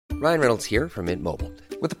Ryan Reynolds here from Mint Mobile.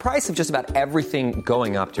 With the price of just about everything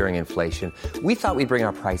going up during inflation, we thought we'd bring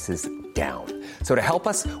our prices down. So to help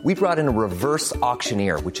us, we brought in a reverse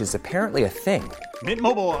auctioneer, which is apparently a thing. Mint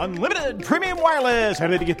Mobile Unlimited Premium Wireless. How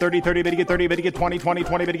to get 30, 30, bit to get 30, bit to get 20, 20,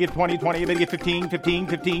 20, bit to get 20, 20, bit to get 15, 15,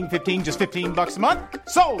 15, 15, just $15 a month?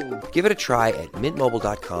 Sold! Give it a try at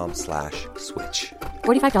mintmobile.com/switch.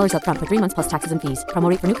 $45 up front for 3 months plus taxes and fees. Promo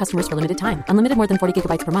rate for new customers for limited time. Unlimited more than 40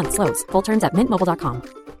 gigabytes per month. Slows full terms at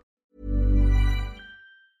mintmobile.com.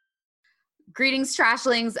 Greetings,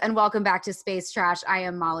 Trashlings, and welcome back to Space Trash. I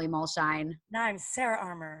am Molly Mulshine. And I'm Sarah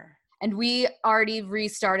Armour. And we already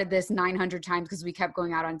restarted this 900 times because we kept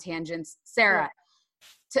going out on tangents. Sarah,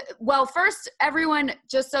 well, first, everyone,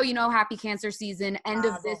 just so you know, happy Cancer season. End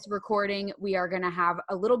of this recording, we are going to have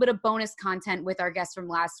a little bit of bonus content with our guest from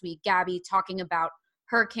last week, Gabby, talking about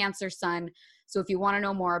her Cancer son. So if you want to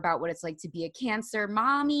know more about what it's like to be a Cancer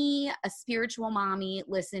mommy, a spiritual mommy,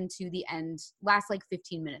 listen to the end, last like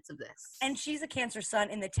 15 minutes of this. And she's a Cancer sun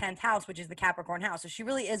in the 10th house, which is the Capricorn house. So she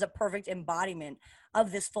really is a perfect embodiment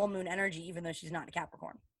of this full moon energy, even though she's not a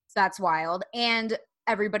Capricorn. That's wild. And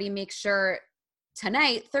everybody make sure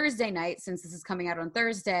tonight, Thursday night, since this is coming out on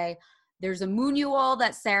Thursday, there's a Moonual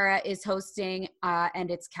that Sarah is hosting,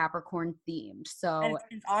 and it's Capricorn themed. So and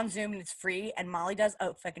it's on Zoom and it's free. And Molly does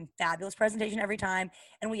a fucking fabulous presentation every time.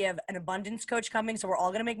 And we have an abundance coach coming, so we're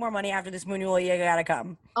all gonna make more money after this Moonual. You gotta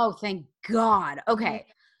come. Oh, thank God. Okay,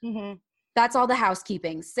 That's all the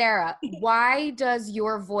housekeeping. Sarah, why does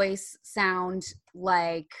your voice sound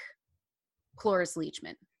like Cloris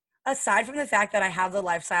Leachman? Aside from the fact that I have the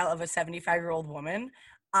lifestyle of a 75-year-old woman,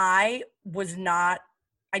 I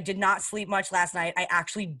did not sleep much last night. I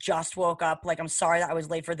actually just woke up. Like, I'm sorry that I was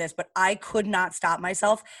late for this, but I could not stop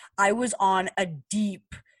myself. I was on a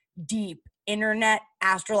deep, deep internet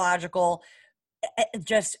astrological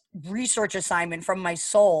just research assignment from my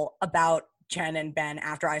soul about Jen and Ben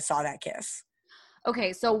after I saw that kiss.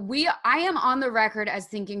 Okay, so I am on the record as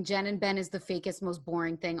thinking Jen and Ben is the fakest, most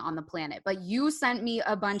boring thing on the planet. But you sent me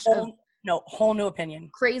a bunch of whole new opinion,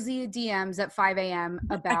 crazy DMs at 5 a.m.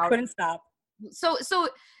 about. I couldn't stop. So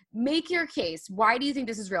make your case. Why do you think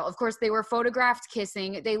this is real? Of course, they were photographed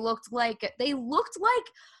kissing. They looked like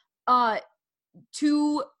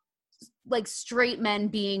two like straight men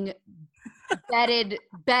being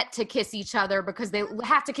bet to kiss each other because they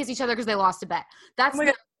have to kiss each other because they lost a bet. That's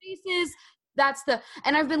the faces.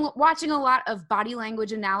 And I've been watching a lot of body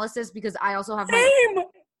language analysis because I also have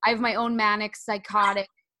my own manic psychotic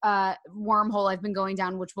wormhole I've been going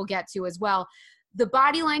down, which we'll get to as well. The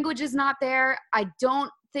body language is not there. I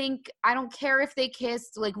don't care if they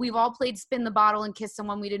kissed. Like, we've all played spin the bottle and kissed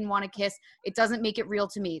someone we didn't want to kiss. It doesn't make it real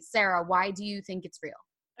to me. Sarah, why do you think it's real?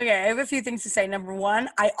 Okay, I have a few things to say. Number one,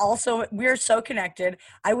 we're so connected.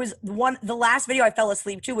 The last video I fell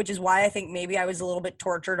asleep to, which is why I think maybe I was a little bit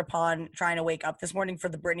tortured upon trying to wake up this morning for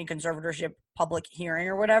the Britney conservatorship public hearing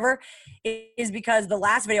or whatever, is because the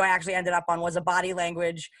last video I actually ended up on was a body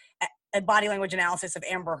language analysis of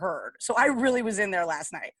Amber Heard. So I really was in there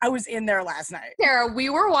last night. Sarah, we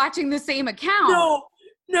were watching the same account.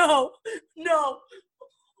 No.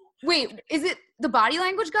 Wait, is it the body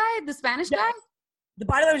language guy, the Spanish guy? The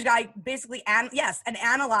body language guy basically, and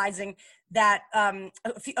analyzing that a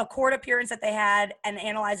court appearance that they had and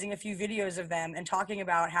analyzing a few videos of them and talking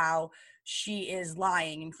about how she is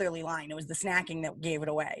lying and clearly lying. It was the snacking that gave it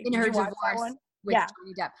away. In her divorce with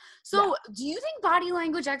Johnny Depp. So do you think body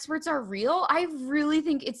language experts are real? I really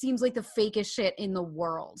think it seems like the fakest shit in the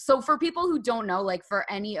world. So for people who don't know, like for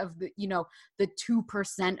any of the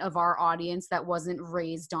 2% of our audience that wasn't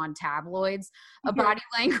raised on tabloids, a body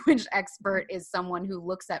language expert is someone who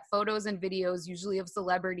looks at photos and videos, usually of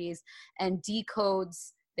celebrities, and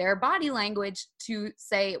decodes their body language to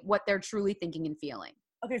say what they're truly thinking and feeling.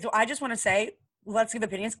 Okay, so I just want to say, let's give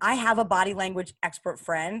opinions. I have a body language expert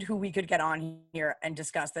friend who we could get on here and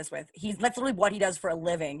discuss this with. That's literally what he does for a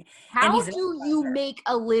living. How do you make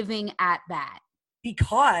a living at that?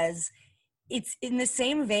 Because it's in the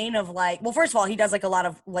same vein of like, well, first of all, he does like a lot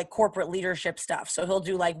of like corporate leadership stuff. So he'll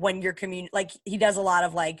do like when you're he does a lot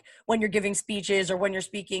of like when you're giving speeches or when you're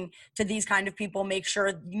speaking to these kind of people, make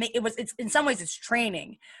sure it's in some ways it's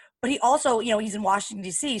training. But he also, he's in Washington,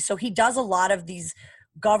 D.C., so he does a lot of these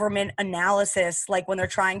government analysis, like when they're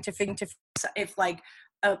trying to think if like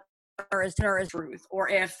a prisoner is truth, or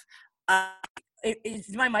if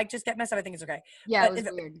did my mic just get messed up? I think it's okay. Yeah, it was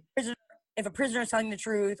weird. If a prisoner is telling the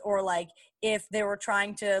truth, or like if they were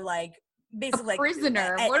trying to like basically a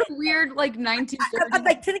prisoner. What a weird like 1930s.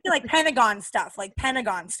 Like typically like Pentagon stuff, like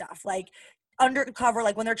undercover,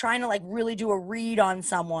 like when they're trying to like really do a read on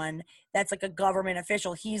someone that's like a government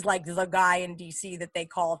official, he's like the guy in DC that they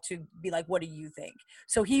call to be like, what do you think?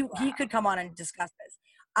 So he could come on and discuss this.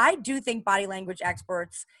 I do think body language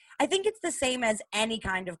experts, I think it's the same as any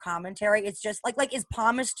kind of commentary. It's just like is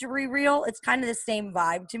palmistry real? It's kind of the same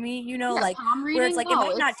vibe to me, you know, like palm reading, where it's like it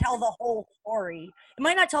might not tell the whole story. It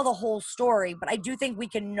might not tell the whole story, but I do think we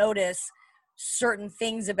can notice certain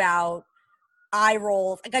things about eye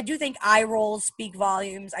rolls. Like I do think eye rolls speak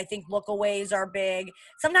volumes. I think lookaways are big.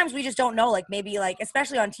 Sometimes we just don't know, like maybe like,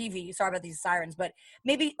 especially on TV, sorry about these sirens, but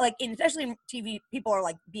maybe like especially in TV, people are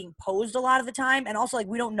like being posed a lot of the time. And also like,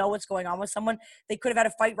 we don't know what's going on with someone. They could have had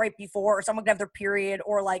a fight right before, or someone could have their period,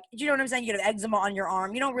 or like, do you know what I'm saying? You have eczema on your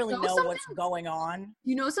arm. You don't really know what's going on.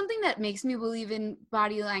 You know, something that makes me believe in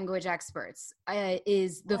body language experts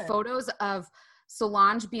is the photos of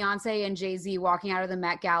Solange, Beyonce, and Jay-Z walking out of the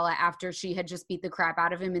Met Gala after she had just beat the crap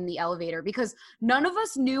out of him in the elevator, because none of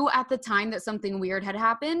us knew at the time that something weird had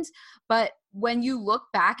happened. But when you look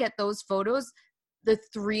back at those photos, the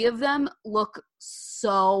three of them look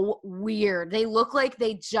so weird. They look like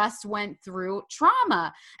they just went through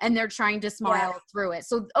trauma and they're trying to smile through it.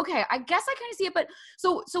 So, okay, I guess I kind of see it. But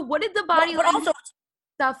so what did the body language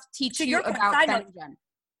stuff teach you about Ben and Jen?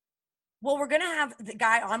 Well, we're going to have the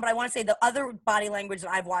guy on, but I want to say the other body language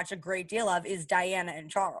that I've watched a great deal of is Diana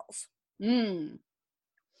and Charles.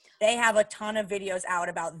 They have a ton of videos out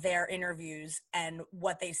about their interviews and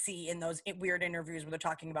what they see in those weird interviews where they're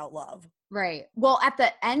talking about love. Right. Well, at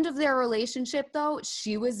the end of their relationship, though,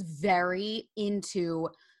 she was very into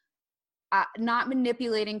not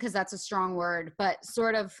manipulating, because that's a strong word, but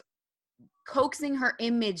sort of coaxing her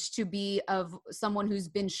image to be of someone who's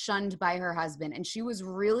been shunned by her husband. And she was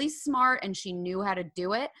really smart and she knew how to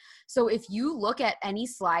do it. So if you look at any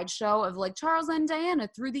slideshow of like Charles and Diana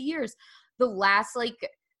through the years, the last like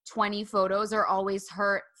 20 photos are always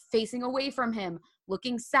her facing away from him,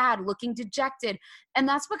 looking sad, looking dejected. And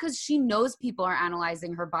that's because she knows people are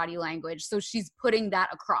analyzing her body language. So she's putting that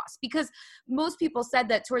across, because most people said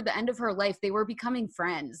that toward the end of her life, they were becoming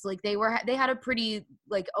friends. Like they had a pretty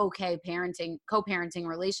like, okay, co-parenting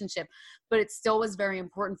relationship, but it still was very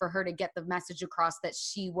important for her to get the message across that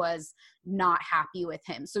she was not happy with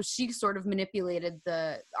him. So she sort of manipulated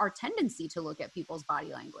our tendency to look at people's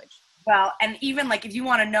body language. Well, and even like, if you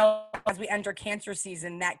want to know, as we enter Cancer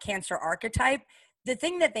season, that Cancer archetype, the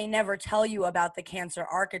thing that they never tell you about the Cancer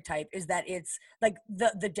archetype is that it's like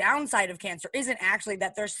the downside of Cancer isn't actually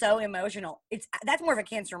that they're so emotional. That's more of a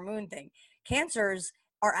Cancer moon thing. Cancers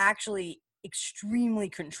are actually extremely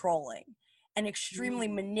controlling and extremely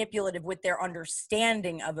manipulative with their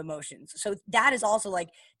understanding of emotions. So that is also like,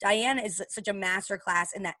 Diana is such a master class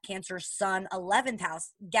in that Cancer sun 11th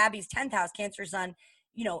house, Gabby's 10th house, Cancer sun,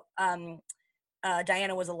 you know,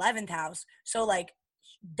 Diana was 11th house. So like,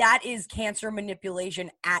 that is Cancer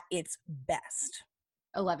manipulation at its best.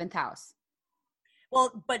 11th house.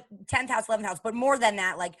 Well, but 10th house, 11th house, but more than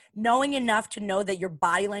that, like knowing enough to know that your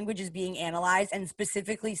body language is being analyzed and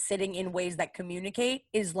specifically sitting in ways that communicate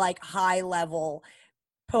is like high level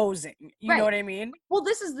posing. You know what I mean? Well,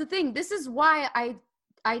 this is the thing. This is why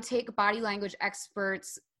I take body language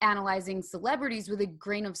experts analyzing celebrities with a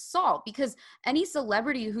grain of salt, because any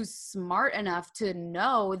celebrity who's smart enough to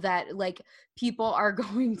know that like people are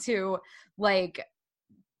going to like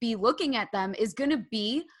be looking at them is going to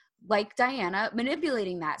be like Diana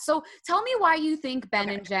manipulating that. So tell me why you think Ben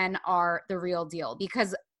and Jen are the real deal,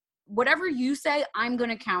 because whatever you say, I'm going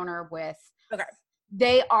to counter with,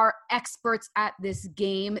 they are experts at this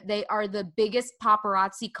game. They are the biggest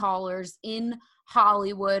paparazzi callers in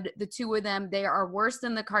Hollywood. The two of them, they are worse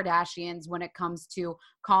than the Kardashians when it comes to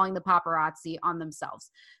calling the paparazzi on themselves.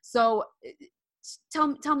 So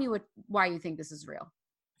tell me why you think this is real.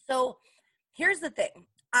 So here's the thing.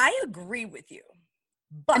 I agree with you.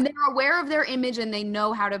 But and they're aware of their image and they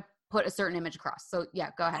know how to put a certain image across. So yeah,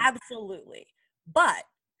 go ahead. Absolutely. But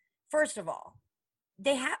first of all,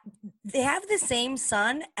 they have the same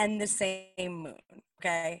sun and the same moon,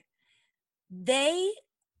 okay? They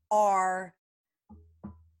are,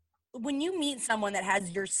 when you meet someone that has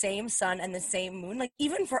your same sun and the same moon, like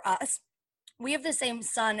even for us, we have the same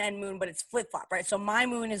sun and moon, but it's flip-flop, right? So my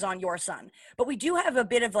moon is on your sun. But we do have a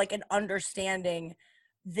bit of like an understanding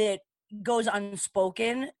that goes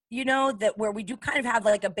unspoken, you know, that where we do kind of have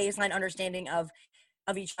like a baseline understanding of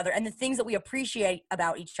each other. And the things that we appreciate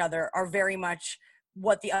about each other are very much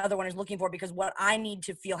what the other one is looking for, because what I need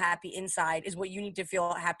to feel happy inside is what you need to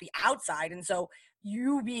feel happy outside. And so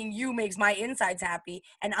you being you makes my insides happy.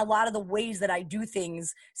 And a lot of the ways that I do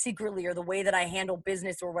things secretly, or the way that I handle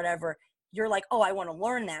business or whatever, you're like, oh, I want to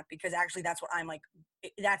learn that because actually that's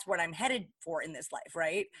what I'm headed for in this life,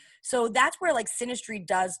 right? So that's where like synastry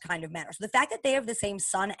does kind of matter. So the fact that they have the same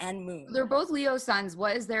sun and moon. They're both Leo suns.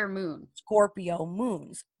 What is their moon? Scorpio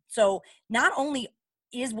moons. So not only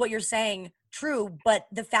is what you're saying true, but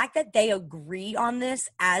the fact that they agree on this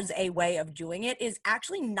as a way of doing it is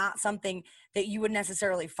actually not something that you would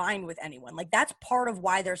necessarily find with anyone. Like that's part of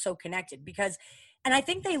why they're so connected because, and I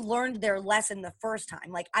think they learned their lesson the first time.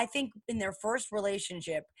 Like I think in their first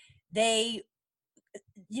relationship, they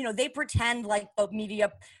pretend like the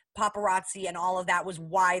media paparazzi and all of that was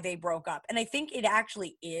why they broke up. And I think it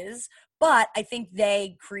actually is, but I think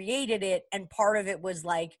they created it. And part of it was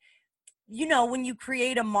like, when you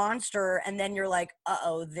create a monster and then you're like,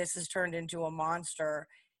 uh-oh, this has turned into a monster,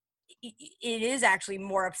 it is actually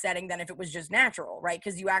more upsetting than if it was just natural, right?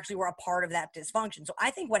 Because you actually were a part of that dysfunction. So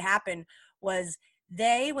I think what happened was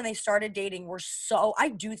when they started dating, I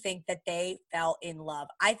do think that they fell in love.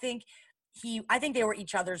 I think they were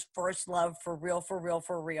each other's first love for real, for real,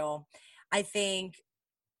 for real. I think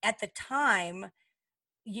at the time,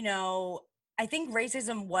 I think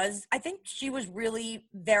I think she was really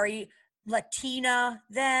very Latina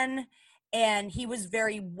then, and he was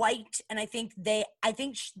very white. And I think they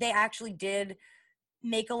actually did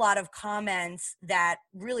make a lot of comments that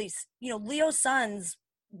really, Leo sons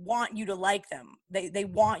want you to like them. They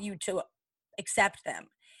want you to accept them.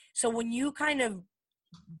 So when you kind of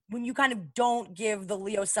don't give the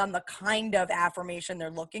Leo sun the kind of affirmation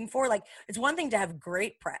they're looking for, like it's one thing to have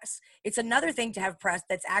great press. It's another thing to have press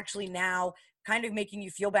that's actually now kind of making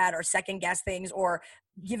you feel bad or second guess things or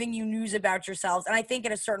giving you news about yourselves. And I think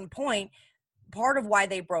at a certain point, part of why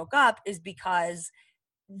they broke up is because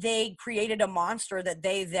they created a monster that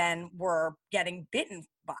they then were getting bitten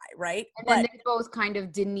by, right? And then they both kind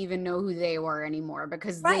of didn't even know who they were anymore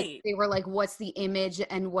because they were like, what's the image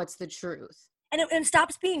and what's the truth? And it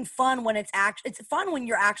stops being fun when it's fun when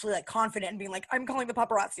you're actually like confident and being like, I'm calling the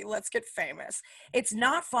paparazzi, let's get famous. It's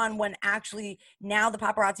not fun when actually now the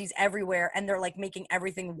paparazzi's everywhere and they're like making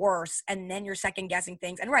everything worse. And then you're second guessing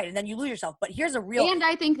things and then you lose yourself. But here's and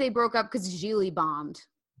I think they broke up because JLo bombed.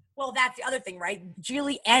 Well, that's the other thing, right?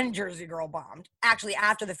 JLo and Jersey Girl bombed. Actually,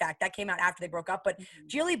 after the fact, that came out after they broke up. But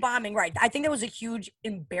JLo bombing, right? I think that was a huge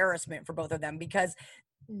embarrassment for both of them because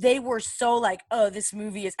they were so like, oh, this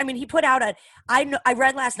movie is. I mean, he put out I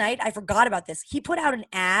read last night. I forgot about this. He put out an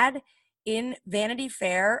ad in Vanity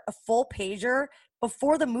Fair, a full pager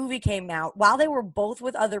before the movie came out, while they were both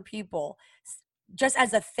with other people, just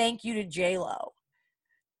as a thank you to JLo.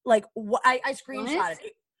 Like, I screenshotted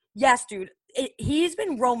it. Yes, dude. He's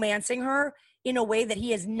been romancing her in a way that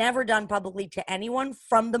he has never done publicly to anyone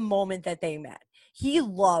from the moment that they met. He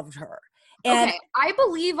loved her. And okay, I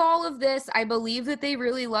believe all of this. I believe that they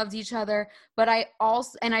really loved each other, but I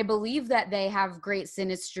believe that they have great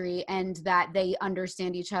synastry and that they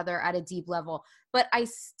understand each other at a deep level. But I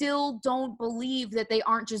still don't believe that they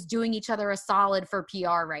aren't just doing each other a solid for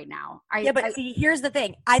PR right now. See, here's the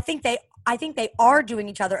thing. I think they are doing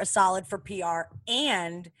each other a solid for PR,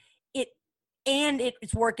 and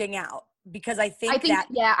it's working out. Because I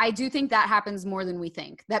do think that happens more than we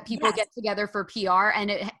think, that people get together for PR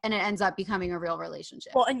and it ends up becoming a real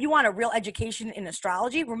relationship. Well, and you want a real education in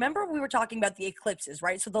astrology. Remember we were talking about the eclipses,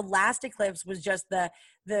 right? So the last eclipse was just the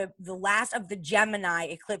last of the Gemini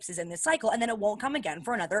eclipses in this cycle. And then it won't come again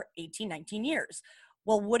for another 18, 19 years.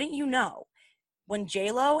 Well, wouldn't you know, when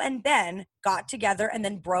JLo and Ben got together and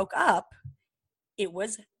then broke up, it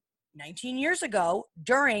was 19 years ago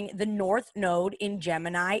during the North Node in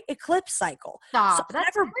Gemini eclipse cycle. Stop. So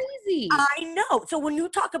that's crazy. I know. So when we're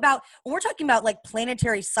talking about like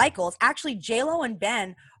planetary cycles, actually JLo and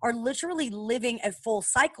Ben are literally living a full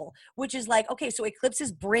cycle, which is like, okay, so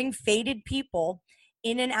eclipses bring fated people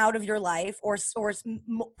in and out of your life or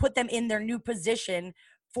put them in their new position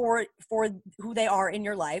for who they are in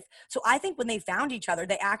your life. So I think when they found each other,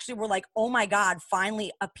 they actually were like, oh my God, finally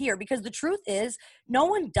appear. Because the truth is, no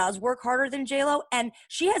one does work harder than JLo, and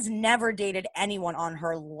she has never dated anyone on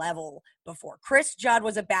her level before. Chris Judd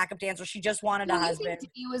was a backup dancer. She just wanted a husband.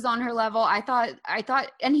 He was on her level. I thought,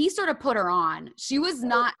 and he sort of put her on. She was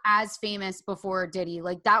not as famous before Diddy.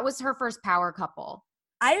 Like that was her first power couple.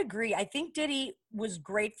 I agree. I think Diddy was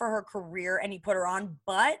great for her career and he put her on,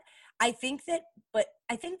 but I think that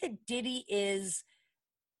Diddy is,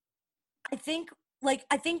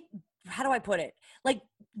 how do I put it? Like,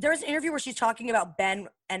 there's an interview where she's talking about Ben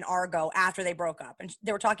and Argo after they broke up. And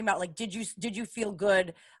they were talking about, like, did you feel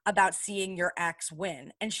good about seeing your ex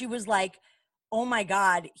win? And she was like, oh my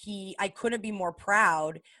God, I couldn't be more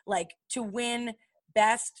proud, like, to win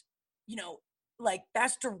best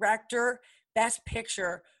director, best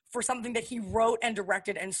picture for something that he wrote and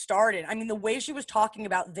directed and starred in. I mean, the way she was talking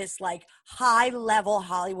about this like high level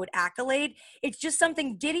Hollywood accolade, it's just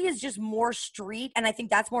something. Diddy is just more street, and I think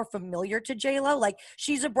that's more familiar to JLo. Like,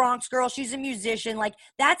 she's a Bronx girl, she's a musician, like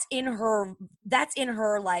that's in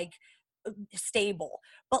her like stable.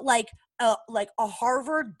 But like a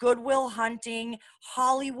Harvard Goodwill Hunting,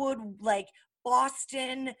 Hollywood, like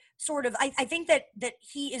Boston sort of. I think that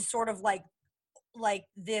he is sort of like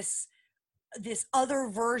this other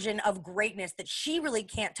version of greatness that she really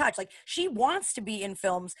can't touch. Like, she wants to be in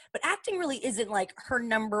films, but acting really isn't like her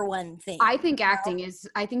number one thing. I think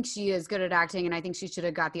she is good at acting, and I think she should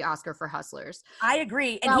have got the Oscar for Hustlers. I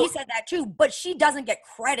agree. And he said that too, but she doesn't get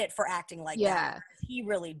credit for acting like that. He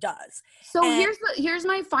really does. So here's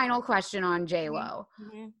my final question on JLo.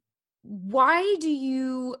 Mm-hmm. Why do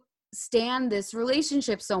you stand this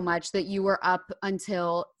relationship so much that you were up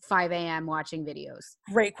until 5 a.m. watching videos?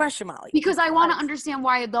 Great question, Molly. Because I want to understand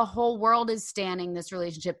why the whole world is standing this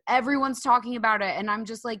relationship. Everyone's talking about it, and I'm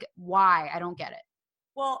just like, why? I don't get it.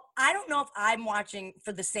 Well, I don't know if I'm watching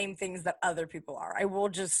for the same things that other people are. I will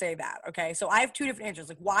just say that, okay? So I have two different answers.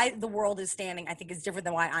 Like, why the world is standing, I think, is different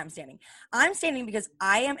than why I'm standing. I'm standing because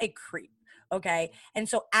I am a creep. Okay. And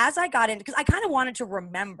so as I got into, because I kind of wanted to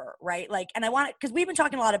remember, right? Like, and I wanted, because we've been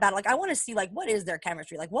talking a lot about it, like, I want to see, like, what is their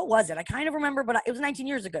chemistry? Like, what was it? I kind of remember, but it was 19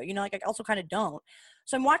 years ago, you know, like, I also kind of don't.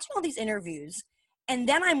 So I'm watching all these interviews, and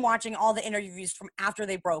then I'm watching all the interviews from after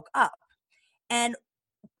they broke up. And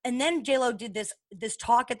then JLo did this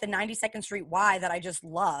talk at the 92nd Street Y that I just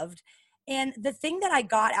loved. And the thing that I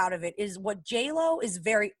got out of it is what JLo is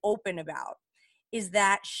very open about is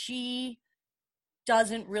that she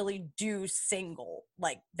doesn't really do single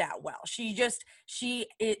like that well. She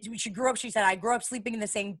grew up, she said, I grew up sleeping in the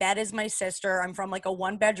same bed as my sister. I'm from like a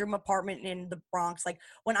 1-bedroom apartment in the Bronx. Like,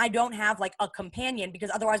 when I don't have like a companion,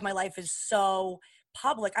 because otherwise my life is so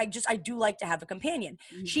public, I do like to have a companion.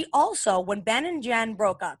 Mm-hmm. She also, when Ben and Jen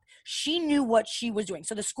broke up, she knew what she was doing.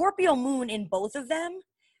 So the Scorpio moon in both of them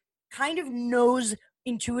kind of knows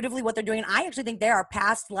intuitively what they're doing. And I actually think they are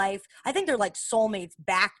past life. I think they're like soulmates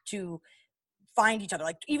back to find each other.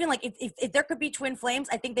 Like, even like if there could be twin flames,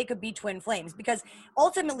 I think they could be twin flames, because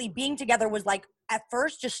ultimately being together was like at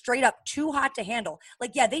first just straight up too hot to handle.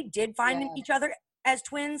 Like, yeah, they did find each other as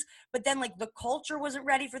twins, but then like the culture wasn't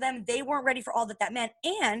ready for them. They weren't ready for all that meant.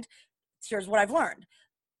 And here's what I've learned.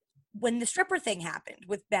 When the stripper thing happened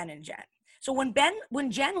with Ben and Jen. So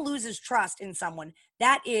when Jen loses trust in someone,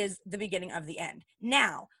 that is the beginning of the end.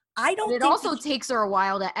 Now, I don't. It also takes her a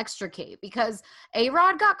while to extricate, because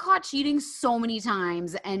A-Rod got caught cheating so many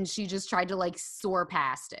times, and she just tried to like soar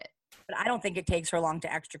past it. But I don't think it takes her long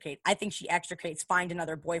to extricate. I think she extricates, find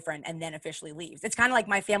another boyfriend, and then officially leaves. It's kind of like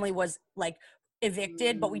my family was like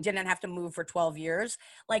evicted, but we didn't have to move for 12 years.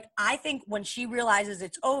 Like, I think when she realizes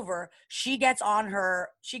it's over, she gets on her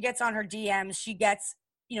DMs, she gets,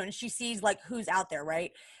 you know, and she sees like who's out there,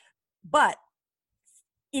 right? But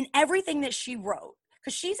in everything that she wrote,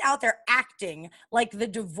 because she's out there acting like the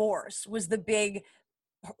divorce was the big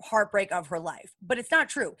heartbreak of her life. But it's not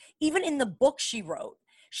true. Even in the book she wrote,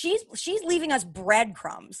 she's leaving us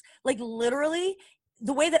breadcrumbs. Like, literally,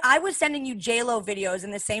 the way that I was sending you JLo videos in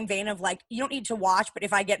the same vein of like, you don't need to watch, but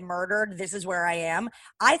if I get murdered, this is where I am.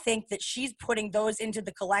 I think that she's putting those into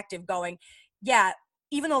the collective going, yeah,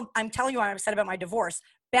 even though I'm telling you I'm upset about my divorce,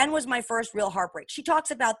 Ben was my first real heartbreak. She talks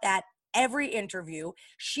about that every interview.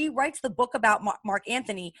 She writes the book about Mark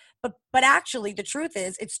Anthony, but actually the truth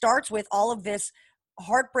is it starts with all of this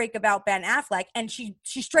heartbreak about Ben Affleck, and she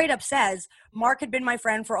straight up says, Mark had been my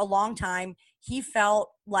friend for a long time. He felt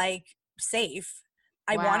like safe.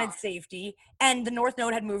 I wanted safety. And the North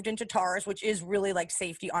Node had moved into Taurus, which is really like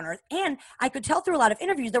safety on Earth. And I could tell through a lot of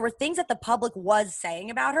interviews, there were things that the public was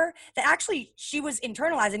saying about her that actually she was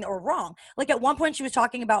internalizing that were wrong. Like, at one point she was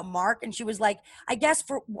talking about Mark, and she was like, I guess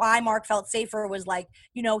for why Mark felt safer was like,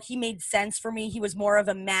 you know, he made sense for me. He was more of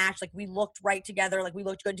a match. Like, we looked right together. Like, we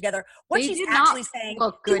looked good together. What she's actually saying,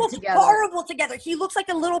 he looks horrible together. He looks like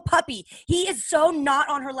a little puppy. He is so not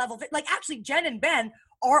on her level. Like, actually, Jen and Ben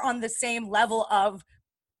are on the same level of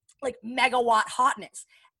like megawatt hotness.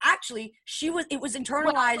 Actually, it was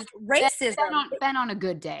internalized racism. Ben on a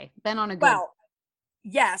good day. Well,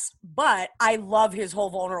 yes, but I love his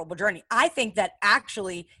whole vulnerable journey. I think that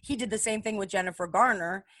actually he did the same thing with Jennifer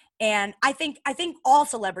Garner. And I think all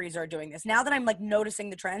celebrities are doing this. Now that I'm like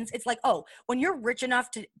noticing the trends, it's like, oh, when you're rich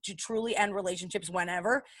enough to truly end relationships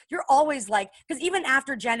whenever, you're always like, because even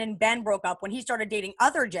after Jen and Ben broke up, when he started dating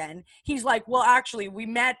other Jen, he's like, well, actually we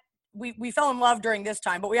fell in love during this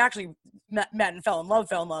time, but we actually met and fell in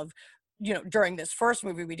love, during this first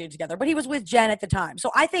movie we did together, but he was with Jen at the time.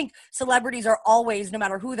 So I think celebrities are always, no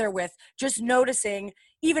matter who they're with, just noticing.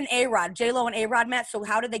 Even A-Rod, JLo and A-Rod met. So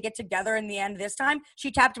how did they get together in the end this time?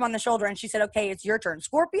 She tapped him on the shoulder and she said, okay, it's your turn.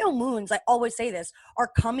 Scorpio moons, I always say this,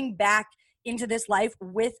 are coming back into this life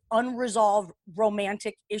with unresolved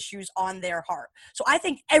romantic issues on their heart. So I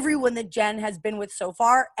think everyone that Jen has been with so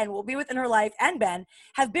far and will be with in her life, and Ben,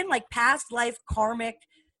 have been like past life karmic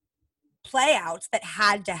playouts that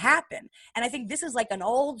had to happen. And I think this is like an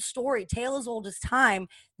old story, tale as old as time,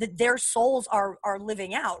 that their souls are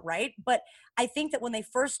living out, right? But I think that when they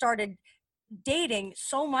first started dating,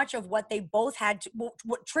 so much of what they both had to,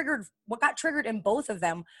 what got triggered in both of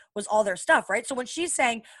them was all their stuff, right? So when she's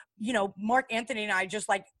saying, Mark Anthony and I just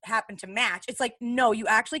like happened to match, it's like, no, you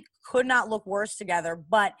actually could not look worse together,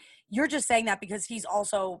 but you're just saying that because he's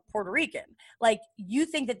also Puerto Rican. Like, you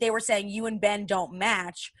think that they were saying you and Ben don't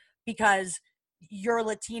match because you're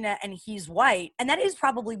Latina and he's white. And that is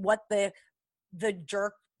probably what the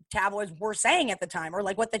jerk tabloids were saying at the time, or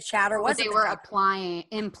like what the chatter was. They were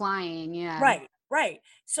implying, yeah. Right.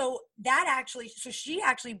 So she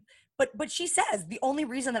actually, but she says the only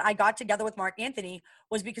reason that I got together with Mark Anthony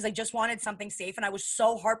was because I just wanted something safe, and I was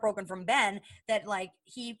so heartbroken from Ben that like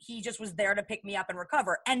he just was there to pick me up and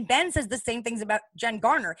recover. And Ben says the same things about Jen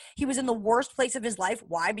Garner. He was in the worst place of his life.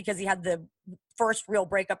 Why? Because he had the first real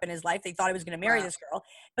breakup in his life. They thought he was going to marry this girl.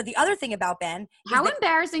 But the other thing about Ben, how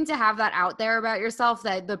embarrassing to have that out there about yourself,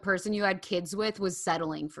 that the person you had kids with was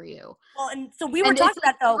settling for you. Well, and so we were talking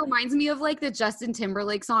about, though. It reminds me of like the Justin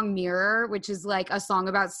Timberlake song Mirror, which is like a song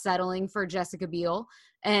about settling for Jessica Biel.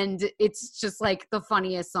 And it's just like the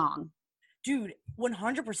funniest song. Dude,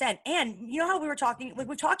 100%. And you know how we were talking, like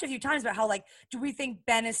we've talked a few times about how like, do we think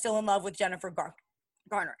Ben is still in love with Jennifer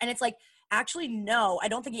Garner? And it's like, actually, no, I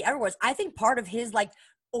don't think he ever was. I think part of his like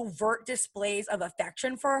overt displays of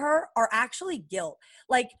affection for her are actually guilt.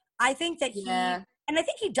 Like, I think that and I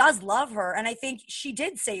think he does love her, and I think she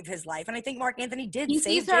did save his life, and I think Mark Anthony did save He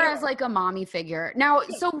sees her as like a mommy figure. Now,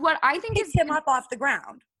 so what I think is him up off the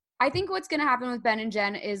ground. I think what's going to happen with Ben and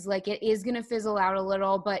Jen is like it is going to fizzle out a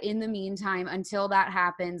little, but in the meantime, until that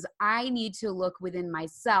happens, I need to look within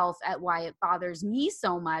myself at why it bothers me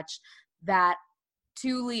so much that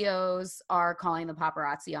two Leos are calling the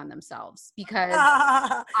paparazzi on themselves, because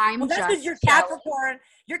I'm that's just your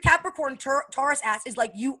Capricorn Taurus ass is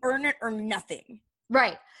like, you earn it or nothing.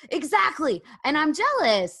 Right. Exactly. And I'm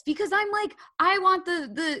jealous because I'm like, I want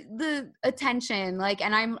the attention, like,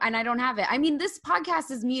 and I don't have it. I mean, this podcast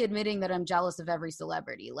is me admitting that I'm jealous of every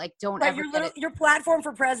celebrity. Like, don't ever your platform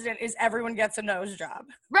for president is everyone gets a nose job.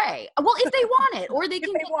 Right. Well, if they want it, or they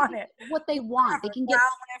can get what they want. Whatever, they can get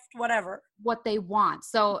whatever what they want.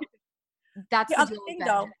 So that's the thing,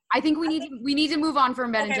 though. I think we need to move on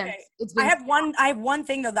from Ben and Jen. I have one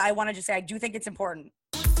thing though that I want to just say. I do think it's important.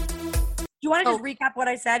 Do you want to just recap what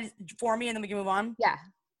I said for me, and then we can move on? Yeah.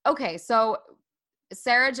 Okay. So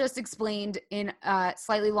Sarah just explained in a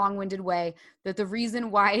slightly long-winded way that the reason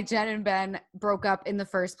why Jen and Ben broke up in the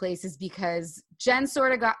first place is because Jen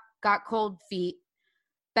sort of got cold feet.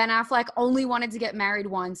 Ben Affleck only wanted to get married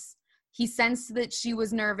once. He sensed that she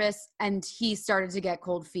was nervous, and he started to get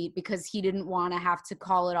cold feet because he didn't want to have to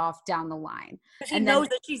call it off down the line. Because he knows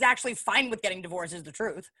that she's actually fine with getting divorced is the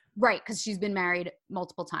truth. Right, because she's been married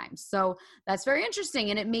multiple times. So that's very interesting,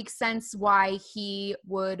 and it makes sense why he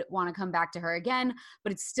would want to come back to her again,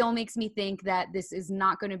 but it still makes me think that this is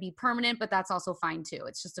not going to be permanent, but that's also fine too.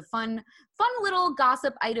 It's just a fun little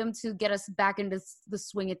gossip item to get us back into the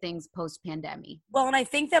swing of things post-pandemic. Well, and I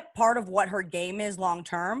think that part of what her game is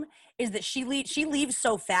long-term is that she leaves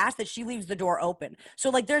so fast that she leaves the door open. So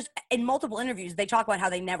like there's, in multiple interviews, they talk about how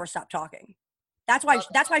they never stop talking. That's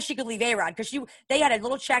why she could leave A-Rod, because they had a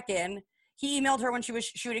little check-in. He emailed her when she was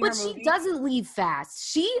shooting her movie. But she doesn't leave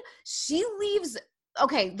fast. She leaves.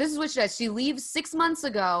 Okay, this is what she does. She leaves 6 months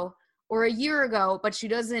ago or a year ago, but she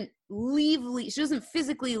doesn't leave. She doesn't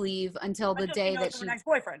physically leave until the day that her next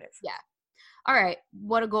boyfriend is. Yeah. All right.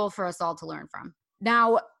 What a goal for us all to learn from.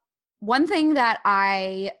 Now, one thing that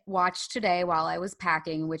I watched today while I was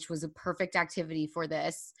packing, which was a perfect activity for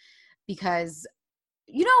this, because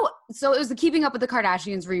so it was the Keeping Up with the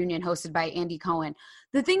Kardashians reunion hosted by Andy Cohen.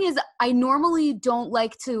 The thing is, I normally don't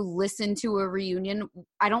like to listen to a reunion.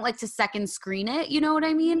 I don't like to second screen it, you know what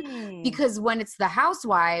I mean? Because when it's the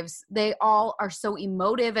Housewives, they all are so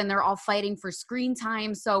emotive and they're all fighting for screen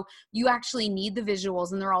time. So you actually need the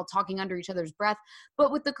visuals and they're all talking under each other's breath.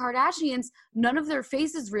 But with the Kardashians, none of their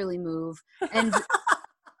faces really move. And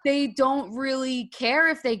they don't really care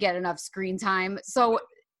if they get enough screen time. So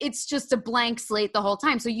it's just a blank slate the whole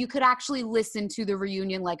time. So you could actually listen to the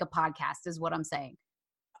reunion like a podcast is what I'm saying.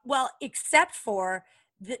 Well, except for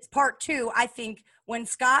this part two, I think when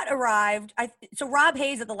Scott arrived, so Rob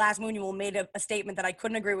Hayes at the last Moonual made a statement that I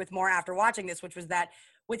couldn't agree with more after watching this, which was that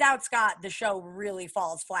without Scott, the show really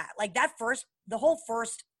falls flat. Like the whole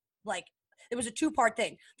first, like, it was a 2-part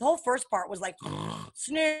thing. The whole first part was like,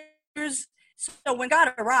 snooze. So when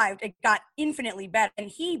God arrived, it got infinitely better.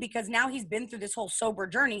 And because now he's been through this whole sober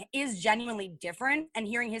journey, is genuinely different. And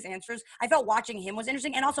hearing his answers, I felt watching him was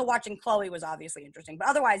interesting. And also watching Chloe was obviously interesting. But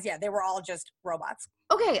otherwise, yeah, they were all just robots.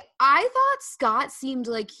 Okay, I thought Scott seemed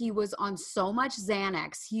like he was on so much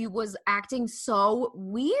Xanax. He was acting so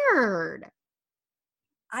weird.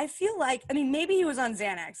 I feel like, I mean, maybe he was on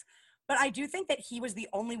Xanax, but I do think that he was the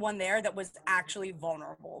only one there that was actually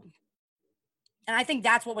vulnerable. And I think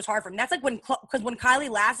that's what was hard for him. That's like because when Kylie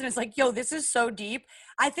laughs and it's like, yo, this is so deep.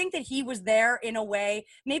 I think that he was there in a way,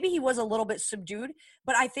 maybe he was a little bit subdued,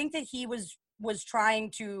 but I think that he was trying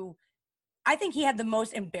to, I think he had the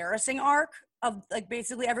most embarrassing arc of like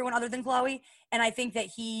basically everyone other than Chloe. And I think that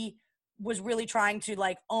he was really trying to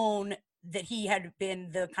like own that he had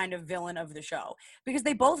been the kind of villain of the show, because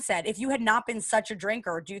they both said, if you had not been such a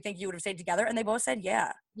drinker, do you think you would have stayed together? And they both said,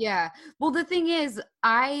 yeah. Yeah. Well, the thing is,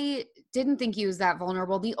 I didn't think he was that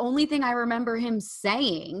vulnerable. The only thing I remember him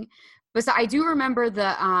saying, but I do remember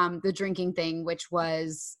the drinking thing, which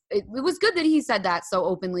was, it was good that he said that so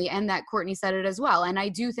openly and that Courtney said it as well. And I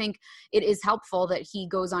do think it is helpful that he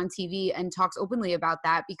goes on TV and talks openly about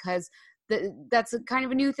that, because that's a kind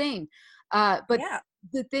of a new thing. But yeah.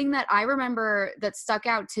 The thing that I remember that stuck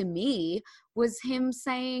out to me was him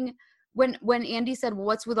saying, when Andy said, well,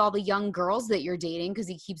 what's with all the young girls that you're dating? Because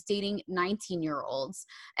he keeps dating 19-year-olds.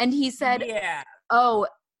 And he said, yeah, oh,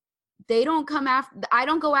 they don't come after, I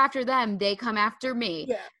don't go after them. They come after me.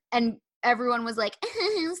 Yeah. And everyone was like,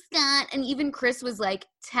 Scott. And even Chris was like,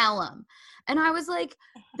 tell him. And I was like,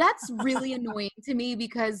 that's really annoying to me,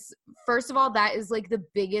 because first of all, that is like the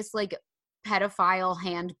biggest like pedophile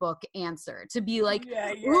handbook answer, to be like,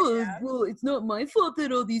 well, it's not my fault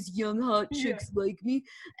that all these young hot chicks like me.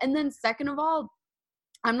 And then second of all,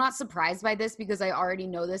 I'm not surprised by this, because I already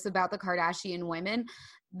know this about the Kardashian women.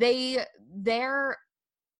 Their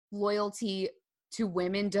loyalty to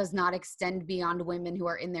women does not extend beyond women who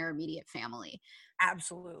are in their immediate family.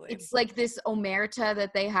 Absolutely. It's like this omerta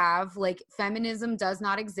that they have. Like, feminism does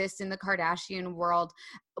not exist in the Kardashian world.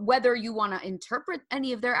 Whether you want to interpret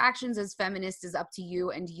any of their actions as feminist is up to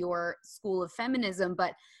you and your school of feminism.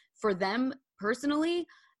 But for them personally,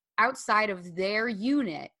 outside of their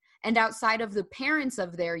unit and outside of the parents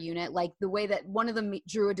of their unit, like the way that one of them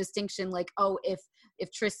drew a distinction, like, oh, if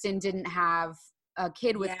Tristan didn't have a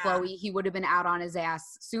kid with Chloe, he would have been out on his ass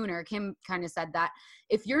sooner. Kim kind of said that.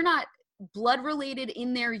 If you're not blood related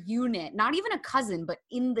in their unit, not even a cousin, but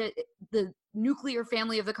in the nuclear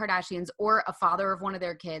family of the Kardashians, or a father of one of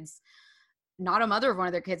their kids, not a mother of one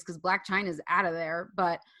of their kids, because Blac Chyna's out of there,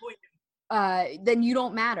 but then you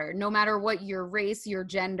don't matter. No matter what your race, your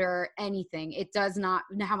gender, anything. It does not,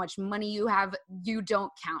 how much money you have, you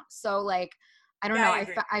don't count. So like, I don't know.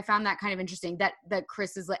 I found that kind of interesting that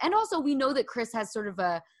Chris is like, and also we know that Chris has sort of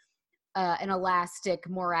an elastic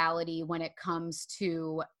morality when it comes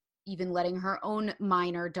to even letting her own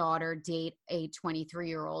minor daughter date a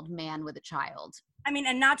 23-year-old man with a child. I mean,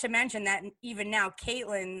 and not to mention that even now,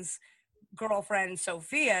 Caitlyn's girlfriend,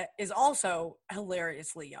 Sophia, is also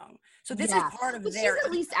hilariously young. So this is part of their... She's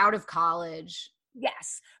at least out of college.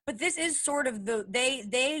 Yes. But this is sort of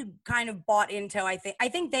they kind of bought into, I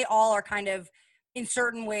think they all are kind of, in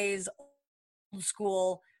certain ways, old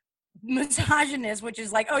school misogynist, which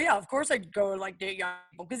is like, oh yeah, of course I'd go like date young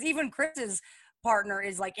people. Because even Chris's partner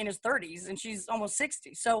is like in his 30s and she's almost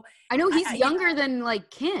 60. So I know he's younger than like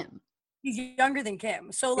Kim. He's younger than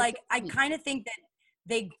Kim. So like I kind of think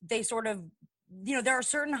that they sort of, you know, there are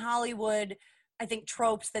certain Hollywood, I think,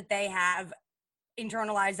 tropes that they have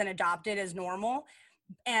internalized and adopted as normal.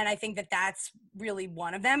 And I think that that's really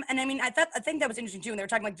one of them. And I mean, I think that was interesting too. And they were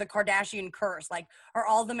talking like the Kardashian curse, like, are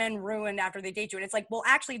all the men ruined after they date you? And it's like, well,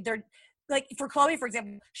 actually they're like, for Chloe, for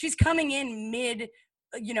example, she's coming in mid,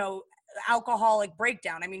 you know, alcoholic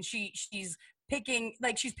breakdown. I mean, she's picking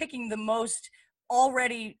the most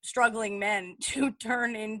already struggling men to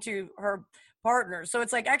turn into her partners. So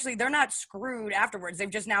it's like, actually, they're not screwed afterwards. They've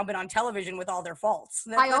just now been on television with all their faults.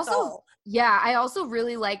 I also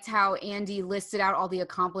really liked how Andy listed out all the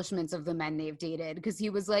accomplishments of the men they've dated, because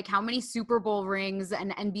he was like, how many Super Bowl rings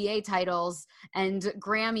and NBA titles and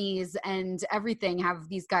Grammys and everything have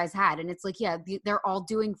these guys had? And it's like, yeah, they're all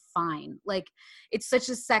doing fine. Like, it's such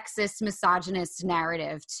a sexist, misogynist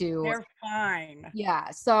narrative to... They're fine.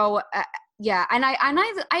 Yeah. So... Yeah, and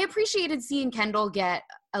I appreciated seeing Kendall get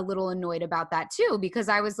a little annoyed about that too, because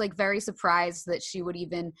I was like very surprised that she would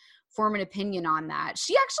even form an opinion on that.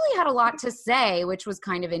 She actually had a lot to say, which was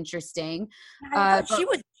kind of interesting. I thought she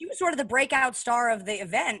was sort of the breakout star of the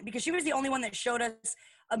event because she was the only one that showed us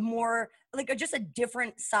a more just a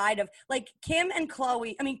different side of like Kim and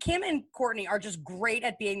Khloe. I mean, Kim and Kourtney are just great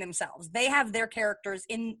at being themselves. They have their characters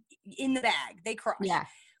in the bag. They crush. Yeah.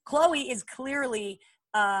 Khloe is clearly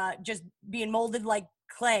just being molded like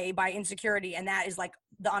clay by insecurity, and that is like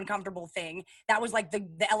the uncomfortable thing. That was like the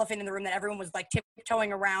elephant in the room that everyone was like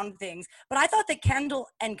tiptoeing around things. But I thought that Kendall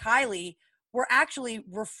and Kylie were actually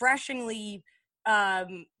refreshingly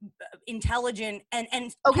intelligent and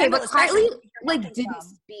okay, Kendall but Kylie like didn't didn't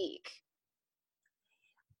speak.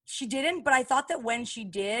 She didn't, but I thought that when she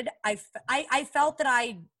did, I felt that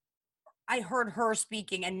I heard her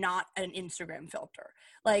speaking and not an Instagram filter.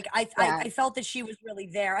 Like I felt that she was really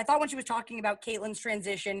there. I thought when she was talking about Caitlyn's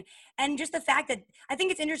transition and just the fact that I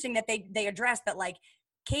think it's interesting that they addressed that like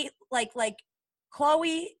Kate like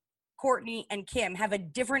Khloe, Kourtney, and Kim have a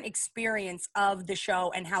different experience of the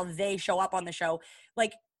show and how they show up on the show.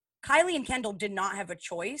 Like Kylie and Kendall did not have a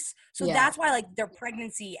choice. So that's why like their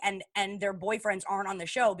pregnancy and their boyfriends aren't on the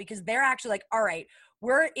show because they're actually like, all right,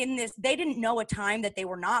 we're in this. They didn't know a time that they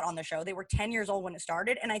were not on the show. They were 10 years old when it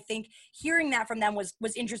started. And I think hearing that from them was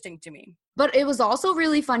interesting to me. But it was also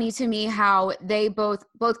really funny to me how they both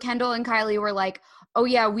Kendall and Kylie were like, oh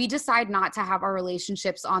yeah, we decide not to have our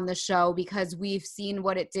relationships on the show because we've seen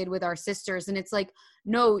what it did with our sisters. And it's like,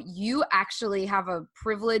 no, you actually have a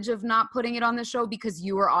privilege of not putting it on the show because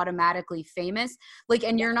you are automatically famous. Like,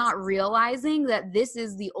 and you're not realizing that this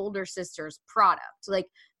is the older sister's product. Like,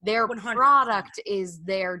 their 100%. product is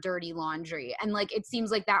their dirty laundry. And like, it seems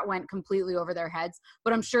like that went completely over their heads,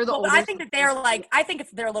 but I'm sure I think that they're like, I think it's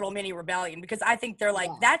their little mini rebellion because I think they're like,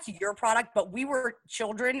 that's your product, but we were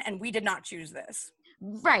children and we did not choose this.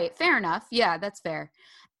 Right. Fair enough. Yeah, that's fair.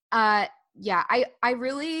 I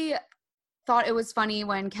really thought it was funny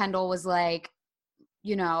when Kendall was like,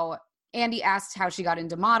 you know, Andy asked how she got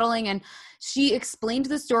into modeling and she explained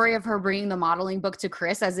the story of her bringing the modeling book to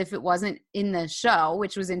Chris as if it wasn't in the show,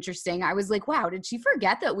 which was interesting. I was like, wow, did she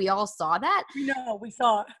forget that we all saw that? No, we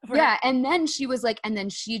saw it. Right. Yeah. And then she was like, and then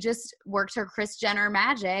she just worked her Kris Jenner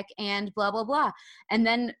magic and blah, blah, blah. And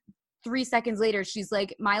then 3 seconds later, she's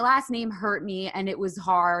like, my last name hurt me and it was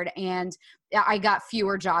hard and I got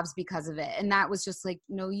fewer jobs because of it. And that was just like,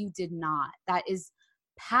 no, you did not. That is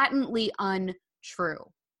patently untrue.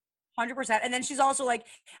 100%. And then she's also like,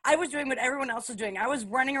 I was doing what everyone else was doing. I was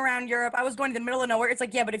running around Europe. I was going to the middle of nowhere. It's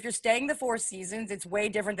like, yeah, but if you're staying the 4 seasons, it's way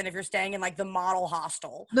different than if you're staying in like the model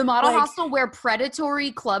hostel. The model hostel where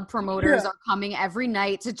predatory club promoters are coming every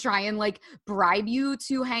night to try and like bribe you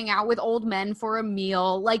to hang out with old men for a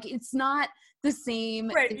meal. Like, it's not the same.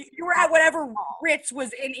 Right. You were at whatever Ritz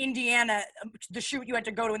was in Indiana, the shoot you had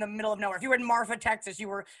to go to in the middle of nowhere. If you were in Marfa, Texas, you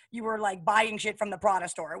were like buying shit from the Prada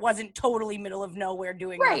store. It wasn't totally middle of nowhere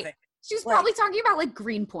doing nothing. She was probably talking about like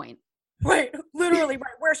Greenpoint. Right. Literally,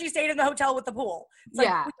 right. Where she stayed in the hotel with the pool. It's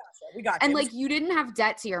like, we got you. And like, you didn't have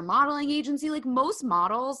debt to your modeling agency. Like most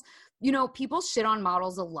models, you know, people shit on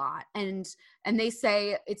models a lot and they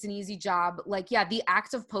say it's an easy job. Like, yeah, the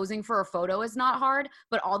act of posing for a photo is not hard,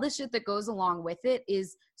 but all the shit that goes along with it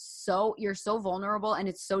is you're so vulnerable and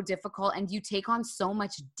it's so difficult and you take on so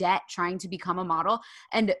much debt trying to become a model.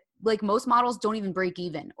 And like most models don't even break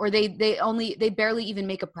even or they barely even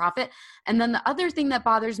make a profit. And then the other thing that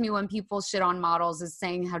bothers me when people shit on models is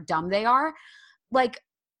saying how dumb they are. Like,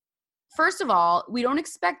 first of all, we don't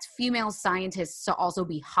expect female scientists to also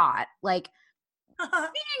be hot. Like,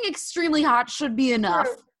 being extremely hot should be enough.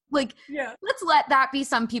 Like, let's let that be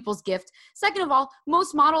some people's gift. Second of all,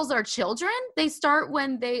 most models are children. They start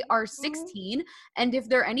when they are 16. And if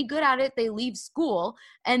they're any good at it, they leave school.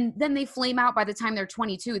 And then they flame out by the time they're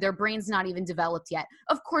 22. Their brain's not even developed yet.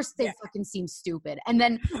 Of course, they fucking seem stupid. And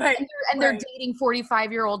then they're dating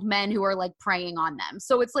 45-year-old men who are like preying on them.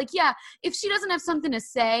 So it's like, yeah, if she doesn't have something to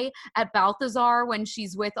say at Balthazar when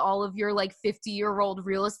she's with all of your like 50-year-old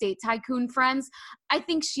real estate tycoon friends, I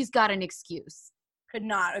think she's got an excuse. Could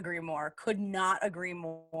not agree more.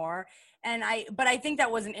 And I think that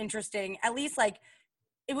was an interesting, at least like,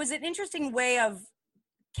 it was an interesting way of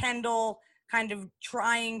Kendall kind of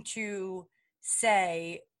trying to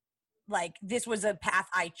say, like, this was a path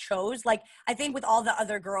I chose. Like, I think with all the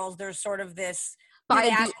other girls, there's sort of this.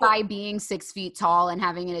 by being 6 feet tall and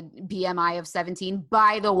having a BMI of 17,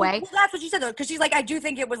 by the way. Well, that's what she said though, because she's like, I do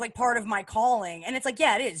think it was like part of my calling. And it's like,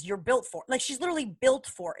 yeah, it is. You're built for it. Like, she's literally built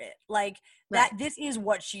for it. Like that, this is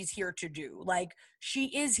what she's here to do. Like, she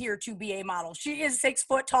is here to be a model. She is 6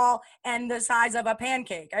 foot tall and the size of a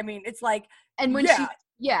pancake. I mean, it's like, and when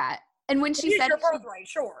she said your birthright,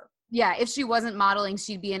 sure. Yeah, if she wasn't modeling,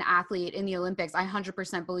 she'd be an athlete in the Olympics. I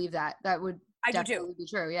 100% believe that. That would definitely be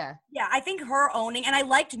true, yeah. Yeah, I think her owning, and I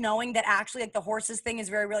liked knowing that actually, like, the horses thing is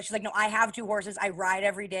very real. She's like, no, I have 2 horses. I ride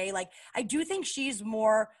every day. Like, I do think she's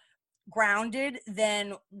more grounded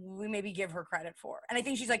than we maybe give her credit for. And I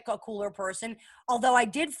think she's, like, a cooler person. Although I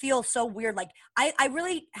did feel so weird. Like, I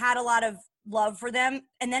really had a lot of love for them.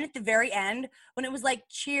 And then at the very end, when it was like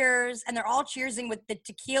cheers and they're all cheersing with the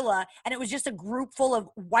tequila and it was just a group full of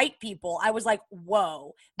white people, I was like,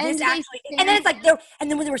 whoa, this actually, and then it's like, and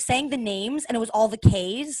then when they were saying the names and it was all the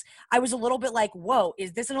K's, I was a little bit like, whoa,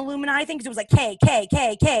 is this an Illuminati thing? Because it was like K, K,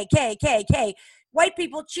 K, K, K, K, K, white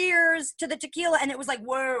people, cheers to the tequila. And it was like,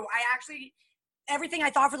 whoa, everything I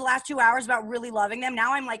thought for the last 2 hours about really loving them,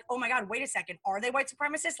 now I'm like, oh my God, wait a second. Are they white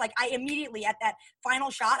supremacists? Like, I immediately, at that final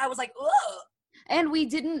shot, I was like, ugh. And we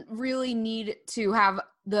didn't really need to have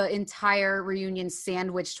the entire reunion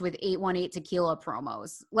sandwiched with 818 tequila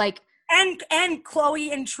promos. Like, and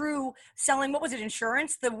Chloe and True selling, what was it,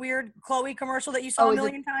 insurance? The weird Chloe commercial that you saw a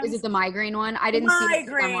million times? Is it the migraine one? I didn't see it.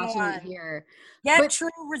 I'm watching it here. Yeah, but True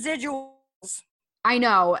residuals. I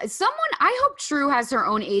know. I hope True has her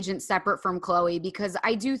own agent separate from Chloe, because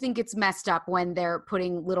I do think it's messed up when they're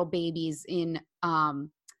putting little babies in, 1,000%.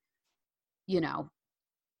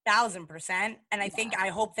 And I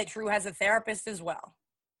hope that True has a therapist as well.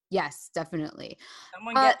 Yes, definitely.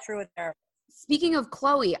 Someone get True a therapist. Speaking of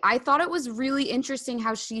Chloe, I thought it was really interesting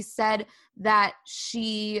how she said that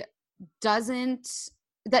she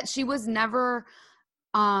was never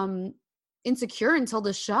insecure until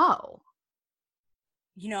the show.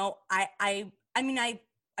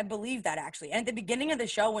 I believe that actually. And at the beginning of the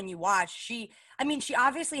show, when you watch, she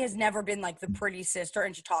obviously has never been like the pretty sister,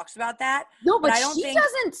 and she talks about that. No, but she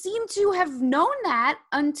doesn't seem to have known that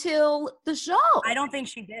until the show. I don't think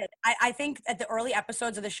she did. I think at the early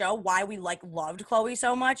episodes of the show, why we loved Chloe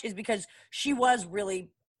so much is because she was really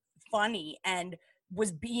funny and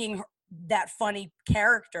was being that funny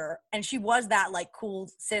character. And she was that like cool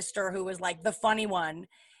sister who was like the funny one.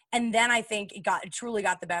 And then I think it truly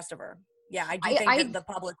got the best of her. Yeah, I do think that the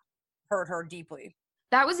public hurt her deeply.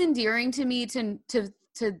 That was endearing to me to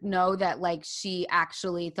know that like she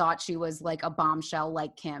actually thought she was like a bombshell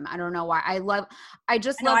like Kim. I don't know why. I felt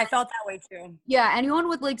that way too. Yeah, anyone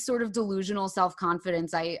with like sort of delusional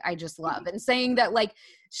self-confidence, I just love. And saying that like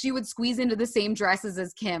she would squeeze into the same dresses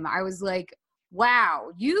as Kim, I was like,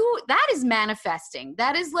 wow, that is manifesting.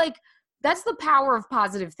 That's the power of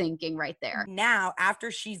positive thinking right there. Now,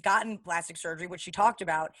 after she's gotten plastic surgery, which she talked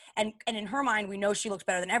about, and in her mind, we know she looks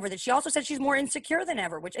better than ever, that she also said she's more insecure than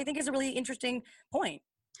ever, which I think is a really interesting point.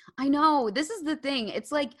 I know. This is the thing.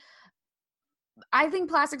 It's like, I think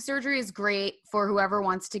plastic surgery is great for whoever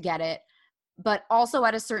wants to get it. But also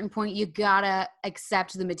at a certain point, you gotta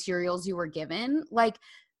accept the materials you were given. Like,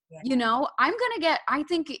 I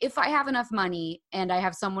think if I have enough money and I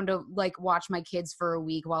have someone to like watch my kids for a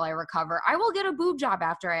week while I recover, I will get a boob job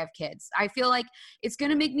after I have kids. I feel like it's going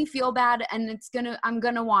to make me feel bad, and I'm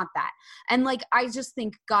going to want that. And like, I just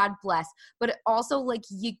think God bless, but also like,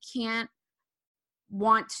 you can't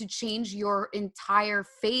want to change your entire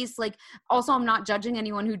face. Like, also I'm not judging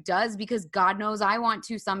anyone who does, because God knows I want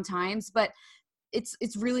to sometimes, but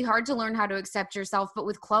it's really hard to learn how to accept yourself. But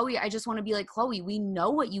with Chloe, I just want to be like, Chloe, we know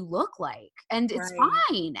what you look like, and it's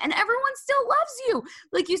fine. And everyone still loves you.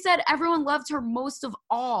 Like you said, everyone loved her most of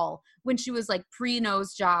all when she was like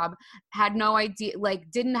pre-nose job, had no idea,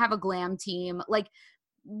 like didn't have a glam team. Like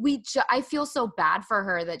I feel so bad for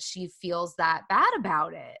her that she feels that bad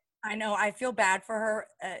about it. I know. I feel bad for her.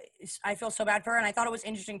 I feel so bad for her. And I thought it was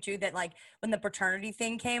interesting too, that like when the paternity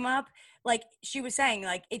thing came up, like she was saying,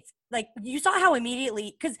 like, it's like, you saw how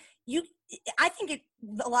immediately, because I think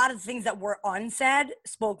a lot of things that were unsaid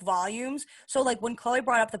spoke volumes. So like when Chloe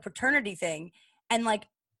brought up the paternity thing, and like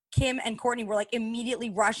Kim and Courtney were like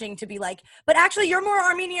immediately rushing to be like, but actually you're more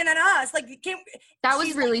Armenian than us. Like Kim. That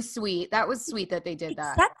was really sweet. That was sweet that they did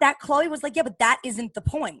that. Except that Chloe was like, yeah, but that isn't the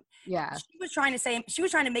point. Yeah. She was trying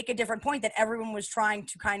to make a different point that everyone was trying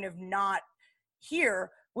to kind of not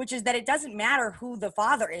hear, which is that it doesn't matter who the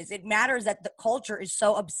father is. It matters that the culture is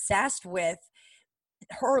so obsessed with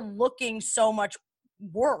her looking so much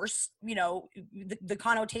worse, the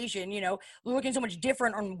connotation, looking so much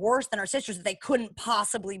different and worse than our sisters, that they couldn't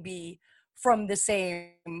possibly be from the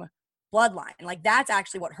same bloodline. Like, that's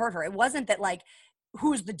actually what hurt her. It wasn't that, like,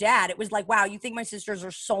 who's the dad? It was like, wow, you think my sisters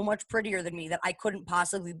are so much prettier than me that I couldn't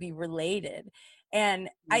possibly be related. And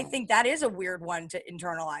I think that is a weird one to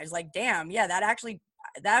internalize. Like, damn, yeah,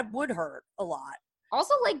 that would hurt a lot.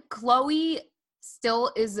 Also, like, Khloe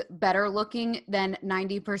still is better looking than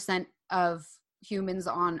 90% of humans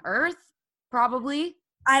on Earth, probably.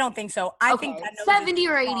 I don't think so. I think that nose 70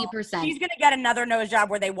 or 80%. She's going to get another nose job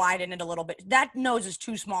where they widen it a little bit. That nose is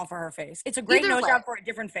too small for her face. It's a great nose job for a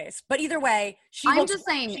different face. But either way, I'm just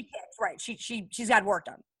saying, she kicks, right. She's got work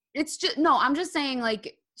done. It's just, no, I'm just saying,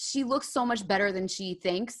 like, she looks so much better than she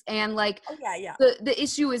thinks. And, like, the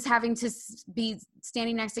issue is having to be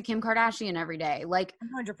standing next to Kim Kardashian every day. Like,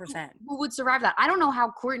 100%. Who would survive that? I don't know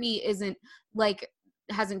how Kourtney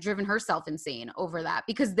hasn't driven herself insane over that,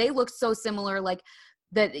 because they look so similar, like,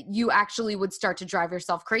 that you actually would start to drive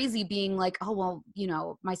yourself crazy being like, oh, well, you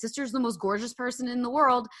know, my sister's the most gorgeous person in the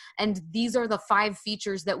world, and these are the 5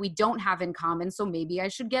 features that we don't have in common, so maybe I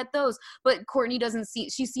should get those. But Kourtney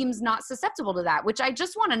she seems not susceptible to that, which I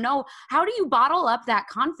just want to know, how do you bottle up that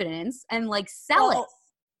confidence and, like, sell it?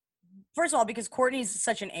 First of all, because Kourtney's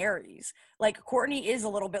such an Aries. Like, Kourtney is a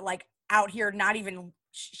little bit, like, out here, not even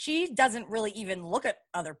 – she doesn't really even look at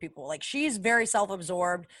other people. Like, she's very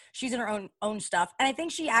self-absorbed. She's in her own stuff. And I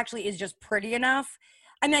think she actually is just pretty enough.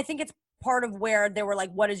 I mean, I think it's part of where they were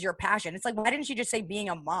like, what is your passion? It's like, why didn't she just say being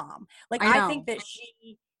a mom? Like, I think that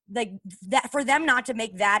she – like, that for them not to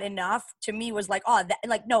make that enough to me was like, oh,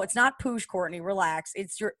 like, no, it's not poosh, Kourtney, relax.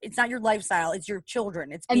 It's not your lifestyle. It's your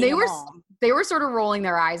children. It's being a mom. They were sort of rolling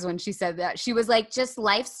their eyes when she said that. She was like, just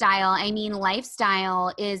lifestyle. I mean,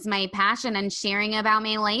 lifestyle is my passion and sharing about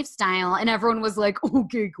my lifestyle. And everyone was like,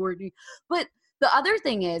 okay, Kourtney. But the other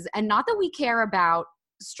thing is, and not that we care about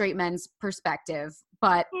straight men's perspective,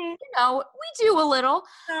 but, you know, we do a little.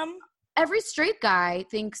 Every straight guy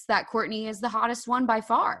thinks that Kourtney is the hottest one by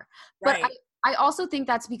far. Right. But I also think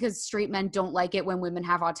that's because straight men don't like it when women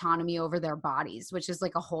have autonomy over their bodies, which is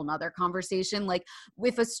like a whole nother conversation. Like,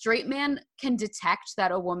 if a straight man can detect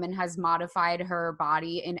that a woman has modified her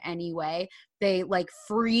body in any way, they, like,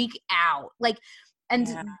 freak out. Like, and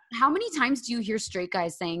how many times do you hear straight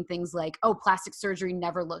guys saying things like, oh, plastic surgery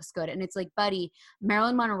never looks good? And it's like, buddy,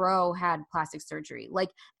 Marilyn Monroe had plastic surgery. Like,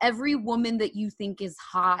 every woman that you think is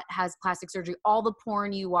hot has plastic surgery. All the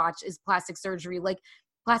porn you watch is plastic surgery. Like,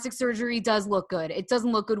 plastic surgery does look good. It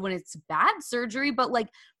doesn't look good when it's bad surgery, but, like,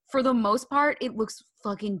 for the most part, it looks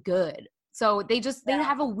fucking good. So they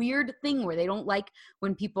have a weird thing where they don't like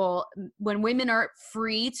when women are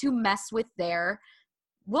free to mess with their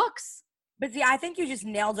looks. But see, I think you just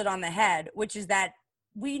nailed it on the head, which is that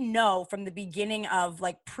we know from the beginning of,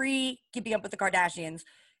 like, pre-Keeping Up with the Kardashians,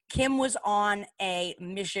 Kim was on a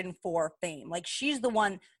mission for fame. Like, she's the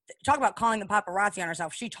one – talk about calling the paparazzi on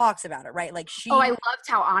herself. She talks about it, right? Like, I loved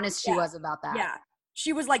how honest she was about that. Yeah.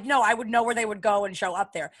 She was like, no, I would know where they would go and show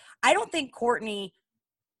up there. I don't think Kourtney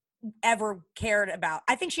ever cared about –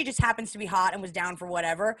 I think she just happens to be hot and was down for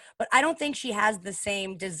whatever. But I don't think she has the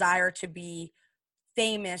same desire to be –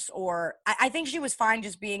 famous, or I think she was fine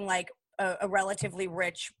just being like a relatively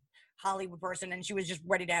rich Hollywood person, and she was just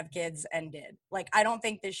ready to have kids and did. Like, I don't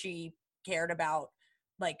think that she cared about,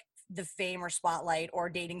 like, the fame or spotlight or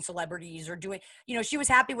dating celebrities or doing, you know, she was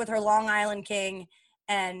happy with her Long Island king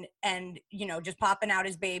and you know, just popping out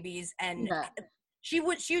his babies, and she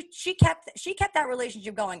kept that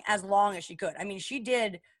relationship going as long as she could. I mean, she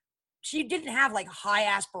didn't have, like, high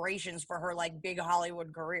aspirations for her, like, big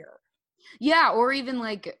Hollywood career. Yeah, or even,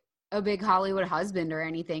 like, a big Hollywood husband or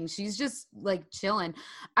anything. She's just, like, chilling.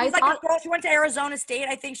 She went to Arizona State.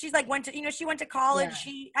 I think she's, like, she went to college.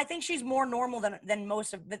 Yeah. I think she's more normal than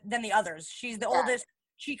most of than the others. She's the oldest.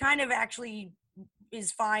 She kind of actually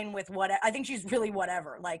is fine with what I think she's really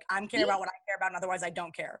whatever. Like, I'm care about what I care about, and otherwise I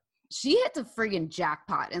don't care. She hit the friggin'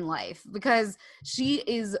 jackpot in life because she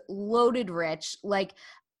is loaded rich. Like,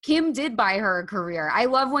 Kim did buy her a career. I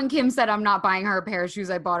love when Kim said, I'm not buying her a pair of shoes,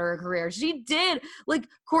 I bought her a career. She did. Like,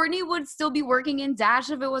 Kourtney would still be working in Dash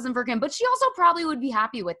if it wasn't for Kim, but she also probably would be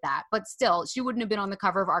happy with that. But still, she wouldn't have been on the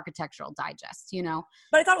cover of Architectural Digest, you know?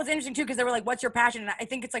 But I thought it was interesting, too, because they were like, what's your passion? And I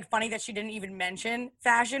think it's, like, funny that she didn't even mention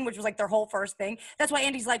fashion, which was, like, their whole first thing. That's why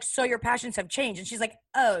Andy's like, so your passions have changed. And she's like,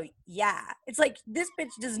 oh, yeah. It's like, this bitch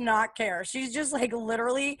does not care. She's just, like,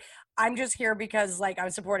 literally, I'm just here because, like, I'm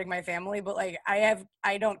supporting my family, but, like, I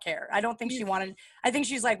don't care. I don't think she wanted, I think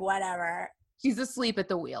she's like, whatever. She's asleep at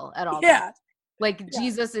the wheel at all. Yeah. Like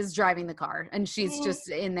Jesus is driving the car and she's just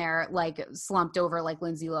in there like slumped over like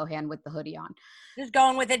Lindsay Lohan with the hoodie on. Just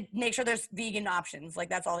going with it, make sure there's vegan options. Like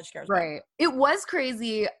that's all that she cares about. Right. It was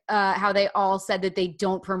crazy how they all said that they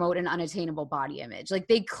don't promote an unattainable body image. Like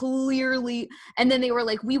they clearly, and then they were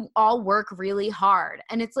like, we all work really hard.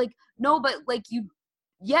 And it's like, no, but like you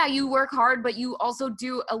work hard, but you also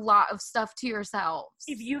do a lot of stuff to yourselves.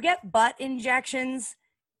 If you get butt injections,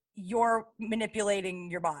 you're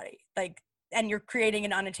manipulating your body. Like, and you're creating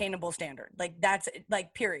an unattainable standard. Like that's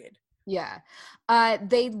like, period. Yeah.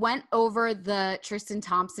 They went over the Tristan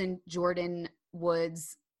Thompson, Jordan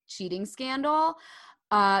Woods cheating scandal.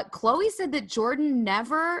 Khloe said that Jordan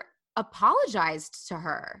never apologized to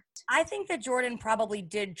her. I think that Jordan probably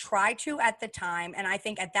did try to at the time. And I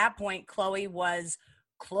think at that point, Khloe was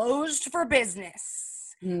closed for business.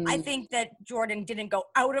 I think that Jordan didn't go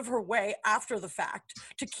out of her way after the fact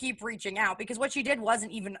to keep reaching out because what she did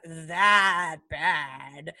wasn't even that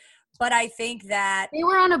bad. But I think that they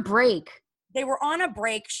were on a break.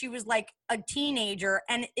 She was like a teenager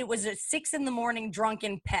and it was a 6 a.m.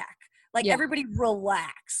 drunken peck. Like everybody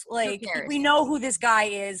relax. Like we know who this guy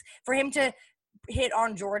is. For him to hit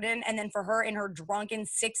on Jordan and then for her in her drunken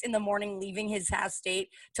 6 a.m. leaving his house state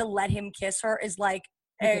to let him kiss her is like,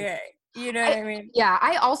 hey. You know what I mean? Yeah,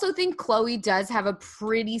 I also think Khloe does have a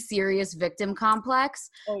pretty serious victim complex.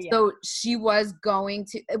 Oh, yeah. So she was going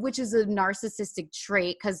to, which is a narcissistic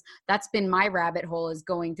trait, because that's been my rabbit hole, is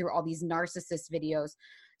going through all these narcissist videos.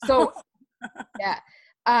 So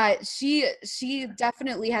she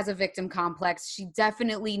definitely has a victim complex. She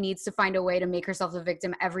definitely needs to find a way to make herself a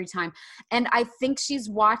victim every time. And I think she's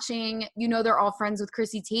watching, they're all friends with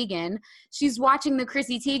Chrissy Teigen. She's watching the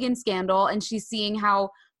Chrissy Teigen scandal and she's seeing how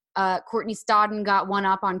Courtney Stodden got one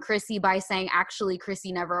up on Chrissy by saying, actually,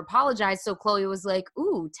 Chrissy never apologized. So Khloe was like,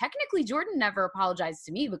 ooh, technically Jordan never apologized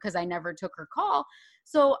to me because I never took her call.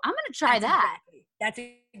 So I'm going to try that. That's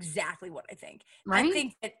exactly what I think.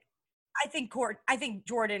 Right? I think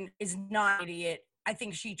Jordan is not an idiot. I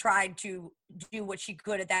think she tried to do what she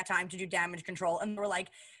could at that time to do damage control. And they were like,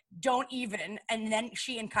 don't even. And then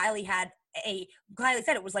she and Kylie Kylie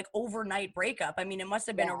said it was like overnight breakup. I mean, it must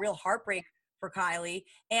have been a real heartbreak for Kylie.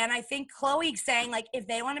 And I think Khloe saying like, if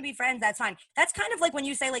they want to be friends, that's fine. That's kind of like when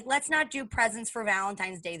you say like, let's not do presents for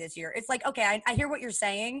Valentine's Day this year. It's like, okay, I hear what you're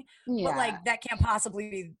saying, but like that can't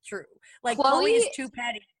possibly be true. Like Khloe is too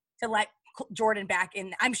petty to let Jordan back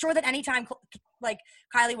in. I'm sure that anytime like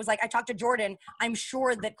Kylie was like, I talked to Jordan, I'm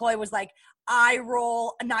sure that Khloe was like, eye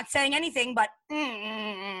roll, not saying anything, but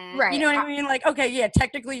right. You know what I mean? Like, okay, yeah,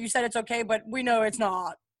 technically you said it's okay, but we know it's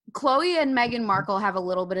not. Khloe and Meghan Markle have a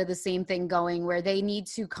little bit of the same thing going, where they need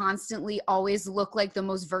to constantly always look like the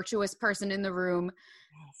most virtuous person in the room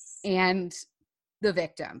and the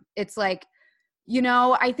victim. It's like,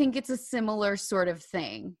 I think it's a similar sort of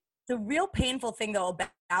thing. The real painful thing, though,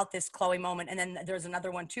 about this Khloe moment, and then there's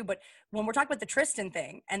another one too, but when we're talking about the Tristan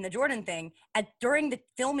thing and the Jordan thing, during the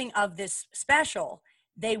filming of this special,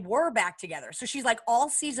 they were back together. So she's like, all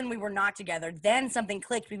season we were not together. Then something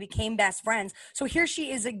clicked. We became best friends. So here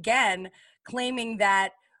she is again claiming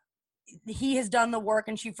that he has done the work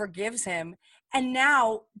and she forgives him. And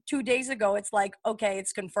now 2 days ago, it's like, okay,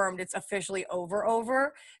 it's confirmed. It's officially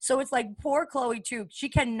over. So it's like poor Khloe too. She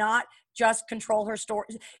cannot just control her story.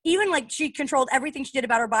 Even like she controlled everything she did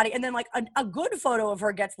about her body. And then like a good photo of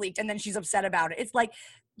her gets leaked and then she's upset about it. It's like,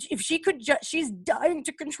 if she could she's dying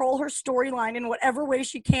to control her storyline in whatever way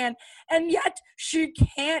she can. And yet she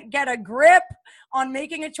can't get a grip on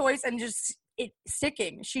making a choice and just it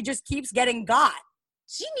sticking. She just keeps getting got.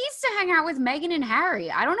 She needs to hang out with Meghan and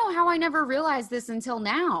Harry. I don't know how I never realized this until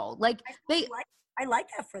now. Like I like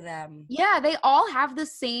that for them. Yeah, they all have the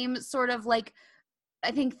same sort of like,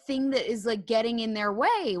 I think, thing that is like getting in their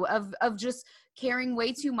way of just caring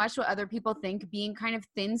way too much what other people think, being kind of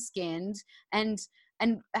thin-skinned and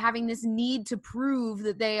having this need to prove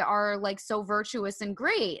that they are like so virtuous and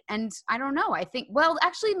great. And I don't know. I think, well,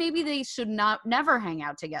 actually maybe they should never hang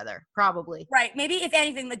out together. Probably. Right. Maybe if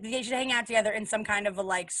anything, like they should hang out together in some kind of a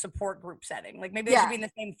like support group setting. Like maybe they should be in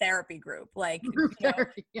the same therapy group. Like,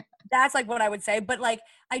 that's like what I would say. But like,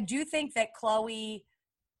 I do think that Khloe,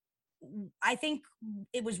 I think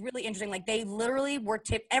it was really interesting. Like they literally were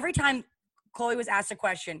tipped every time Khloe was asked a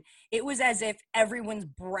question. It was as if everyone's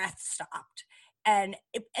breath stopped. And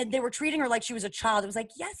they were treating her like she was a child. It was like,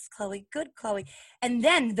 yes, Khloe, good Khloe. And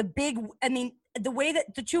then the way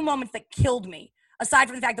that the two moments that killed me, aside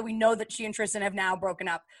from the fact that we know that she and Tristan have now broken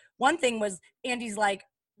up. One thing was Andy's like,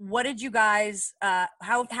 what did you guys,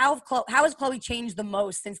 how has Khloe changed the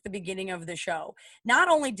most since the beginning of the show? Not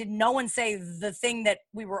only did no one say the thing that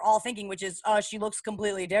we were all thinking, which is, she looks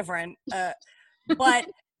completely different. But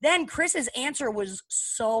then Chris's answer was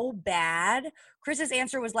so bad. Chris's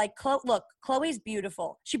answer was like, look, Chloe's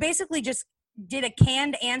beautiful. She basically just did a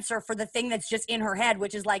canned answer for the thing that's just in her head,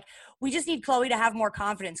 which is like, we just need Chloe to have more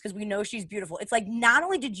confidence because we know she's beautiful. It's like, not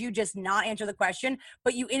only did you just not answer the question,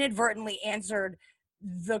 but you inadvertently answered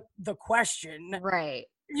the question. Right.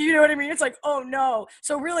 You know what I mean? It's like, oh no.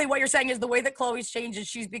 So really what you're saying is the way that Chloe's changed is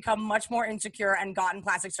she's become much more insecure and gotten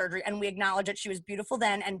plastic surgery. And we acknowledge that she was beautiful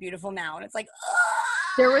then and beautiful now. And it's like,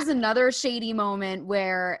 there was another shady moment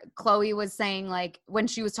where Chloe was saying, like, when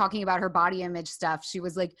she was talking about her body image stuff, she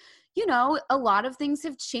was like, you know, a lot of things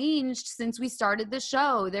have changed since we started the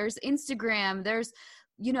show. There's Instagram, there's,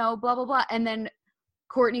 you know, blah, blah, blah. And then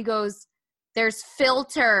Courtney goes, there's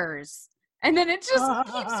filters. And then it just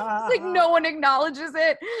keeps, like, no one acknowledges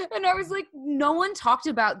it. And I was like, no one talked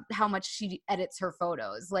about how much she edits her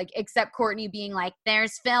photos, like, except Courtney being like,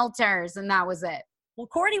 there's filters. And that was it. Well,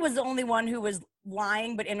 Courtney was the only one who was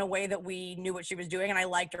lying, but in a way that we knew what she was doing. And I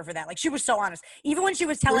liked her for that. Like, she was so honest. Even when she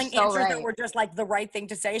was telling answers that were just like the right thing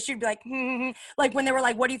to say, she'd be like, like when they were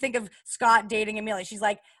like, what do you think of Scott dating Amelia? She's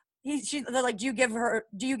like, they're like, do you give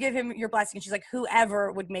him your blessing? And she's like,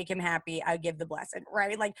 whoever would make him happy, I give the blessing,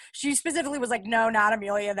 right? Like, she specifically was like, no, not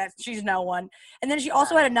Amelia, she's no one. And then she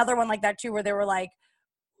also had another one like that too, where they were like,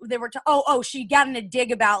 she got in a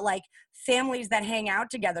dig about like families that hang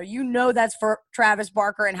out together. You know, that's for Travis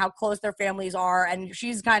Barker and how close their families are. And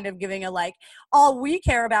she's kind of giving a like, all we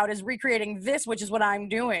care about is recreating this, which is what I'm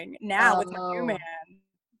doing now with my new man.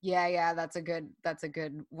 Yeah, that's a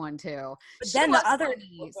good one too. But then the other,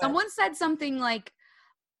 someone said something like,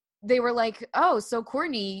 they were like, oh, so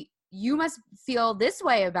Courtney, you must feel this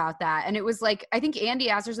way about that. And it was like, I think Andy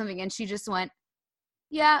asked her something and she just went,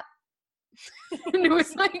 yeah. And it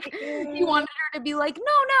was like, he wanted her to be like,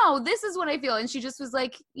 no, this is what I feel. And she just was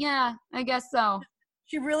like, yeah, I guess so.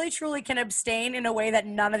 She really truly can abstain in a way that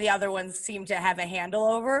none of the other ones seem to have a handle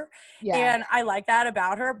over. Yeah. And I like that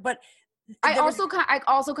about her. But I also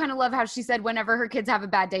kind of love how she said whenever her kids have a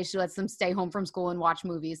bad day, she lets them stay home from school and watch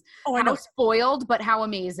movies. Oh, I know. How spoiled, but how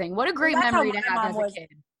amazing. What a great memory to have as a kid.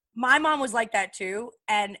 My mom was like that too.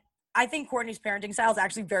 And I think Courtney's parenting style is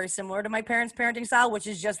actually very similar to my parents' parenting style, which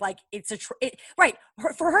is just like,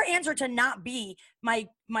 for her answer to not be my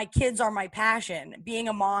kids are my passion, being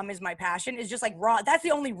a mom is my passion, is just like wrong. That's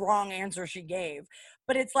the only wrong answer she gave.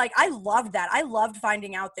 But it's like, I loved that. I loved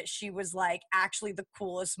finding out that she was like actually the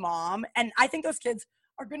coolest mom. And I think those kids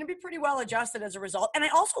are going to be pretty well adjusted as a result. And I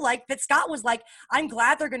also like that Scott was like, I'm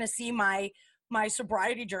glad they're going to see my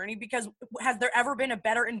sobriety journey, because has there ever been a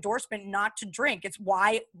better endorsement not to drink? It's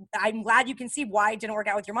why I'm glad you can see why it didn't work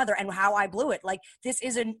out with your mother and how I blew it. Like, this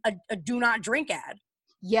is a do not drink ad.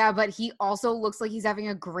 Yeah, but he also looks like he's having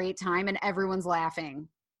a great time and everyone's laughing.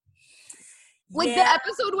 Like, the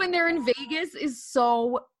episode when they're in Vegas is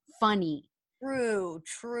so funny. True.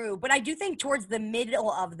 But I do think towards the middle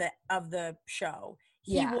of the show,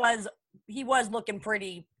 he was looking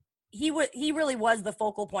pretty. He really was the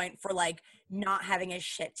focal point for like not having his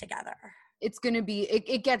shit together. It's gonna be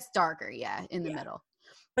it gets darker, in the middle.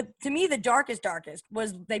 But to me, the darkest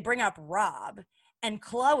was they bring up Rob, and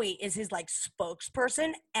Chloe is his like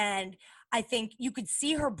spokesperson, and I think you could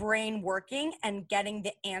see her brain working and getting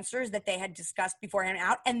the answers that they had discussed beforehand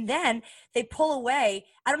out. And then they pull away.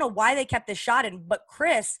 I don't know why they kept this shot in, but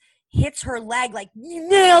Chris hits her leg like, you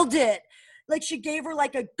nailed it. Like, she gave her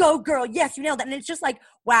like a go girl. Yes, you nailed it. And it's just like,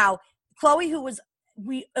 wow. Chloe, who was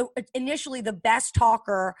initially the best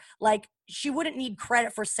talker, like, she wouldn't need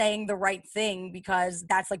credit for saying the right thing because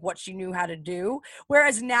that's like what she knew how to do.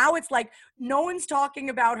 Whereas now it's like, no one's talking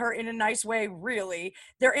about her in a nice way, really.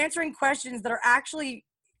 They're answering questions that are actually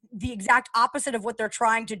the exact opposite of what they're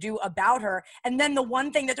trying to do about her. And then the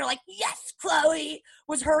one thing that they're like, yes, Chloe,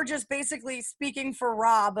 was her just basically speaking for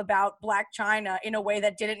Rob about Black China in a way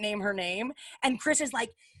that didn't name her name. And Chris is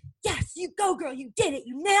like, yes, you go, girl, you did it,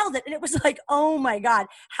 you nailed it. And it was like, oh my God,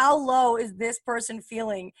 how low is this person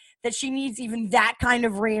feeling that she needs even that kind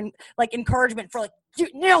of encouragement for like, you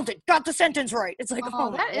nailed it, got the sentence right. It's like,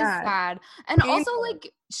 oh that is bad. And also, like,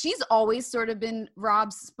 she's always sort of been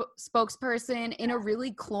Rob's spokesperson in a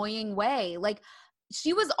really cloying way. Like,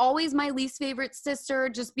 she was always my least favorite sister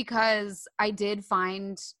just because I just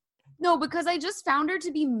found her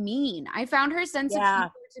to be mean. I found her sense of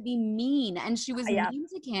humor to be mean, and she was mean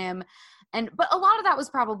to Kim. But a lot of that was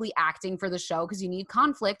probably acting for the show because you need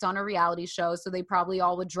conflict on a reality show. So they probably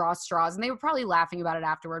all would draw straws, and they were probably laughing about it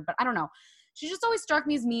afterward. But I don't know. she just always struck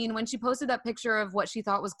me as mean. When she posted that picture of what she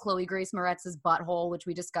thought was Chloe Grace Moretz's butthole, which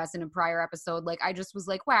we discussed in a prior episode, like I just was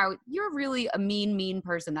like, wow, you're really a mean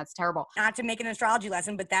person. That's terrible. Not to make an astrology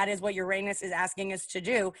lesson, but that is what Uranus is asking us to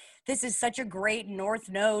do. This is such a great North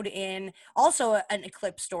Node in also an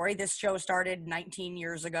eclipse story. This show started 19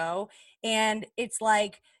 years ago, and it's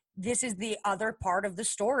like, this is the other part of the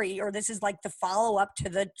story, or this is like the follow-up to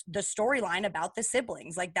the storyline about the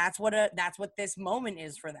siblings. Like that's what this moment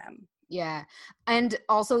is for them. Yeah. And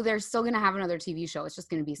also they're still going to have another TV show. It's just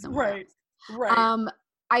going to be somewhere else.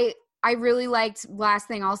 Right. I really liked, last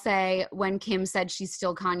thing I'll say, when Kim said she's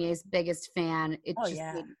still Kanye's biggest fan, it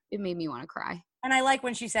made me want to cry. And I like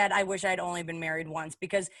when she said, I wish I'd only been married once,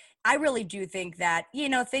 because I really do think that, you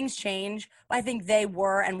know, things change, but I think they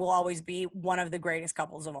were and will always be one of the greatest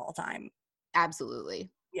couples of all time. Absolutely.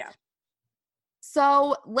 Yeah.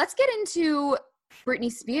 So let's get into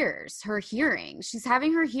Britney Spears, her hearing. She's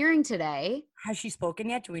having her hearing today. Has she spoken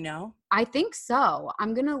yet? Do we know? I think so.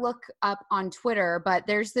 I'm going to look up on Twitter, but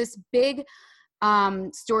there's this big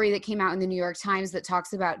story that came out in the New York Times that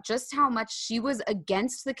talks about just how much she was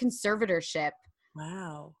against the conservatorship.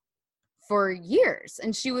 Wow. For years.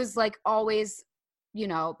 And she was like always, you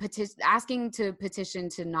know, asking to petition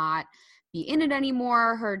to not be in it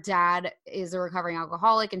anymore. Her dad is a recovering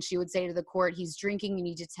alcoholic, and she would say to the court, he's drinking, you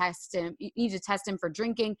need to test him for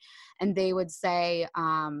drinking. And they would say,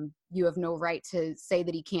 you have no right to say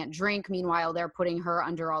that he can't drink. Meanwhile, they're putting her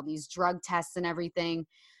under all these drug tests and everything.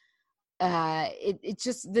 It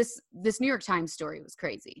just, this New York Times story was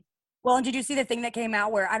crazy. Well, and did you see the thing that came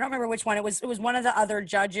out where, I don't remember which one it was one of the other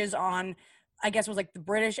judges on, I guess it was like the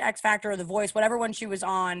British X Factor or The Voice, whatever one she was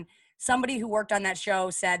on, somebody who worked on that show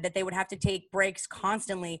said that they would have to take breaks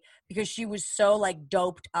constantly because she was so like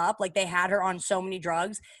doped up, like they had her on so many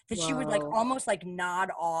drugs that she would like almost like nod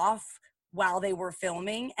off while they were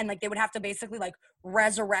filming, and like they would have to basically like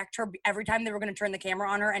resurrect her every time they were going to turn the camera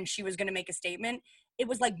on her and she was going to make a statement. It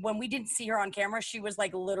was like when we didn't see her on camera, she was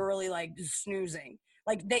like literally like snoozing.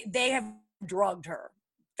 Like they have drugged her.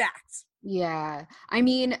 Facts. Yeah. I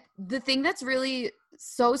mean, the thing that's really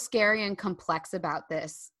so scary and complex about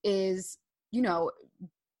this is, you know,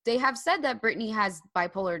 they have said that Britney has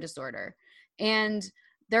bipolar disorder. And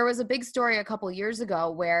there was a big story a couple years ago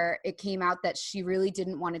where it came out that she really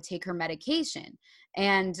didn't want to take her medication.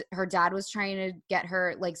 And her dad was trying to get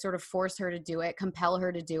her, like, sort of force her to do it, compel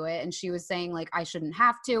her to do it. And she was saying, like, I shouldn't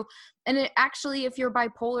have to. And it actually, if you're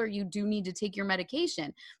bipolar, you do need to take your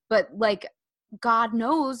medication. But, like, God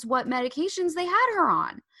knows what medications they had her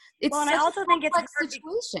on. It's well, and such I also a think it's complex hard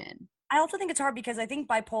situation. I also think it's hard because I think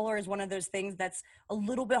bipolar is one of those things that's a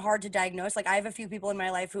little bit hard to diagnose. Like, I have a few people in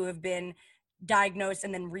my life who have been diagnosed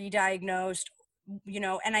and then re-diagnosed, you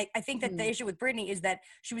know, and I think that the issue with Britney is that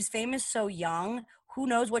she was famous so young. Who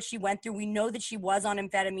knows what she went through? We know that she was on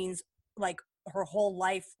amphetamines like her whole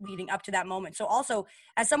life leading up to that moment. So also,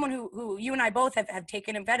 as someone who you and I both have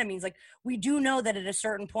taken amphetamines, like, we do know that at a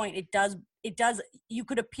certain point it does you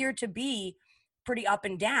could appear to be pretty up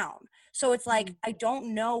and down. So it's like, I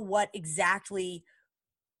don't know what exactly,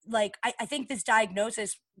 like, I think this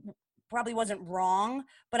diagnosis probably wasn't wrong,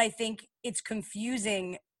 but I think it's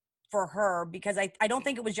confusing for her because I don't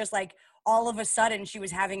think it was just like all of a sudden she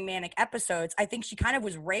was having manic episodes. I think she kind of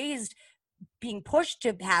was raised being pushed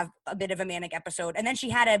to have a bit of a manic episode. And then she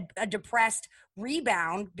had a depressed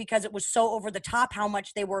rebound because it was so over the top how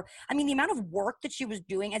much they were. I mean, the amount of work that she was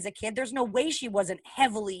doing as a kid, there's no way she wasn't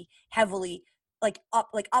heavily uppers.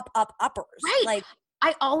 Right. Like,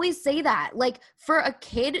 I always say that, like, for a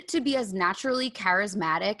kid to be as naturally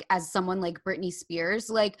charismatic as someone like Britney Spears,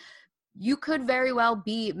 like, you could very well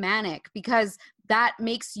be manic because that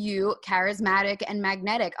makes you charismatic and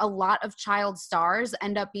magnetic. A lot of child stars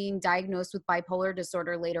end up being diagnosed with bipolar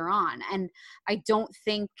disorder later on. And I don't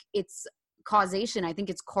think it's causation. I think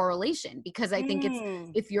it's correlation, because I think it's,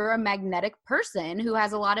 if you're a magnetic person who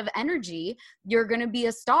has a lot of energy, you're going to be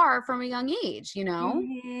a star from a young age, you know?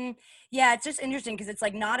 Yeah, it's just interesting because it's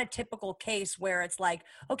like not a typical case where it's like,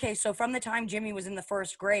 okay, so from the time Jimmy was in the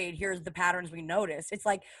first grade, here's the patterns we noticed. It's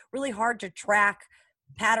like really hard to track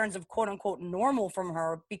patterns of quote unquote normal from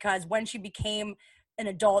her, because when she became an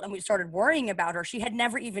adult and we started worrying about her, she had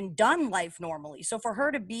never even done life normally. So for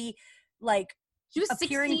her to be like, she was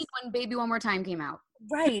 16 when Baby One More Time came out.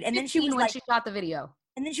 Right. And then she was when like, she shot the video.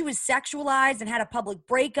 And then she was sexualized and had a public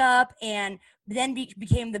breakup, and then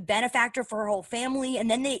became the benefactor for her whole family.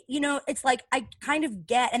 And then they, you know, it's like, I kind of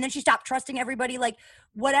get, and then she stopped trusting everybody. Like,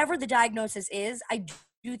 whatever the diagnosis is, I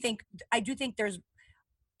do think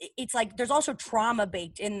it's like, there's also trauma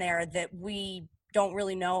baked in there that we don't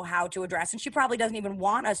really know how to address, and she probably doesn't even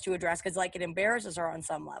want us to address because like it embarrasses her on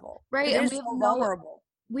some level. Right. It is so vulnerable.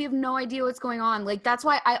 We have no idea what's going on. Like, that's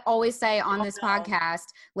why I always say on this podcast,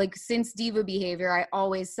 like, since diva behavior, I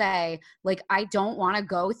always say, like, I don't want to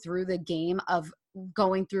go through the game of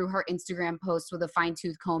going through her Instagram posts with a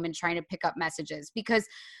fine-tooth comb and trying to pick up messages, because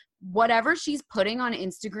whatever she's putting on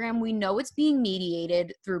Instagram, we know it's being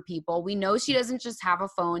mediated through people. We know she doesn't just have a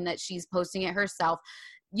phone, that she's posting it herself.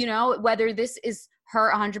 You know, whether this is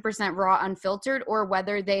her 100% raw, unfiltered, or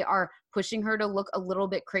whether they are pushing her to look a little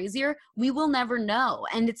bit crazier, we will never know.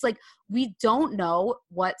 And it's like, we don't know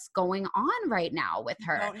what's going on right now with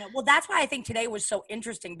her. Well, that's why I think today was so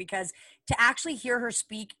interesting, because to actually hear her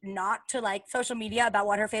speak, not to like social media about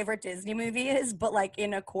what her favorite Disney movie is, but like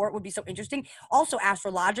in a court would be so interesting. Also,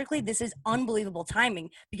 astrologically, this is unbelievable timing,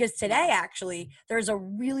 because today actually there's a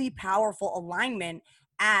really powerful alignment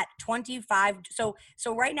at 25. So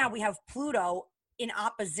right now we have Pluto in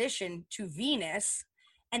opposition to Venus,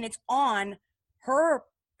 and it's on her.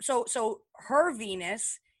 So her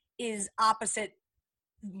Venus is opposite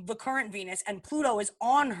the current Venus, and Pluto is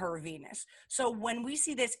on her Venus. So when we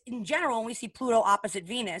see this in general, when we see Pluto opposite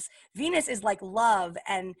Venus, Venus is like love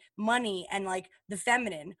and money and like the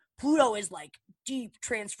feminine. Pluto is like deep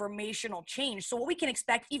transformational change. So what we can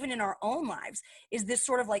expect even in our own lives is this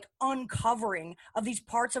sort of like uncovering of these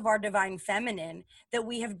parts of our divine feminine that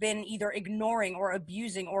we have been either ignoring or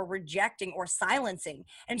abusing or rejecting or silencing.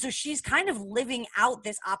 And so she's kind of living out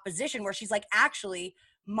this opposition where she's like, actually,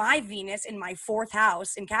 my Venus in my 4th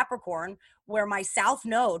house in Capricorn, where my South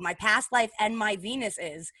Node, my past life, and my Venus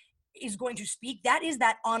is going to speak. That is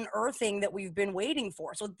that unearthing that we've been waiting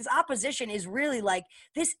for. So this opposition is really like,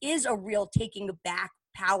 this is a real taking back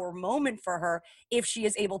power moment for her if she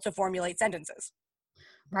is able to formulate sentences.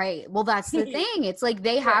 Right. Well, that's the thing. It's like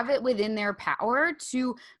they have it within their power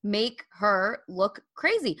to make her look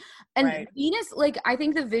crazy. And Venus, like, I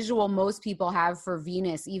think the visual most people have for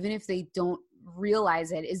Venus, even if they don't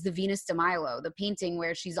realize it, is the Venus de Milo, the painting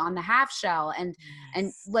where she's on the half shell. And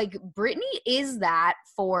like Britney is that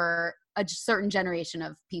for a certain generation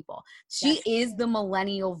of people. She is the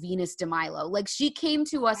millennial Venus de Milo. Like, she came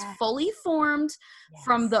to us fully formed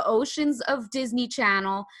from the oceans of Disney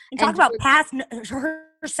Channel. And talk about past her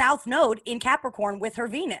South Node in Capricorn with her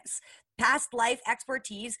Venus, past life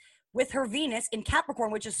expertise with her Venus in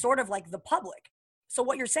Capricorn, which is sort of like the public. So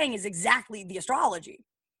what you're saying is exactly the astrology.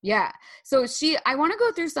 Yeah. So I want to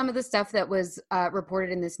go through some of the stuff that was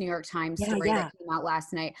reported in this New York Times story that came out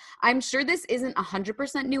last night. I'm sure this isn't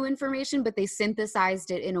 100% new information, but they synthesized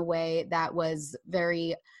it in a way that was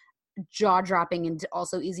very jaw-dropping and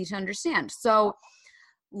also easy to understand. So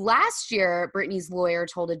last year, Britney's lawyer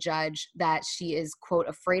told a judge that she is, quote,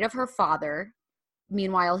 afraid of her father.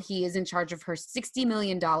 Meanwhile, he is in charge of her $60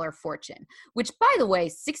 million fortune, which, by the way,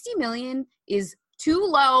 $60 million is too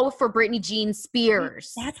low for Britney Jean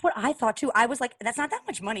Spears. That's what I thought too. I was like, that's not that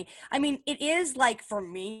much money. I mean, it is like for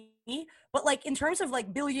me, but like in terms of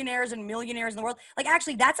like billionaires and millionaires in the world, like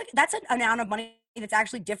actually that's an amount of money that's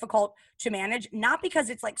actually difficult to manage, not because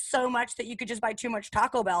it's like so much that you could just buy too much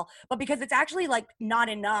Taco Bell, but because it's actually like not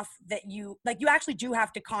enough that you actually do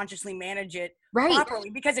have to consciously manage it properly,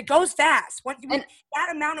 because it goes fast.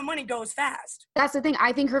 That amount of money goes fast. That's the thing.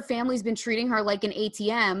 I think her family's been treating her like an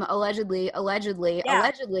ATM, allegedly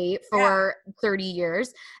for 30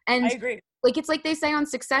 years. And I agree. Like, it's like they say on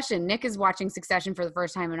Succession. Nick is watching Succession for the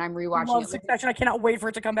first time, and I'm rewatching it. I love Succession. I cannot wait for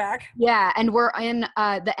it to come back. Yeah, and we're in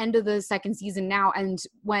the end of the 2nd season now, and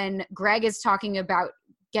when Greg is talking about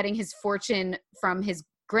getting his fortune from his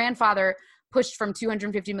grandfather pushed from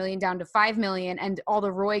 $250 million down to $5 million, and all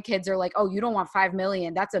the Roy kids are like, oh, you don't want $5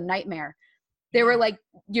 million. That's a nightmare. They were like,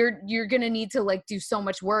 you're going to need to like do so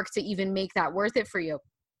much work to even make that worth it for you.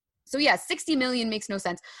 So yeah, $60 million makes no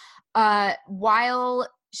sense. While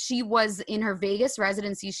she was in her Vegas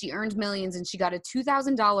residency, she earned millions, and she got a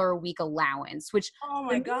 $2,000 a week allowance, which oh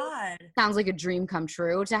my God, sounds like a dream come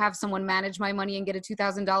true to have someone manage my money and get a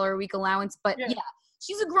 $2,000 a week allowance. But yeah,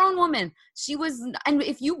 she's a grown woman. She was, and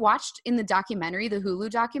if you watched in the documentary, the Hulu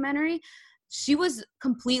documentary, she was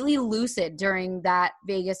completely lucid during that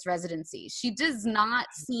Vegas residency. She does not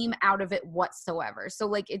seem out of it whatsoever. So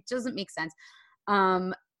like, it doesn't make sense.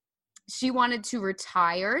 She wanted to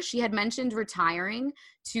retire. She had mentioned retiring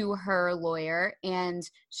to her lawyer,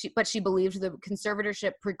 but she believed the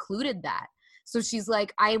conservatorship precluded that. So she's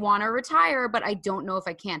like, I want to retire, but I don't know if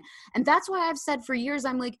I can. And that's why I've said for years,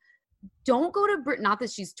 I'm like, don't go to not that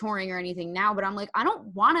she's touring or anything now, but I'm like, I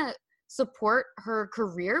don't want to support her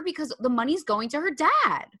career because the money's going to her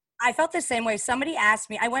dad. I felt the same way. Somebody asked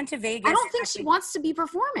me, I went to Vegas. I don't think she wants to be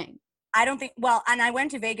performing. I don't think, well, and I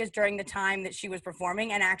went to Vegas during the time that she was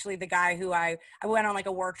performing, and actually the guy who I went on like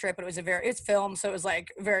a work trip, but it's filmed, so it was like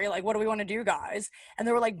very like, what do we want to do, guys? And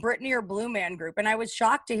they were like Britney or Blue Man Group, and I was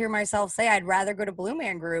shocked to hear myself say I'd rather go to Blue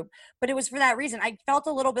Man Group, but it was for that reason. I felt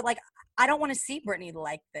a little bit like, I don't want to see Britney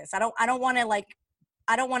like this. I don't want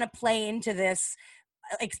to play into this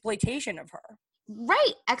exploitation of her.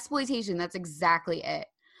 Right. Exploitation. That's exactly it.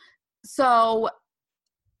 So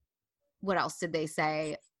what else did they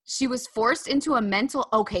say? She was forced into a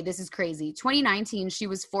this is crazy. 2019, she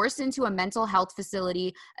was forced into a mental health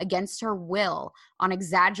facility against her will on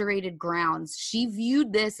exaggerated grounds. She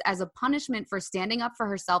viewed this as a punishment for standing up for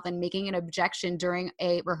herself and making an objection during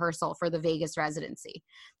a rehearsal for the Vegas residency.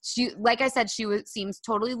 She, like I said, seems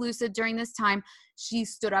totally lucid during this time. She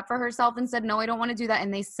stood up for herself and said, no, I don't want to do that.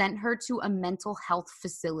 And they sent her to a mental health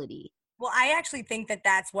facility. Well, I actually think that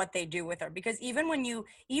that's what they do with her, because even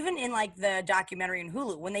in like the documentary in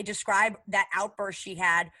Hulu, when they describe that outburst she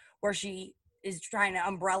had where she is trying to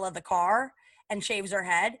umbrella the car and shaves her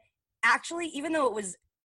head, actually, even though it was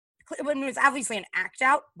obviously an act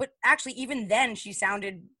out, but actually even then she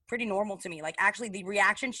sounded pretty normal to me. Like actually the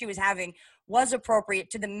reaction she was having was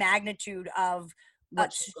appropriate to the magnitude of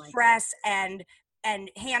stress and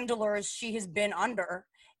handlers she has been under.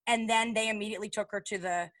 And then they immediately took her to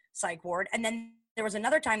the psych ward. And then there was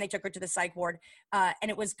another time they took her to the psych ward. And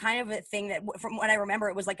it was kind of a thing that, from what I remember,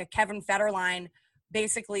 it was like a Kevin Federline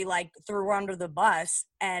basically like threw her under the bus,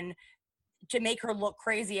 and to make her look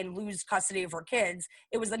crazy and lose custody of her kids.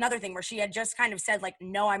 It was another thing where she had just kind of said like,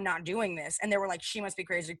 no, I'm not doing this. And they were like, she must be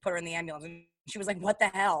crazy, put her in the ambulance. And she was like, what the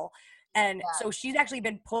hell? And so she's actually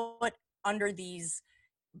been put under these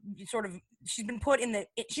sort of, she's been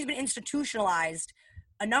institutionalized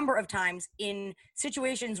a number of times in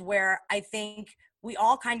situations where I think we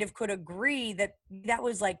all kind of could agree that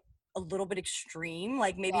was like a little bit extreme.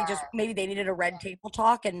 Like maybe they needed a red table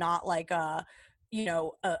talk and not like a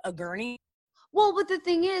gurney. Well, but the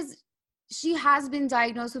thing is, she has been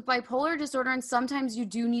diagnosed with bipolar disorder, and sometimes you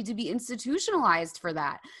do need to be institutionalized for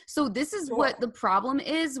that. So this is what the problem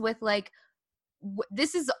is with like,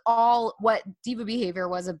 this is all what diva behavior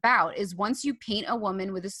was about, is once you paint a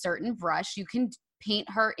woman with a certain brush, you can paint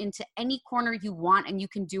her into any corner you want, and you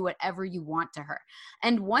can do whatever you want to her.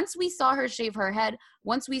 And once we saw her shave her head,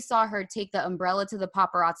 once we saw her take the umbrella to the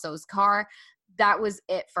paparazzo's car, that was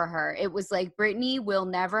it for her. It was like, Britney will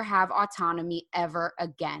never have autonomy ever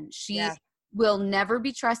again. She will never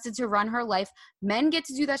be trusted to run her life. Men get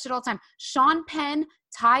to do that shit all the time. Sean Penn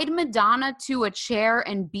tied Madonna to a chair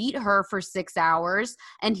and beat her for 6 hours,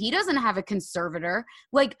 and he doesn't have a conservator.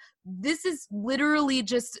 Like, this is literally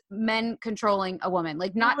just men controlling a woman.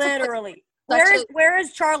 Like, not literally. Where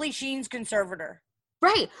is Charlie Sheen's conservator?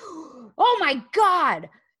 Right. Oh my God.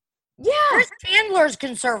 Yeah. Where's Chandler's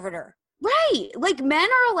conservator? Right. Like, men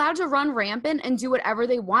are allowed to run rampant and do whatever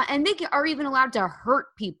they want, and they are even allowed to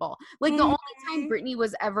hurt people. Like, the only time Britney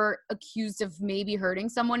was ever accused of maybe hurting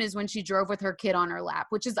someone is when she drove with her kid on her lap,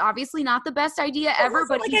 which is obviously not the best idea ever.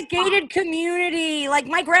 But like a gated community. Like,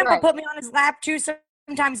 my grandpa put me on his lap too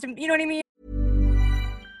sometimes. You know what I mean?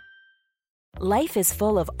 Life is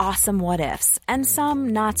full of awesome what-ifs, and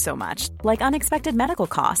some not so much, like unexpected medical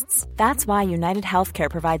costs. That's why United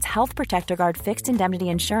Healthcare provides Health Protector Guard fixed indemnity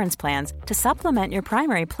insurance plans to supplement your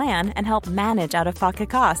primary plan and help manage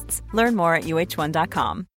out-of-pocket costs. Learn more at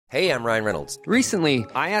uh1.com. Hey, I'm Ryan Reynolds. Recently,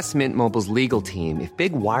 I asked Mint Mobile's legal team if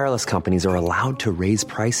big wireless companies are allowed to raise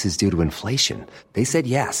prices due to inflation. They said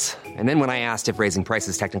yes. And then when I asked if raising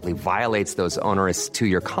prices technically violates those onerous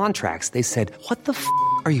 2-year contracts, they said, what the f***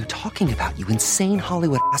 are you talking about, you insane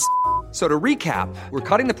Hollywood ass f- So to recap, we're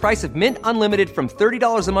cutting the price of Mint Unlimited from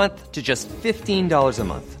 $30 a month to just $15 a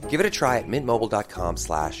month. Give it a try at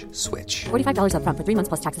mintmobile.com/switch. $45 up front for 3 months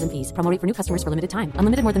plus taxes and fees. Promo rate for new customers for limited time.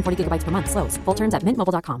 Unlimited more than 40 gigabytes per month. Slows full terms at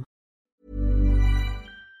mintmobile.com.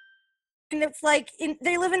 And it's like,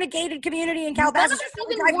 they live in a gated community in Calabasas.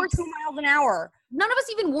 They're driving 2 miles an hour. None of us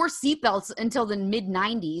even wore seatbelts until the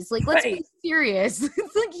mid-90s. Like, let's be serious.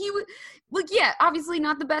 It's like yeah, obviously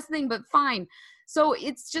not the best thing, but fine. So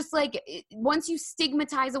it's just like, once you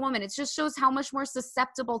stigmatize a woman, it just shows how much more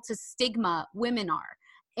susceptible to stigma women are.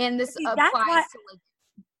 And this applies to like,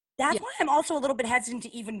 that's why I'm also a little bit hesitant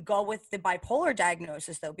to even go with the bipolar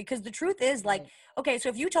diagnosis, though, because the truth is, like, okay, so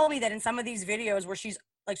if you told me that in some of these videos where she's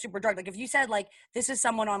like super drugged, like if you said like this is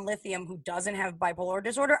someone on lithium who doesn't have bipolar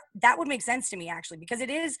disorder, that would make sense to me, actually, because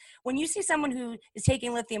it is, when you see someone who is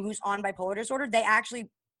taking lithium who's on bipolar disorder, they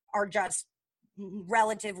actually are just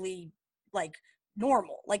relatively like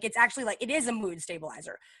normal. Like, it's actually like, it is a mood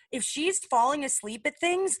stabilizer. If she's falling asleep at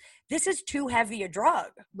things, this is too heavy a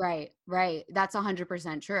drug. Right. That's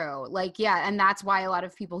 100% true. Like, yeah. And that's why a lot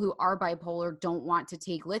of people who are bipolar don't want to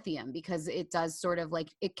take lithium, because it does sort of like,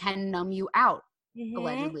 it can numb you out,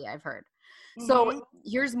 allegedly, I've heard. So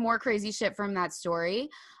here's more crazy shit from that story.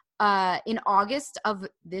 In August of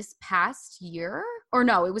this past year, or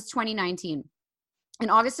no, it was 2019. In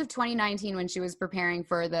August of 2019, when she was preparing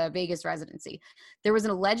for the Vegas residency, there was an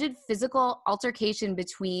alleged physical altercation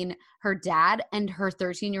between her dad and her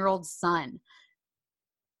 13-year-old son.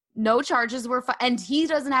 No charges were and he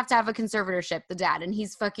doesn't have to have a conservatorship, the dad, and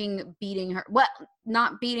he's fucking beating her. Well,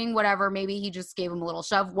 not beating, whatever. Maybe he just gave him a little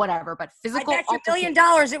shove, whatever. But physical. I bet you $1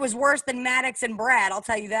 million it was worse than Maddox and Brad. I'll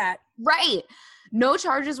tell you that. Right. No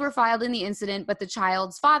charges were filed in the incident, but the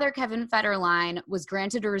child's father, Kevin Federline, was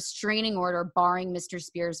granted a restraining order barring Mr.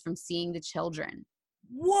 Spears from seeing the children.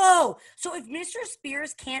 Whoa. So if Mr.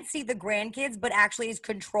 Spears can't see the grandkids, but actually is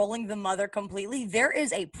controlling the mother completely, there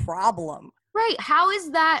is a problem. Right. How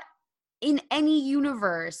is that in any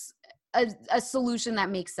universe a solution that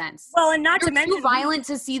makes sense? Well, and not You're to mention too violent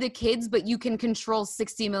to see the kids, but you can control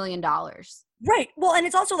 $60 million. Right. Well, and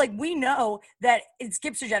it's also like, we know that it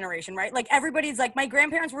skips a generation, right? Like, everybody's like, my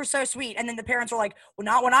grandparents were so sweet. And then the parents were like, well,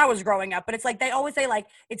 not when I was growing up. But it's like, they always say like,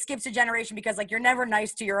 it skips a generation because like, you're never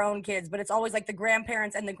nice to your own kids, but it's always like the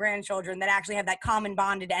grandparents and the grandchildren that actually have that common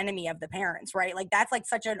bonded enemy of the parents, right? Like, that's like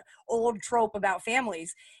such an old trope about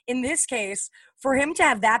families. In this case, for him to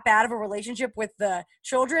have that bad of a relationship with the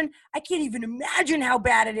children, I can't even imagine how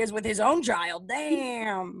bad it is with his own child.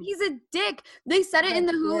 Damn. He's a dick. They said it in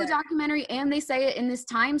the Hulu documentary, and they say it in this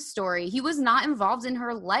Times story. He was not involved in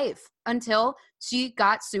her life until she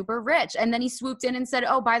got super rich. And then he swooped in and said,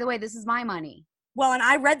 oh, by the way, this is my money. Well, and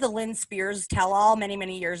I read the Lynn Spears tell-all many,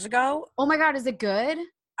 many years ago. Oh my God, is it good?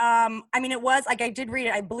 I mean, it was, like, I did read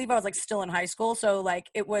it. I believe I was, like, still in high school. So, like,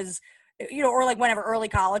 it was, you know, or, like, whenever, early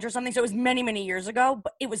college or something. So it was many, many years ago.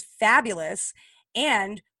 But it was fabulous.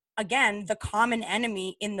 And again, the common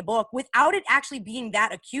enemy in the book without it actually being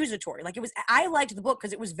that accusatory. Like, it was, I liked the book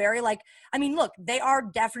because it was very like, I mean, look, they are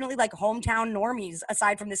definitely like hometown normies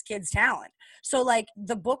aside from this kid's talent. So like,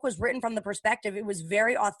 the book was written from the perspective, it was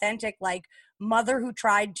very authentic, like mother who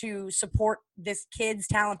tried to support this kid's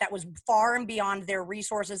talent that was far and beyond their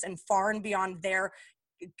resources and far and beyond their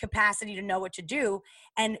capacity to know what to do.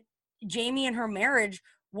 And Jamie and her marriage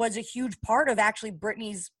was a huge part of actually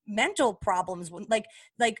Britney's mental problems. Like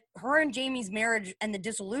her and Jamie's marriage and the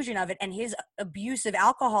disillusion of it and his abusive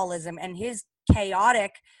alcoholism and his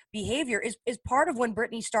chaotic behavior is part of when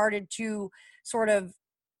Britney started to sort of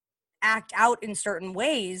act out in certain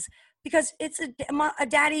ways, because it's a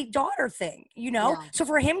daddy-daughter thing, you know? Yeah. So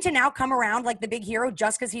for him to now come around like the big hero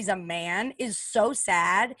just because he's a man is so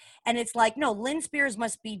sad. And it's like, no, Lynn Spears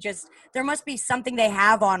must be there must be something they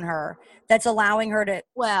have on her that's allowing her to...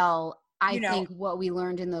 Well, I think what we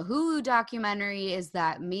learned in the Hulu documentary is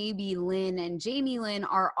that maybe Lynn and Jamie Lynn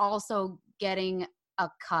are also getting a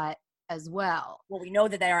cut as well. Well, we know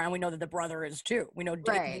that they are, and we know that the brother is too. We know,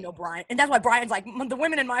 right. We know Brian, and that's why Brian's like, the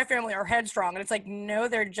women in my family are headstrong, and it's like, no,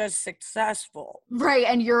 they're just successful, right?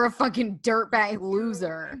 And you're a fucking dirtbag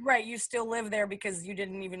loser, right? You still live there because you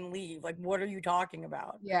didn't even leave. Like, what are you talking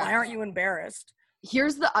about? Yeah, why aren't you embarrassed?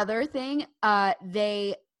 Here's the other thing: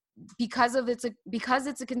 because it's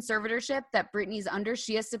a conservatorship that Britney's under,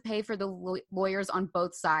 she has to pay for the lawyers on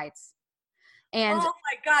both sides. And oh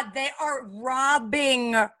my God, they are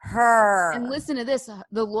robbing her. And listen to this,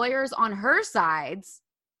 the lawyers on her side,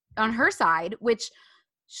 which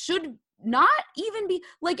should not even be,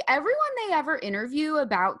 like, everyone they ever interview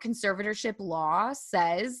about conservatorship law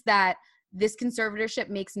says that this conservatorship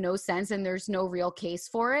makes no sense and there's no real case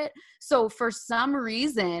for it. So for some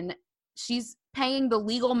reason, she's paying the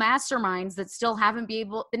legal masterminds that still haven't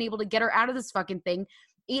been able to get her out of this fucking thing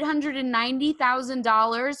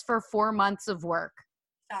 $890,000 for 4 months of work.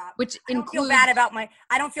 Stop. Which I don't feel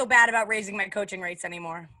bad about raising my coaching rates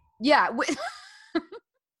anymore. Yeah.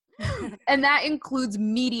 And that includes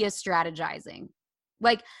media strategizing.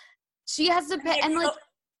 Like, she has to pay, and like,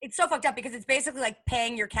 it's so fucked up because it's basically like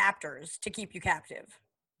paying your captors to keep you captive.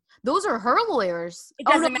 Those are her lawyers. It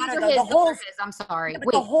doesn't matter. I'm sorry.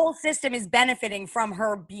 Wait. The whole system is benefiting from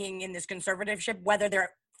her being in this conservatorship, whether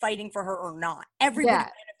they're fighting for her or not. Everybody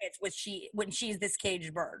benefits when she's this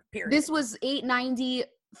caged bird, period. This was $890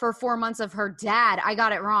 for 4 months of her dad. I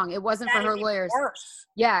got it wrong. It wasn't for her lawyers. Worse.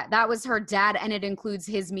 Yeah, that was her dad, and it includes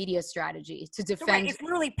his media strategy to defend. So, right, it's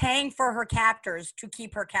literally paying for her captors to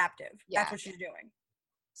keep her captive. Yeah. That's what she's doing.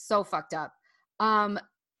 So fucked up. How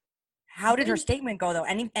How did her statement go though?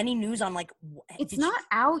 Any news on like? It's not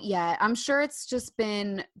out yet. I'm sure it's just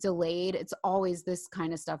been delayed. It's always this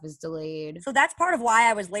kind of stuff is delayed. So that's part of why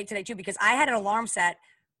I was late today too, because I had an alarm set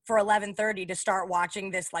for 11:30 to start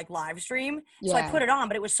watching this like live stream. So I put it on,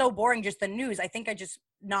 but it was so boring, just the news. I think I just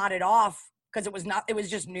nodded off because it was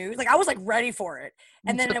just news. Like I was like ready for it.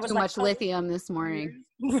 And then it was too much lithium this morning.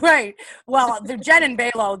 Right. Well, the Jen and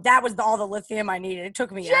JLo, that was all the lithium I needed. It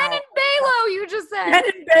took me Jen out. and JLo, you just said. Jen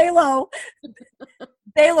and JLo.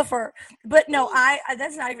 Bailifer. But no,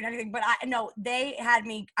 that's not even anything. But they had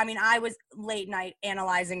me. I mean, I was late night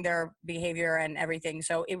analyzing their behavior and everything.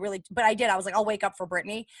 So it really, but I did. I was like, I'll wake up for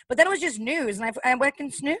Britney. But then it was just news, and I went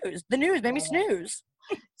and snooze. The news made me snooze.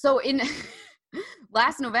 So in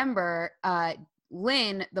last November,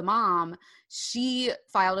 Lynn, the mom, she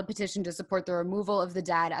filed a petition to support the removal of the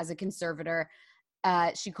dad as a conservator.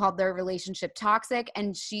 She called their relationship toxic,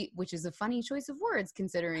 and which is a funny choice of words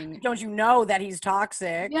considering. Don't you know that he's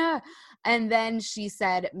toxic? Yeah. And then she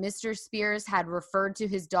said Mr. Spears had referred to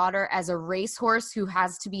his daughter as a racehorse who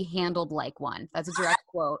has to be handled like one. That's a direct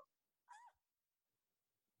quote.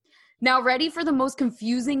 Now, ready for the most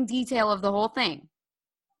confusing detail of the whole thing.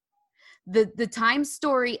 The Times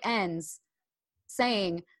story ends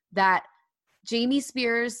saying that Jamie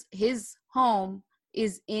Spears, his home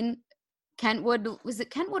is in Kentwood. Was it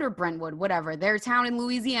Kentwood or Brentwood? Whatever. Their town in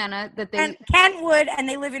Louisiana that they and Kentwood, and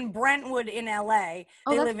they live in Brentwood in LA.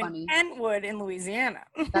 Oh, they that's live funny. in Kentwood in Louisiana.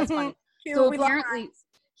 That's funny. So apparently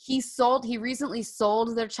he recently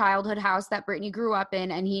sold their childhood house that Britney grew up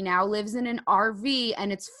in, and he now lives in an RV,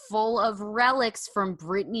 and it's full of relics from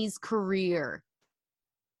Britney's career.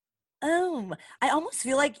 I almost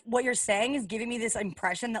feel like what you're saying is giving me this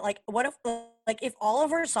impression that like, what if all of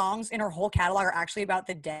her songs in her whole catalog are actually about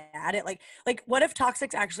the dad? Like what if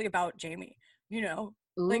Toxic's actually about Jamie? You know,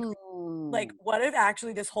 like what if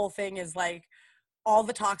actually this whole thing is like all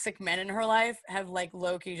the toxic men in her life have like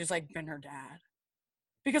low-key just like been her dad?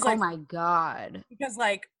 Because like, oh my God, because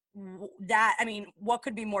like that. I mean, what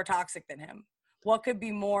could be more toxic than him? What could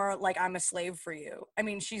be more like I'm a slave for you? I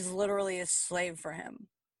mean, she's literally a slave for him.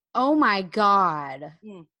 Oh my God.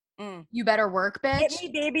 You better work, bitch. Hit me,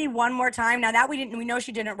 baby, one more time. Now that we know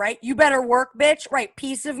she didn't, right? You better work, bitch. Right,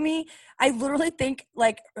 piece of me. I literally think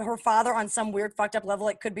like her father on some weird fucked up level,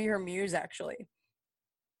 it could be her muse actually.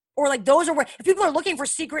 Or like those are where, if people are looking for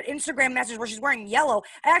secret Instagram messages where she's wearing yellow,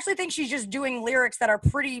 I actually think she's just doing lyrics that are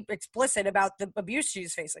pretty explicit about the abuse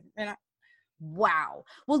she's facing. You know? Wow.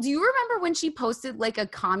 Well, do you remember when she posted like a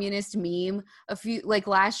communist meme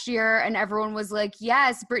last year, and everyone was like,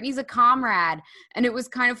 yes, Britney's a comrade. And it was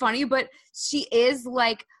kind of funny, but she is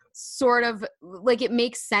like sort of like, it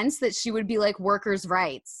makes sense that she would be like workers'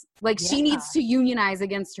 rights. Like she needs to unionize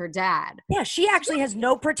against her dad. Yeah. She actually has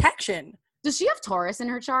no protection. Does she have Taurus in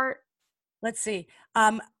her chart? Let's see.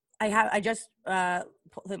 Let me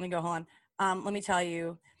go, hold on. Let me tell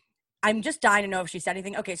you. I'm just dying to know if she said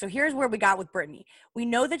anything. Okay, so here's where we got with Britney. We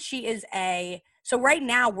know that she is so right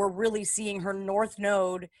now we're really seeing her north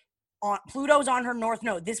node, Pluto's on her north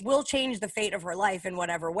node. This will change the fate of her life in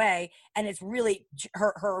whatever way, and it's really,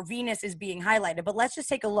 her Venus is being highlighted. But let's just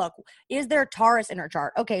take a look. Is there Taurus in her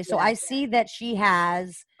chart? Okay, so I see that she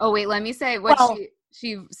has. Oh, wait, let me say what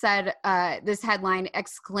she said, this headline,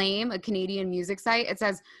 Exclaim, a Canadian music site. It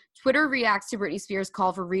says, Twitter reacts to Britney Spears'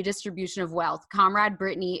 call for redistribution of wealth. Comrade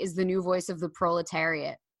Britney is the new voice of the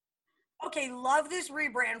proletariat. Okay, love this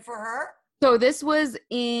rebrand for her. So this was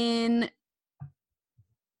in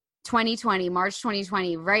 2020, March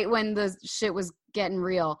 2020, right when the shit was getting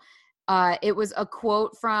real. It was a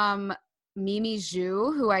quote from Mimi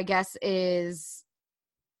Zhu, who I guess is,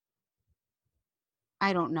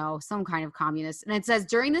 I don't know, some kind of communist. And it says,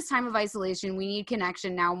 during this time of isolation, we need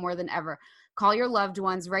connection now more than ever. Call your loved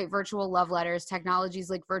ones, write virtual love letters. Technologies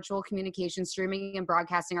like virtual communication, streaming, and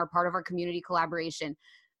broadcasting are part of our community collaboration.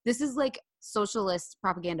 This is like socialist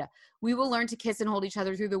propaganda. We will learn to kiss and hold each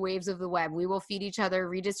other through the waves of the web. We will feed each other,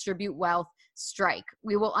 redistribute wealth, strike.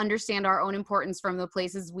 We will understand our own importance from the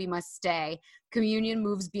places we must stay. Communion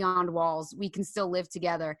moves beyond walls. We can still live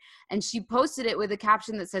together. And she posted it with a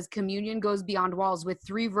caption that says, communion goes beyond walls, with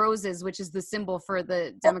 3 roses, which is the symbol for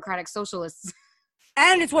the Democratic Socialists.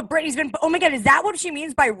 And it's what Britney's been, oh my God, is that what she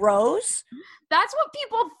means by rose? That's what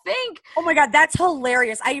people think. Oh my God, that's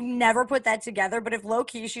hilarious. I've never put that together, but if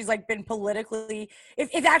low-key she's like been politically,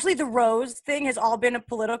 if actually the rose thing has all been a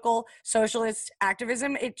political socialist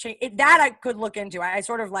activism, that I could look into. I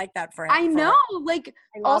sort of like that for him. I know, like,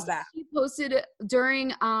 I love that. She posted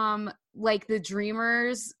during, like the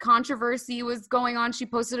Dreamers controversy was going on. She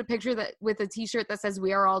posted a picture that with a t-shirt that says,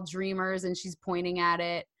 we are all dreamers, and she's pointing at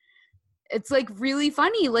it. it's like really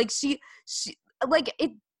funny. Like she like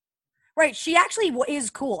it. Right. She actually is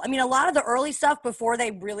cool. I mean, a lot of the early stuff before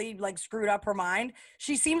they really like screwed up her mind,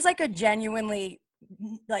 she seems like a genuinely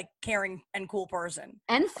like caring and cool person.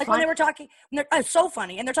 And like when they were talking, so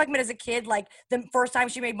funny. And they're talking about as a kid, like the first time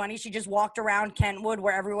she made money, she just walked around Kentwood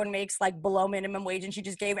where everyone makes like below minimum wage and she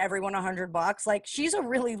just gave everyone $100. Like she's a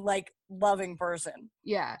really like loving person.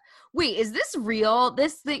 Yeah. Wait, is this real?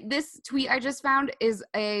 This tweet I just found is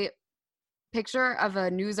a picture of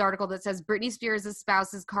a news article that says Britney Spears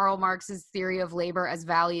espouses Karl Marx's theory of labor as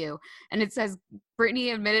value. And it says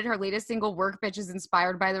Britney admitted her latest single, Work Bitch, is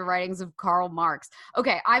inspired by the writings of Karl Marx.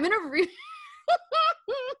 Okay, I'm going to read.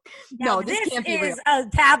 No, this can't be real. This is a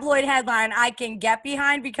tabloid headline I can get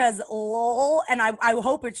behind because lol, and I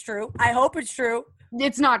hope it's true. I hope it's true.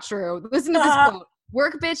 It's not true. Listen to this quote.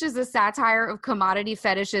 Work Bitch is a satire of commodity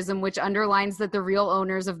fetishism, which underlines that the real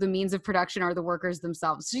owners of the means of production are the workers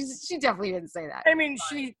themselves. She definitely didn't say that. I mean,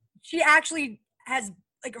 she actually has,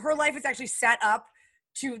 like, her life is actually set up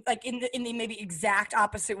to, like, in the maybe exact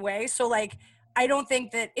opposite way. So, like, I don't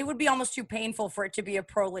think that it would be almost too painful for it to be a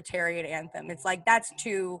proletariat anthem. It's like, that's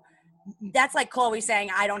like Chloe saying,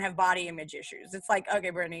 I don't have body image issues. It's like, okay,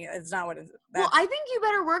 Brittany, it's not what it is. Well, I think You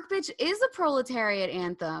Better Work Bitch is a proletariat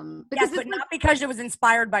anthem. Yes, but not because it was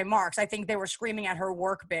inspired by Marx. I think they were screaming at her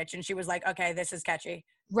work bitch, and she was like, okay, this is catchy.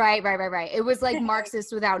 Right. It was like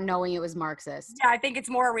Marxist without knowing it was Marxist. Yeah, I think it's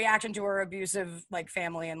more a reaction to her abusive like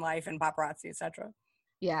family and life and paparazzi, etc.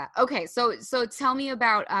 Yeah. Okay. So tell me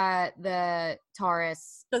about the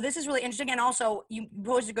Taurus. So this is really interesting. And also you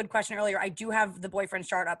posed a good question earlier. I do have the boyfriend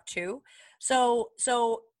chart up too. So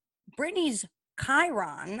Brittany's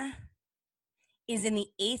Chiron is in the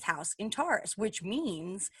 8th house in Taurus, which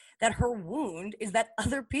means that her wound is that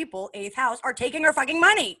other people, 8th house, are taking her fucking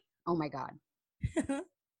money. Oh my God.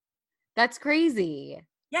 That's crazy.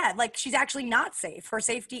 Yeah, like she's actually not safe. Her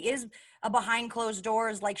safety is a behind closed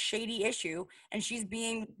doors, like shady issue. And she's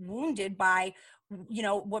being wounded by, you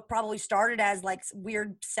know, what probably started as like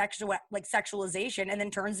weird sexualization and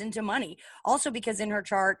then turns into money. Also because in her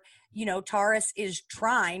chart, you know, Taurus is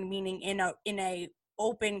trine, meaning in a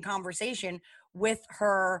open conversation with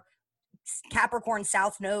her Capricorn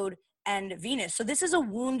South Node and Venus. So this is a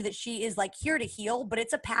wound that she is like here to heal, but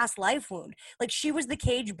it's a past life wound. Like she was the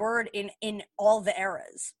cage bird in all the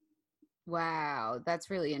eras. Wow, that's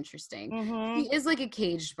really interesting. Mm-hmm. She is like a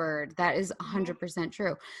caged bird. That is 100%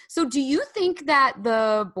 true. So do you think that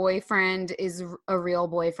the boyfriend is a real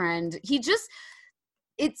boyfriend?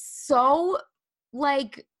 It's so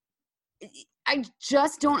like, I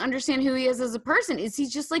just don't understand who he is as a person. Is he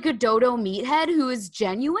just like a dodo meathead who is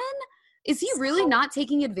genuine? Is he really not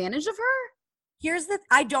taking advantage of her?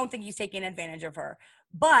 I don't think he's taking advantage of her,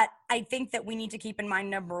 but I think that we need to keep in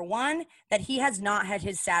mind, number one, that he has not had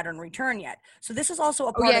his Saturn return yet. So this is also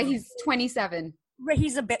a part of he's 27.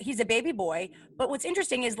 He's a baby boy. But what's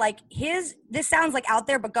interesting is like this sounds like out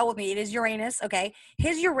there, but go with me. It is Uranus. Okay.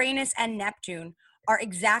 His Uranus and Neptune are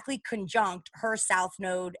exactly conjunct her South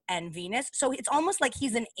Node and Venus. So it's almost like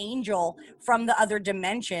he's an angel from the other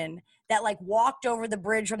dimension that like walked over the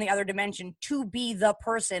bridge from the other dimension to be the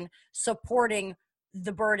person supporting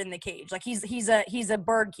the bird in the cage. Like he's a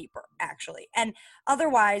bird keeper actually. And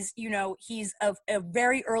otherwise, you know, he's a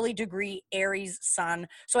very early degree Aries sun.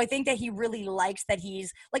 So I think that he really likes that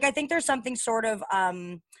he's like, I think there's something sort of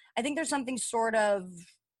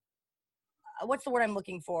what's the word I'm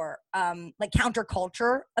looking for? Like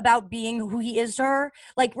counterculture about being who he is to her.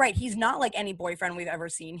 Like, right, he's not like any boyfriend we've ever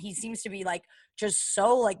seen. He seems to be like just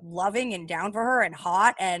so like loving and down for her and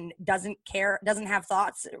hot and doesn't care, doesn't have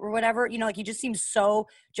thoughts or whatever. You know, like he just seems so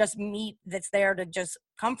just meat that's there to just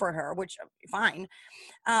comfort her, which fine.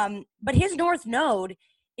 But his North Node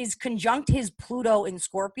is conjunct his Pluto in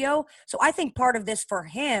Scorpio. So I think part of this for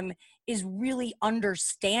him is really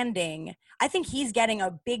understanding. I think he's getting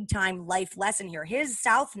a big time life lesson here. His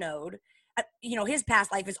South Node, you know, his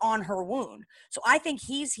past life is on her wound. So I think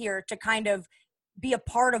he's here to kind of be a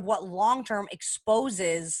part of what long-term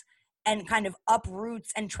exposes and kind of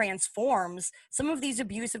uproots and transforms some of these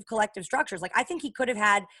abusive collective structures. Like I think he could have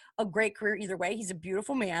had a great career either way. He's a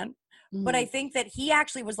beautiful man. But I think that he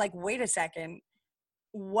actually was like, wait a second,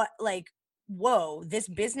 whoa, this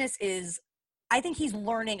business is, I think he's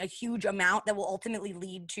learning a huge amount that will ultimately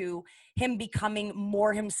lead to him becoming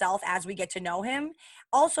more himself as we get to know him.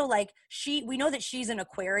 Also, like we know that she's an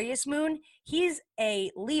Aquarius moon. He's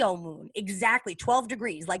a Leo moon, exactly 12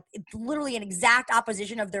 degrees, like it's literally an exact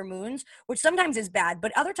opposition of their moons, which sometimes is bad,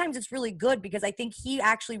 but other times it's really good because I think he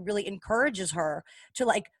actually really encourages her to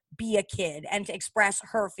like be a kid and to express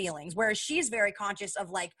her feelings. Whereas she's very conscious of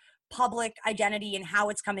like public identity and how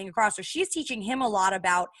it's coming across. So she's teaching him a lot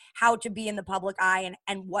about how to be in the public eye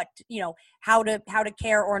and what, how to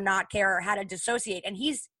care or not care, or how to dissociate. And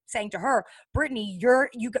he's saying to her, Britney, you're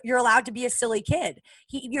allowed to be a silly kid.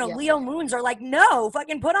 Leo Moons are like, no,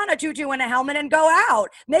 fucking put on a tutu and a helmet and go out.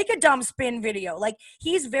 Make a dumb spin video. Like,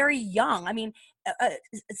 he's very young. I mean,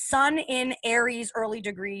 sun in Aries early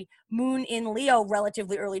degree, moon in Leo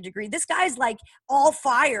relatively early degree. This guy's like all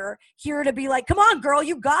fire, here to be like, come on, girl,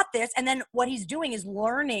 you got this. And then what he's doing is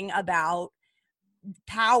learning about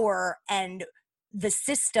power and the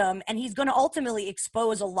system, and he's going to ultimately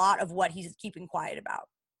expose a lot of what he's keeping quiet about.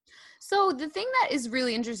 So the thing that is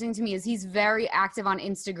really interesting to me is he's very active on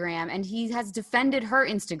Instagram, and he has defended her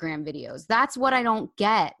Instagram videos. That's what I don't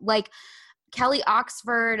get. Like, Kelly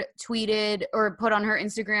Oxford tweeted or put on her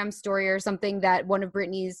Instagram story or something that one of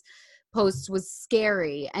Britney's posts was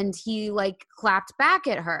scary, and he like clapped back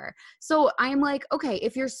at her. So I'm like, okay,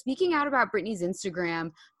 if you're speaking out about Britney's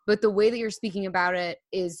Instagram, but the way that you're speaking about it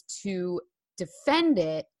is to defend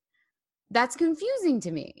it, that's confusing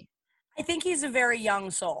to me. I think he's a very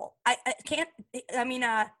young soul.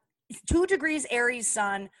 2 degrees Aries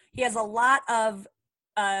sun. He has a lot of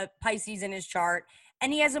Pisces in his chart,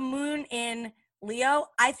 and he has a moon in Leo.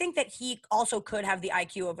 I think that he also could have the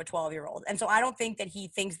IQ of a 12-year-old. And so I don't think that he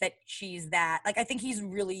thinks that she's that. Like, I think he's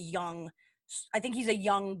really young. I think he's a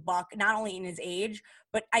young buck, not only in his age,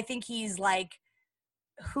 but I think he's like,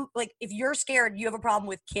 if you're scared, you have a problem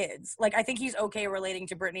with kids. Like, I think he's okay relating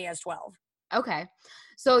to Britney as 12. Okay.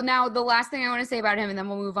 So now the last thing I want to say about him, and then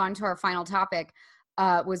we'll move on to our final topic,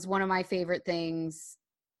 was one of my favorite things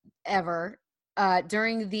ever.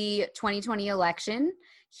 During the 2020 election,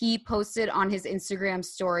 he posted on his Instagram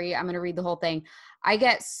story, I'm going to read the whole thing. I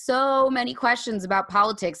get so many questions about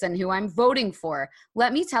politics and who I'm voting for.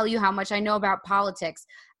 Let me tell you how much I know about politics.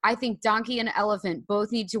 I think donkey and elephant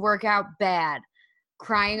both need to work out bad.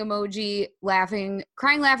 Crying emoji,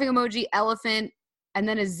 crying laughing emoji, elephant, and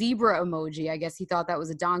then a zebra emoji. I guess he thought that was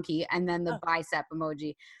a donkey, and then the bicep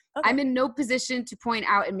emoji. Okay. I'm in no position to point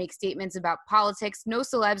out and make statements about politics. No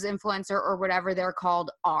celebs, influencer, or whatever they're called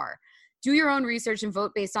are. Do your own research and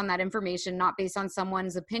vote based on that information, not based on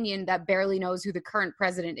someone's opinion that barely knows who the current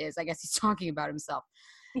president is. I guess he's talking about himself.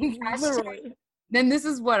 Then this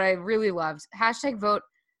is what I really loved. Hashtag vote.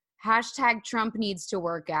 Hashtag Trump needs to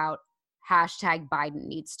work out. Hashtag Biden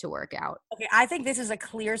needs to work out. Okay, I think this is a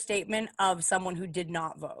clear statement of someone who did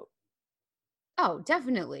not vote. Oh,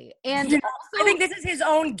 definitely. And also, I think this is his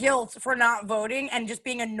own guilt for not voting and just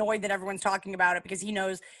being annoyed that everyone's talking about it because he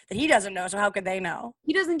knows that he doesn't know, so how could they know?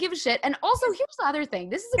 He doesn't give a shit. And also, here's the other thing.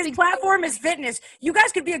 This is his platform is fitness. You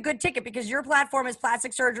guys could be a good ticket because your platform is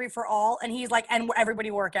plastic surgery for all, and he's like, and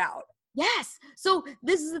everybody work out. Yes. So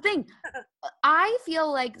this is the thing. I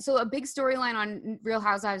feel like, so a big storyline on Real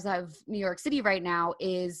Housewives of New York City right now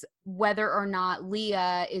is whether or not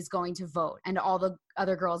Leah is going to vote, and all the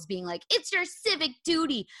other girls being like, it's your civic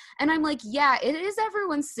duty. And I'm like, yeah, it is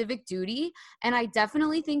everyone's civic duty. And I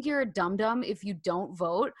definitely think you're a dum-dum if you don't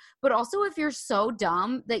vote. But also, if you're so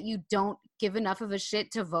dumb that you don't give enough of a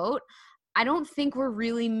shit to vote, I don't think we're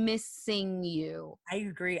really missing you. I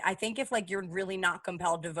agree. I think if like you're really not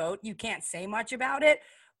compelled to vote, you can't say much about it.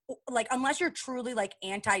 Like, unless you're truly like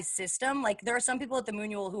anti-system, like there are some people at the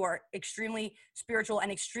Moonual who are extremely spiritual and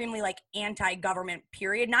extremely like anti-government,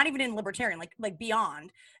 period. Not even in libertarian, like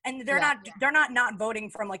beyond. And they're not voting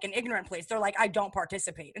from like an ignorant place. They're like, I don't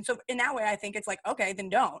participate. And so in that way, I think it's like, okay, then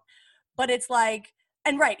don't. But it's like,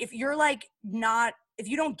 and right, if you're like not, if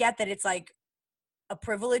you don't get that it's like a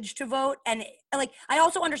privilege to vote, and like I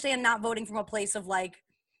also understand not voting from a place of like,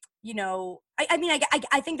 you know,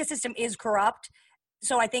 I think the system is corrupt.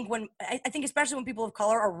 So I think I think especially when people of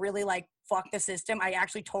color are really like, fuck the system, I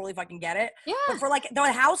actually totally fucking get it. Yeah. But for like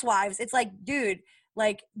the Housewives, it's like, dude,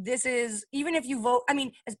 like this is, even if you vote, I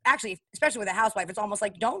mean, actually, especially with a housewife, it's almost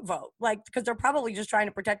like don't vote, like, because they're probably just trying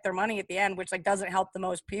to protect their money at the end, which like doesn't help the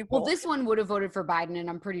most people. Well, this one would have voted for Biden, and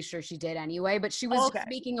I'm pretty sure she did anyway, but she was just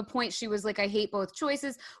making a point. She was like, I hate both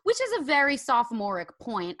choices, which is a very sophomoric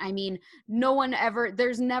point. I mean,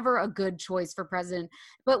 there's never a good choice for president.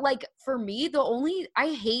 But like, for me, I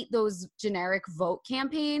hate those generic vote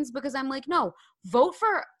campaigns, because I'm like, no, vote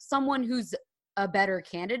for someone who's a better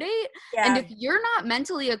candidate. Yeah. And if you're not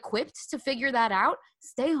mentally equipped to figure that out,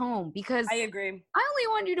 stay home, because I agree. I only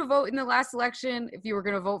want you to vote in the last election if you were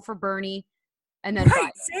going to vote for Bernie, and then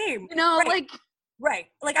right, same. You know, right.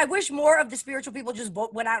 Like I wish more of the spiritual people just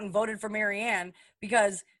went out and voted for Marianne,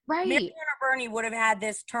 because Marianne or Bernie would have had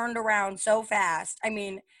this turned around so fast. I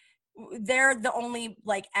mean, they're the only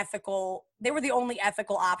they were the only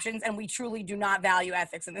ethical options, and we truly do not value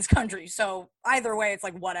ethics in this country. So either way, it's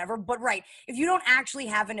like whatever. But right, if you don't actually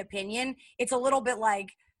have an opinion, it's a little bit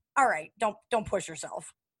like, all right, don't push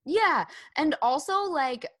yourself. Yeah. And also,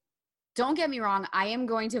 like, don't get me wrong, I am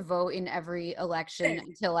going to vote in every election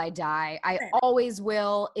until I die. I always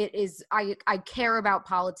will. It is, I care about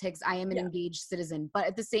politics. I am an engaged citizen. But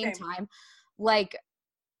at the same time, like,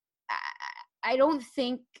 I don't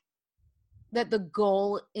think that the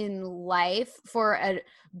goal in life for a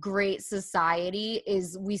great society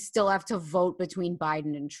is we still have to vote between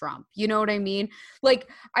Biden and Trump. You know what I mean? Like,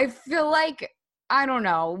 I feel like, I don't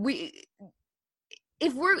know,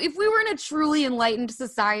 if we were in a truly enlightened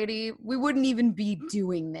society, we wouldn't even be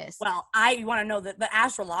doing this. Well, you want to know that the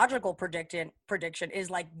astrological prediction is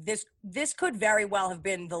like this could very well have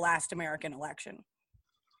been the last American election.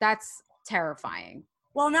 That's terrifying.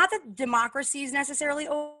 Well, not that democracy is necessarily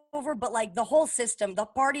over, but like the whole system, the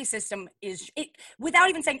party system without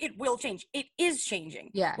even saying it will change, it is changing.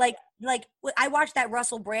 Yeah. Like I watched that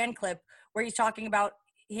Russell Brand clip where he's talking about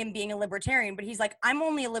him being a libertarian, but he's like, I'm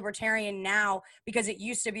only a libertarian now because it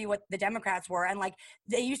used to be what the Democrats were. And like,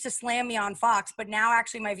 they used to slam me on Fox, but now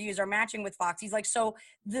actually my views are matching with Fox. He's like, so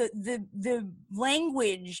the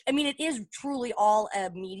language, I mean, it is truly all a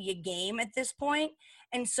media game at this point.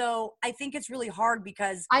 And so I think it's really hard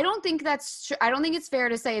because I don't think that's true. I don't think it's fair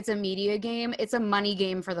to say it's a media game. It's a money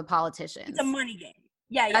game for the politicians. It's a money game.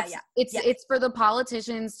 Yeah. It's for the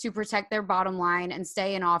politicians to protect their bottom line and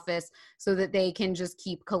stay in office so that they can just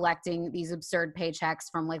keep collecting these absurd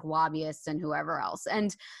paychecks from like lobbyists and whoever else.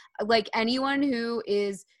 And like anyone who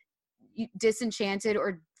is disenchanted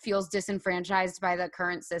or feels disenfranchised by the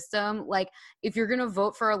current system, like if you're going to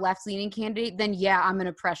vote for a left-leaning candidate, then yeah, I'm going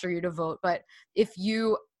to pressure you to vote. But if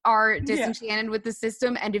you are disenchanted with the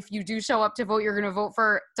system and if you do show up to vote, you're going to vote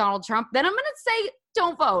for Donald Trump, then I'm going to say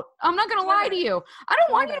don't vote. I'm not going to lie to you. I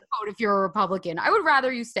don't want you to vote if you're a Republican. I would rather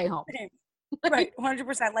you stay home. Right,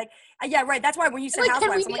 100%. Like, yeah, right. That's why when you say like,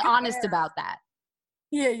 Housewives, can we be honest about that?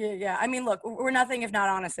 Yeah. I mean, look, we're nothing if not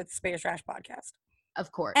honest at the Space Trash podcast.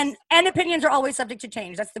 Of course. And opinions are always subject to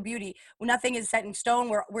change. That's the beauty. Nothing is set in stone.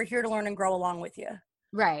 We're here to learn and grow along with you.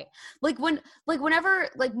 Right. Whenever,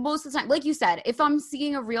 most of the time, like you said, if I'm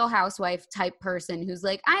seeing a Real Housewife type person who's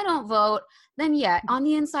like, I don't vote, then yeah, on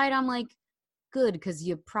the inside, I'm like, good, because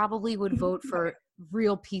you probably would vote for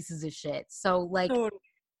real pieces of shit. So like,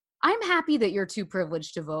 I'm happy that you're too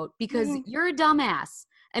privileged to vote because you're a dumbass.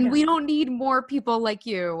 And we don't need more people like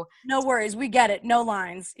you. No worries. We get it. No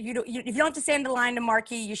lines. If you don't have to stand in line to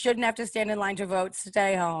marquee, you shouldn't have to stand in line to vote.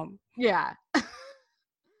 Stay home. Yeah.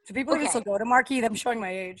 Do people even still go to marquee? I'm showing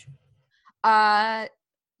my age. Yeah,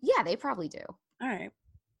 they probably do. All right.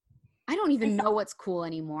 I don't even know what's cool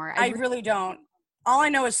anymore. I really don't. All I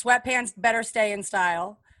know is sweatpants better stay in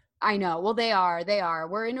style. I know. Well, they are.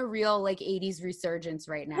 We're in a real 80s resurgence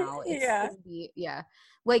right now. Yeah.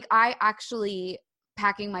 Like I actually,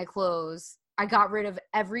 packing my clothes, I got rid of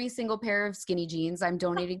every single pair of skinny jeans. I'm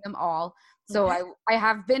donating them all. So I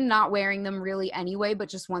have been not wearing them really anyway, but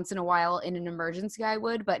just once in a while in an emergency I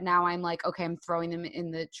would. But now I'm like, okay, I'm throwing them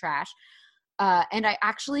in the trash. And I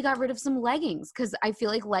actually got rid of some leggings because I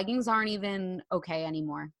feel like leggings aren't even okay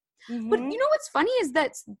anymore. But you know what's funny is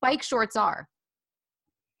that bike shorts are.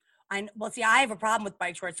 I have a problem with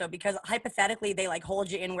bike shorts though, because hypothetically they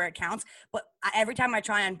hold you in where it counts. But every time I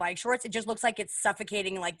try on bike shorts, it just looks like it's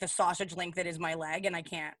suffocating the sausage link that is my leg, and I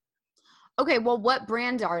can't. Okay, well, what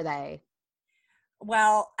brand are they?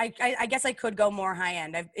 Well, I guess I could go more high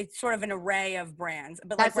end. It's sort of an array of brands,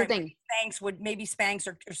 but that's the thing. Spanx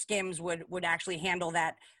or Skims would actually handle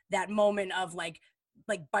that moment of like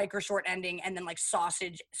biker short ending and then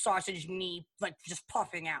sausage knee just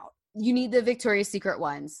puffing out. You need the Victoria's Secret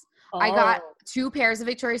ones. Oh. I got 2 pairs of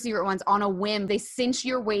Victoria's Secret ones on a whim. They cinch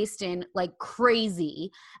your waist in like crazy,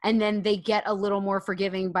 and then they get a little more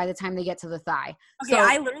forgiving by the time they get to the thigh. Okay, so,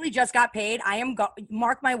 I literally just got paid. I am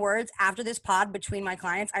mark my words, after this pod between my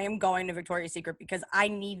clients, I am going to Victoria's Secret because I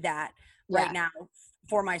need that right now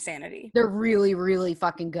for my sanity. They're really, really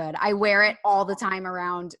fucking good. I wear it all the time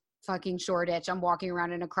around fucking Shoreditch. I'm walking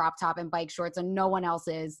around in a crop top and bike shorts and no one else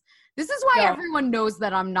is. This is why everyone knows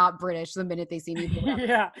that I'm not British the minute they see me.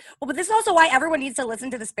 Yeah. Well, but this is also why everyone needs to listen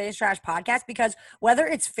to the Space Trash podcast, because whether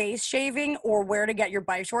it's face shaving or where to get your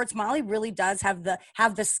bike shorts, Molly really does have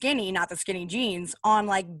the skinny, not the skinny jeans, on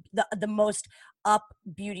the most up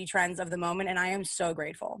beauty trends of the moment, and I am so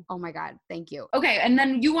grateful. Oh my God, thank you. Okay, and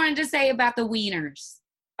then you wanted to say about the Weiners.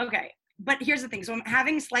 Okay. But here's the thing. So I'm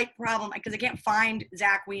having a slight problem because I can't find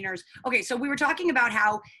Zach Weiners. Okay, so we were talking about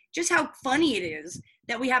how funny it is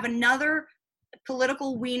that we have another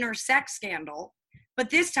political wiener sex scandal. But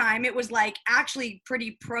this time it was like actually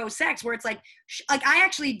pretty pro-sex, where it's like I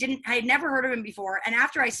had never heard of him before. And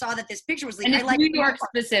after I saw that this picture was leaked, and it's New York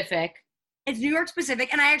specific. It's New York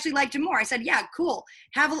specific, and I actually liked him more. I said, yeah, cool.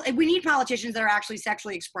 We need politicians that are actually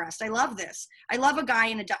sexually expressed. I love this. I love a guy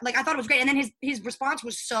I thought it was great. And then his response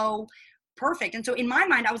was so perfect. And so in my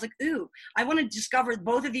mind, I was like, ooh, I want to discover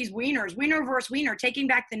both of these wieners, wiener versus wiener, taking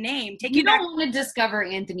back the name. You don't want to discover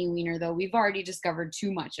Anthony Weiner, though. We've already discovered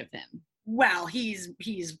too much of him. Well, he's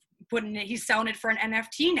selling it for an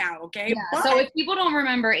NFT now, okay? Yeah. But so if people don't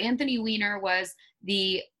remember, Anthony Weiner was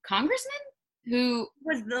the congressman who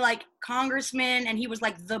was the congressman, and he was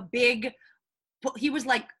like the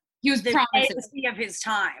promising of his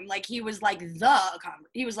time. Like he was like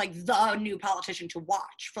the new politician to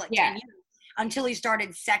watch for 10 years. Until he started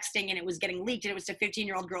sexting and it was getting leaked, and it was to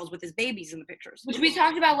 15-year-old girls with his babies in the pictures. Which we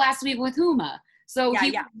talked about last week with Huma. So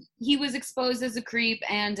he was exposed as a creep,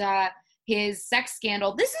 and his sex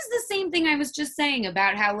scandal. This is the same thing I was just saying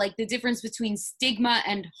about how the difference between stigma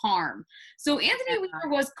and harm. So Anthony Weiner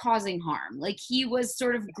was causing harm. He was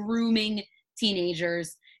sort of grooming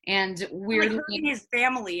teenagers and weirdly hurting his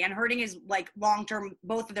family and hurting his long-term,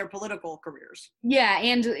 both of their political careers. Yeah,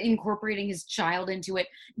 and incorporating his child into it.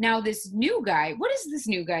 Now this new guy, what is this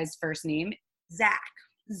new guy's first name? Zach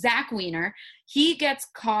Weiner. He gets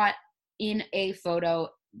caught in a photo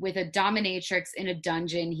with a dominatrix in a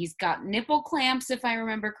dungeon. He's got nipple clamps, if I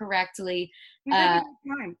remember correctly. He's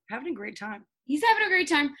having a great time. He's having a great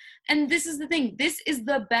time. And this is the thing. This is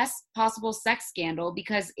the best possible sex scandal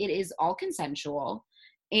because it is all consensual.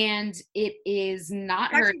 And it is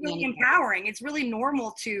not hurting really empowering. It's really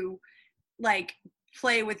normal to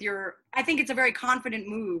play with I think it's a very confident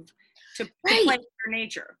move to play with your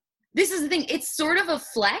nature. This is the thing. It's sort of a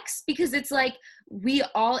flex because it's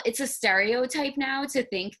it's a stereotype now to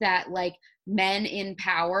think that men in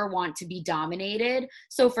power want to be dominated.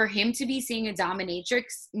 So for him to be seeing a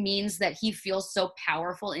dominatrix means that he feels so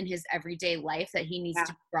powerful in his everyday life that he needs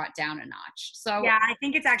to be brought down a notch. So yeah, I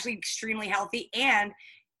think it's actually extremely healthy. And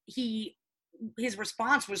his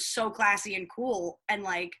response was so classy and cool. And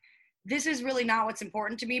this is really not what's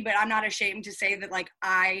important to me, but I'm not ashamed to say that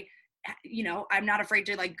I'm not afraid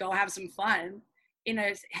to go have some fun in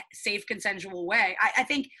a safe, consensual way. I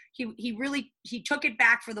think he took it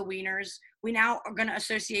back for the wieners. We now are going to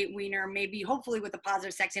associate Weiner maybe hopefully with a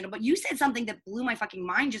positive sex scandal. But you said something that blew my fucking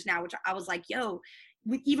mind just now, which I was like, yo,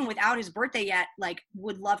 even without his birthday yet,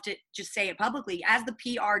 would love to just say it publicly. As the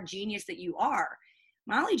PR genius that you are,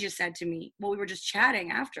 Molly just said to me, we were just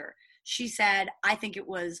chatting after, she said, I think it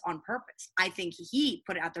was on purpose. I think he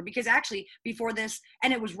put it out there because actually before this,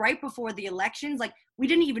 and it was right before the elections, we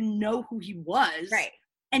didn't even know who he was. Right.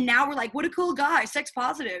 And now we're what a cool guy, sex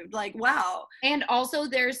positive, wow. And also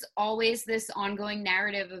there's always this ongoing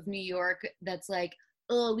narrative of New York that's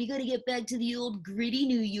oh, we got to get back to the old gritty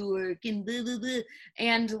New York and blah, blah, blah.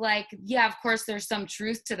 And yeah, of course there's some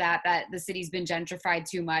truth to that the city's been gentrified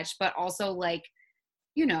too much, but also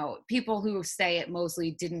people who say it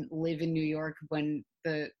mostly didn't live in New York when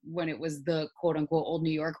it was the quote unquote old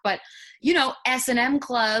New York, but S&M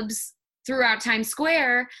clubs throughout Times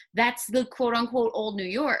Square, that's the quote unquote old New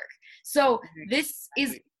York. So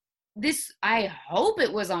I hope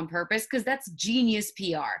it was on purpose because that's genius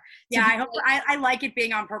PR. Yeah, I hope I like it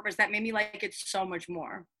being on purpose. That made me like it so much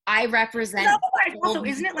more. I represent. Also,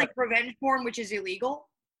 isn't it revenge porn, which is illegal?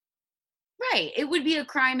 Right. It would be a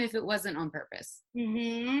crime if it wasn't on purpose.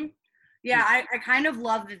 Mm-hmm. Yeah, I kind of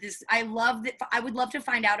love that I love that. I would love to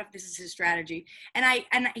find out if this is his strategy. And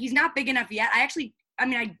he's not big enough yet. I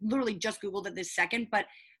literally just Googled it this second, but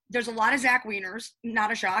there's a lot of Zach Wieners,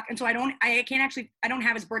 not a shock. And so I don't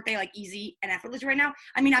have his birthday easy and effortless right now.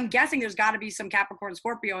 I'm guessing there's got to be some Capricorn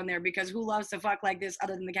Scorpio in there because who loves to fuck like this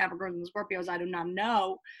other than the Capricorns and the Scorpios? I do not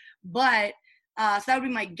know. But so that would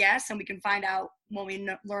be my guess, and we can find out when we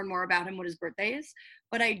learn more about him what his birthday is.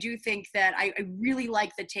 But I do think that I really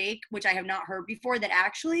like the take, which I have not heard before, that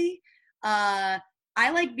actually I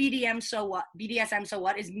like BDSM so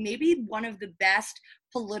what is maybe one of the best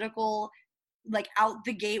political out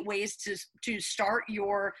the gate ways to start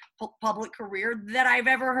your public career that I've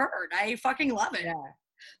ever heard. I fucking love it. Yeah.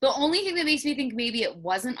 The only thing that makes me think maybe it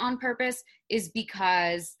wasn't on purpose is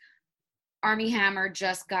because Armie Hammer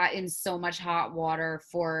just got in so much hot water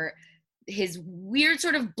for his weird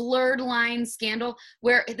sort of blurred line scandal,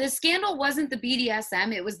 where the scandal wasn't the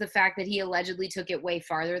BDSM, it was the fact that he allegedly took it way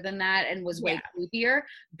farther than that and was way creepier.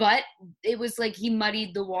 But it was like he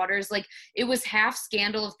muddied the waters. Like it was half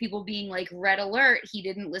scandal of people being like red alert, he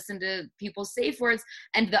didn't listen to people's safe words,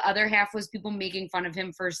 and the other half was people making fun of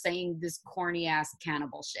him for saying this corny ass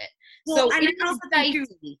cannibal shit. Well, so and it was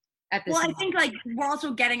dicey at this I think like we're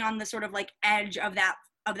also getting on the sort of like edge of that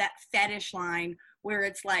fetish line, where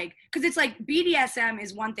it's like, because it's like BDSM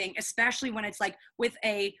is one thing, especially when it's like with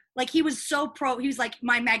a, like he was like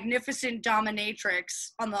my magnificent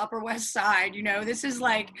dominatrix on the Upper West Side, you know, this is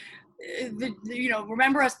like, you know,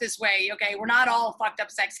 remember us this way, okay? We're not all fucked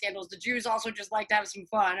up sex scandals. The Jews also just like to have some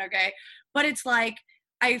fun, okay? But it's like,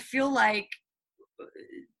 I feel like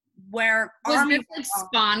where was this like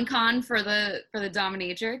Spawn Con for the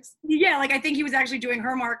dominatrix? Yeah, like I think he was actually doing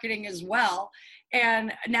her marketing as well.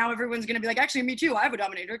 And now everyone's going to be like, actually, me too. I have a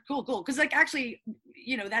dominator. Cool. Because like, actually,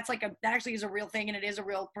 you know, that actually is a real thing, and it is a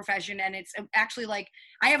real profession. And it's actually like,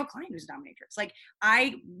 I have a client who's a dominatrix. Like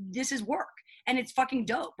this is work, and it's fucking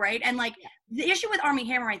dope. Right. And like the issue with Armie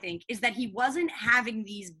Hammer, I think, is that he wasn't having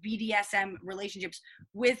these BDSM relationships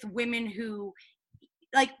with women who,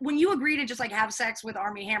 like when you agree to just like have sex with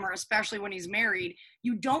Armie Hammer, especially when he's married,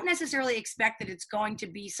 you don't necessarily expect that it's going to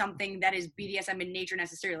be something that is BDSM in nature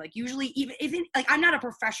necessarily. Like usually, even like I'm not a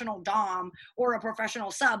professional dom or a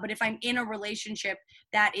professional sub, but if I'm in a relationship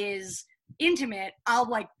that is intimate,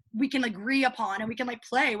 we can agree upon and we can like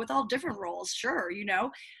play with all different roles. Sure. You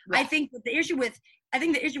know, yeah. I think the issue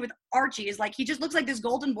with Archie is like, he just looks like this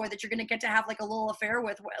golden boy that you're going to get to have like a little affair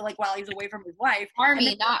with, like while he's away from his wife.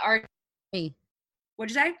 Armie, not Archie.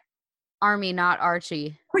 What'd you say? Armie, not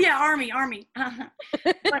Archie. Oh yeah, Armie.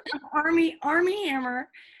 But Armie Hammer.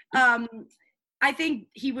 I think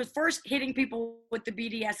he was first hitting people with the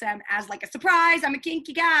BDSM as like a surprise. I'm a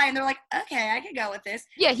kinky guy, and they're like, okay, I can go with this.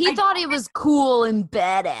 Yeah, he thought it was cool and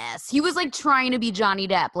badass. He was like trying to be Johnny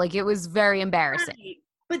Depp. Like it was very embarrassing. Right.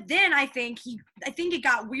 But then I think it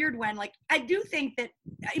got weird when, like, I do think that,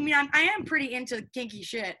 I mean, I am pretty into kinky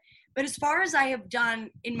shit. But as far as I have done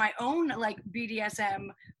in my own like BDSM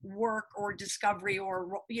work or discovery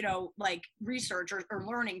or, you know, like research or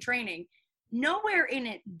learning, training, nowhere in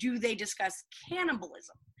it do they discuss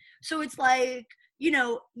cannibalism. So it's like, you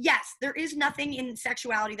know, yes, there is nothing in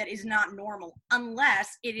sexuality that is not normal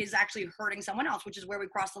unless it is actually hurting someone else, which is where we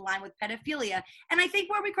cross the line with pedophilia. And I think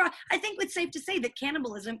I think it's safe to say that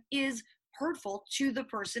cannibalism is hurtful to the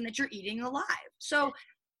person that you're eating alive. So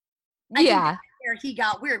I think that's where he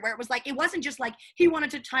got weird, where it was like, it wasn't just like he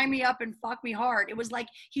wanted to tie me up and fuck me hard. It was like,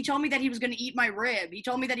 he told me that he was going to eat my rib. He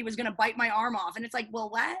told me that he was going to bite my arm off. And it's like, well,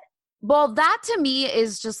 what? Well, that to me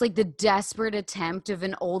is just like the desperate attempt of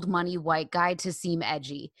an old money white guy to seem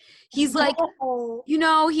edgy. He's like, you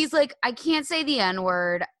know, he's like, I can't say the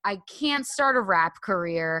N-word. I can't start a rap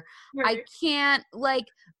career. Right. I can't like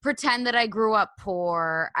pretend that I grew up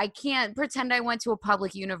poor. I can't pretend I went to a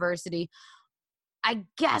public university. I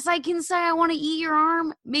guess I can say I want to eat your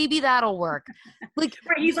arm. Maybe that'll work. Like,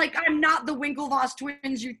 right, he's like, I'm not the Winklevoss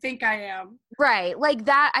twins you think I am. Right. Like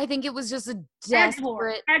that, I think it was just a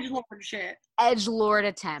desperate edgelord shit. Edgelord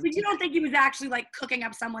attempt. But you don't think he was actually like cooking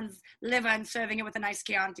up someone's liver and serving it with a nice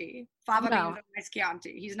Chianti? Fava beans and a nice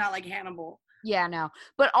Chianti. He's not like Hannibal. Yeah, no.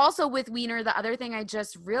 But also with Weiner, the other thing I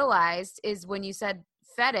just realized is when you said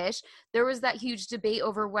fetish, there was that huge debate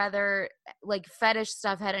over whether like fetish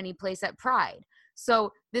stuff had any place at Pride.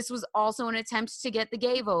 So this was also an attempt to get the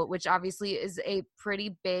gay vote, which obviously is a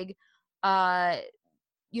pretty big,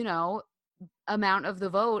 you know, amount of the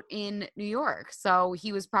vote in New York. So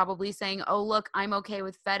he was probably saying, oh, look, I'm okay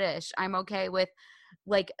with fetish. I'm okay with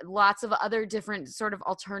like lots of other different sort of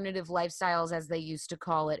alternative lifestyles, as they used to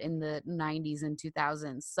call it in the 90s and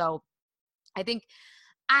 2000s. So I think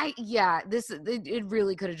it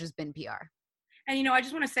really could have just been PR. And, you know, I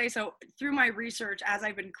just want to say, so through my research, as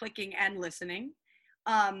I've been clicking and listening,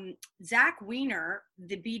 Zach Weiner,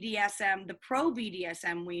 the pro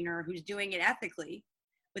BDSM Weiner, who's doing it ethically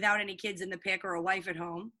without any kids in the pic or a wife at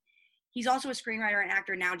home. He's also a screenwriter and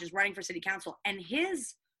actor now, just running for city council. And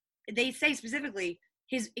they say specifically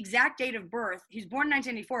his exact date of birth, he's born in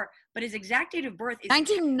 1994, but his exact date of birth is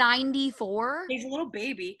 1994. He's a little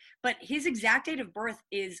baby, but his exact date of birth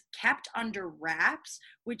is kept under wraps,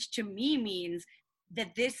 which to me means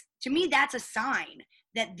that that's a sign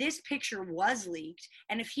that this picture was leaked.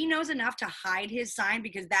 And if he knows enough to hide his sign,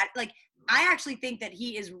 because that, like, I actually think that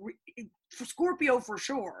he is for Scorpio for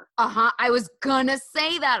sure. I was gonna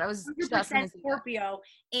say that. I was just 100% Scorpio,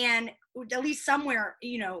 and at least somewhere,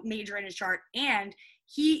 major in his chart. And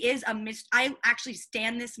he is I actually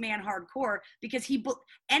stand this man hardcore because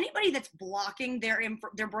anybody that's blocking their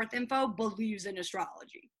birth info believes in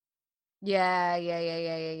astrology. Yeah.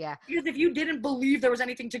 Because if you didn't believe there was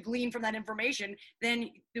anything to glean from that information, then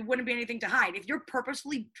there wouldn't be anything to hide. If you're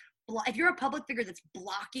if you're a public figure that's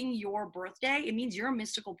blocking your birthday, it means you're a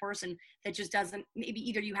mystical person that just doesn't, maybe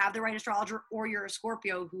either you have the right astrologer or you're a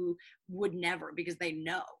Scorpio who would never because they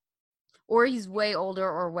know. Or he's way older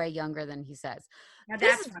or way younger than he says. Now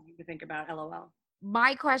that's something to think about, LOL.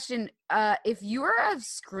 My question, if you're a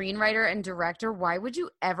screenwriter and director, why would you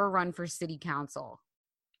ever run for city council?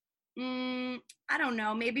 I don't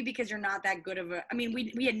know. Maybe because you're not that good of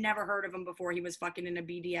we had never heard of him before he was fucking in a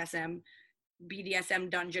BDSM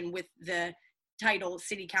dungeon with the title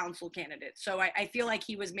city council candidate. So I feel like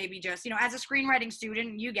he was maybe just, as a screenwriting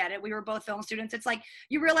student, you get it. We were both film students. It's like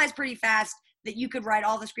you realize pretty fast that you could write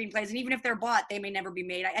all the screenplays, and even if they're bought, they may never be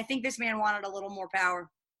made. I think this man wanted a little more power.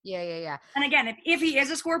 Yeah. And again, if he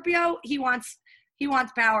is a Scorpio, he wants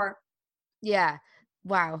power. Yeah.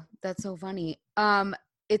 Wow. That's so funny.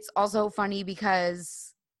 It's also funny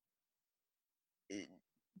because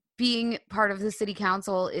being part of the city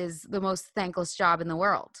council is the most thankless job in the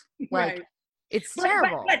world. Like, right. It's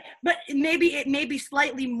terrible. But maybe it may be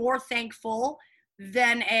slightly more thankful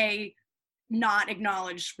than a not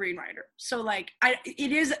acknowledged screenwriter. So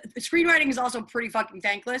screenwriting is also pretty fucking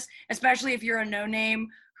thankless, especially if you're a no name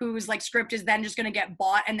whose script is then just going to get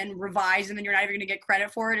bought and then revised and then you're not even going to get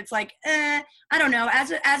credit for it. It's I don't know.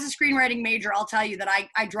 As a screenwriting major, I'll tell you that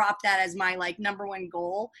I dropped that as my number one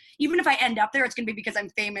goal. Even if I end up there, it's going to be because I'm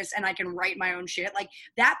famous and I can write my own shit.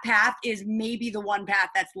 That path is maybe the one path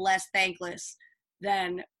that's less thankless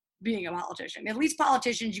than being a politician. At least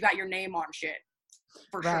politicians, you got your name on shit.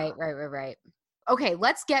 For sure. Right. Okay,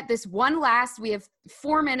 let's get this one last. We have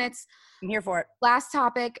 4 minutes. I'm here for it. Last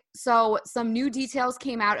topic. So some new details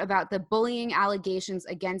came out about the bullying allegations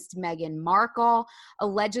against Meghan Markle.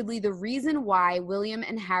 Allegedly, the reason why William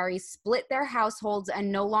and Harry split their households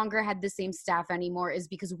and no longer had the same staff anymore is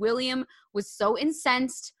because William was so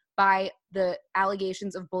incensed by the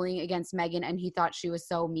allegations of bullying against Meghan, and he thought she was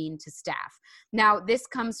so mean to staff. Now, this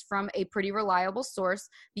comes from a pretty reliable source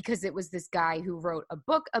because it was this guy who wrote a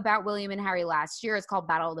book about William and Harry last year. It's called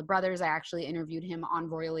Battle of the Brothers. I actually interviewed him on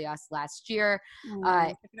Royally Us last year.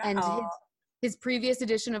 And his previous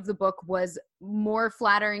edition of the book was more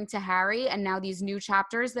flattering to Harry, and now these new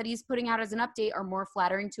chapters that he's putting out as an update are more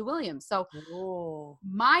flattering to William. So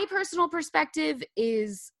my personal perspective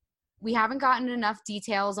is we haven't gotten enough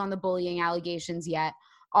details on the bullying allegations yet.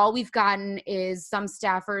 All we've gotten is some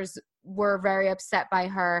staffers were very upset by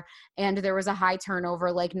her, and there was a high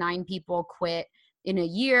turnover, 9 people quit in a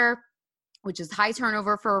year, which is high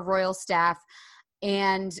turnover for a royal staff.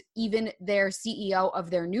 And even their CEO of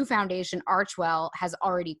their new foundation, Archewell, has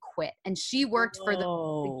already quit. And she worked for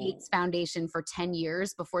the Gates Foundation for 10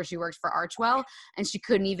 years before she worked for Archewell, and she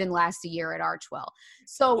couldn't even last a year at Archewell.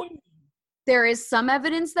 So there is some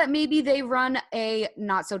evidence that maybe they run a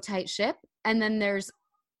not so tight ship. And then there's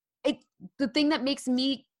the thing that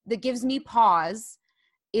gives me pause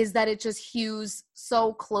is that it just hews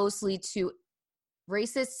so closely to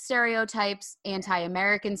racist stereotypes,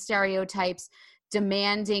 anti-American stereotypes,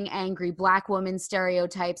 demanding angry Black woman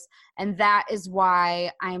stereotypes. And that is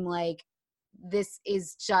why I'm this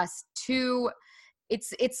is just too,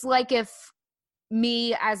 it's like if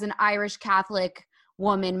me as an Irish Catholic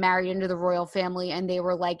woman married into the royal family and they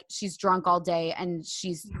were she's drunk all day and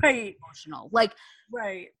she's emotional.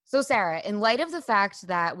 Right. So Sarah, in light of the fact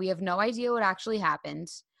that we have no idea what actually happened,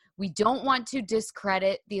 we don't want to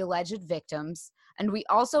discredit the alleged victims, and we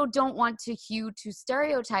also don't want to hew to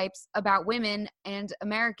stereotypes about women and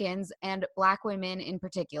Americans and Black women in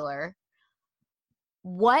particular,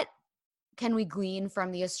 what can we glean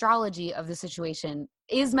from the astrology of the situation?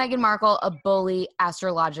 Is Meghan Markle a bully,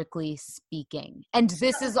 astrologically speaking? And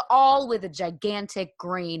this is all with a gigantic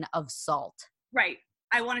grain of salt. Right.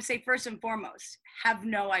 I want to say first and foremost, have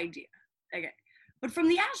no idea. Okay. But from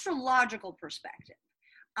the astrological perspective,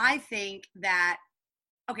 I think that,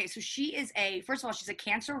 so she is first of all, she's a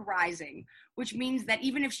Cancer rising, which means that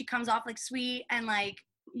even if she comes off sweet and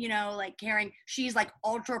caring, she's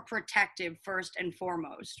ultra protective first and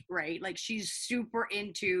foremost, right? She's super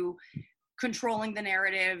into controlling the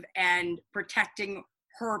narrative and protecting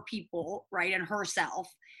her people, right? And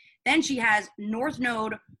herself. Then she has North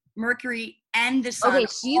Node, Mercury, and the Sun. Okay,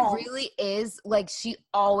 she really is, she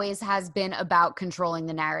always has been about controlling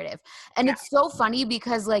the narrative. And it's so funny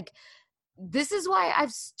because, this is why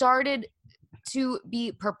I've started to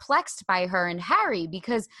be perplexed by her and Harry,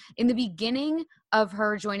 because in the beginning of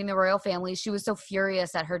her joining the royal family, she was so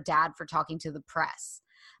furious at her dad for talking to the press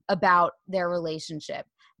about their relationship.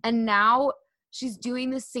 And now she's doing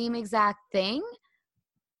the same exact thing,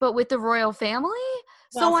 but with the royal family.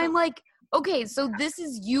 So I'm like, okay, so this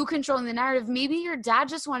is you controlling the narrative. Maybe your dad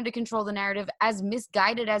just wanted to control the narrative, as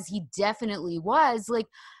misguided as he definitely was. Like,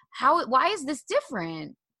 why is this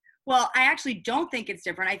different? Well, I actually don't think it's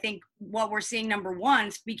different. I think what we're seeing, number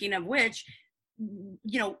one, speaking of which,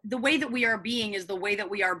 you know, the way that we are being is the way that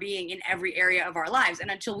we are being in every area of our lives. And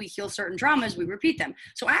until we heal certain traumas, we repeat them.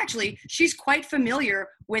 So actually, she's quite familiar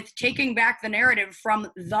with taking back the narrative from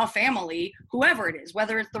the family, whoever it is,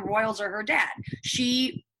 whether it's the royals or her dad.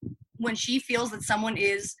 When she feels that someone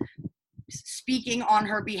is speaking on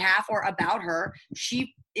her behalf or about her,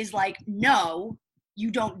 she is like, no, you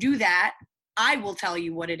don't do that. I will tell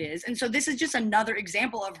you what it is. And so this is just another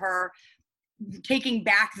example of her taking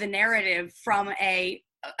back the narrative from a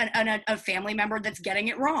family member that's getting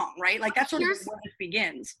it wrong, right? Like that's sort of where this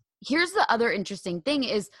begins. Here's the other interesting thing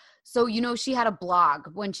is, so, you know, she had a blog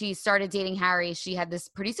when she started dating Harry. She had this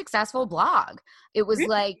pretty successful blog. It was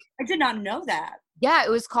like, I did not know that. Yeah,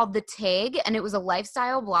 it was called The Tig, and it was a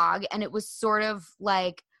lifestyle blog, and it was sort of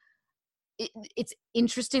like, it's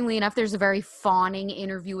interestingly enough, there's a very fawning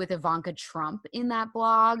interview with Ivanka Trump in that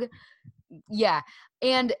blog. Yeah.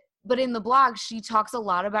 But in the blog, she talks a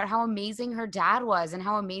lot about how amazing her dad was and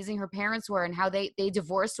how amazing her parents were, and how they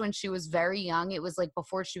divorced when she was very young. It was like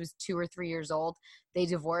before she was 2 or 3 years old, they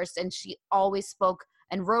divorced, and she always spoke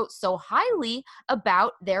and wrote so highly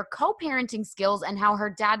about their co-parenting skills and how her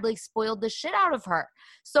dad like spoiled the shit out of her.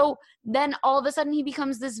 So then all of a sudden he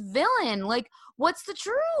becomes this villain. Like, what's the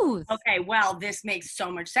truth? Okay, well, this makes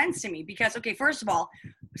so much sense to me because, okay, first of all,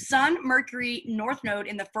 Sun, Mercury, North Node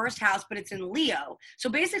in the first house, but it's in Leo. So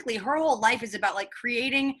basically her whole life is about like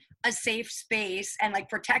creating a safe space and like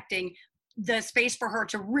protecting the space for her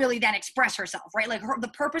to really then express herself, right? Like the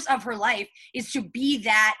purpose of her life is to be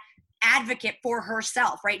that advocate for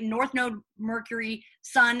herself, right? North Node, Mercury,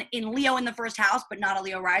 Sun in Leo in the first house, but not a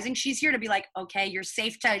Leo rising. She's here to be like, okay, you're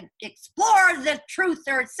safe to explore the truth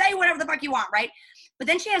or say whatever the fuck you want, right? But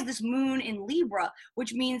then she has this moon in Libra,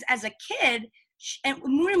 which means as a kid, and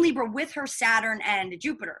moon in Libra with her Saturn and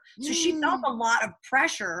Jupiter. So she felt a lot of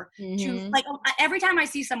pressure to, like, every time I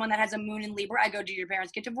see someone that has a moon in Libra, I go, did your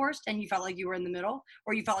parents get divorced and you felt like you were in the middle?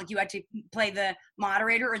 Or you felt like you had to play the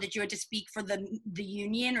moderator, or that you had to speak for the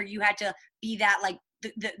union, or you had to be that, like,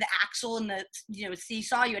 the axle in the, you know,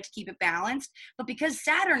 seesaw, you had to keep it balanced. But because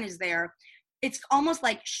Saturn is there, it's almost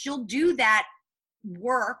like she'll do that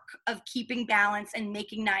work of keeping balance and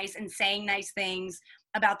making nice and saying nice things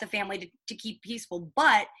about the family to keep peaceful.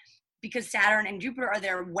 But because Saturn and Jupiter are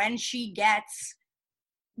there, when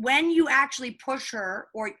you actually push her,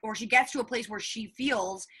 or she gets to a place where she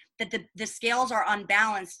feels that the scales are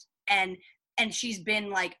unbalanced and she's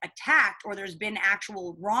been like attacked, or there's been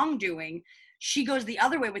actual wrongdoing, she goes the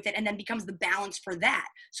other way with it and then becomes the balance for that.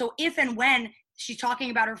 So if and when she's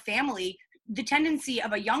talking about her family, the tendency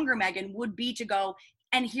of a younger Meghan would be to go,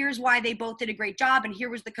 and here's why they both did a great job, and here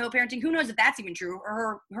was the co-parenting. Who knows if that's even true,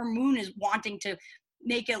 or her moon is wanting to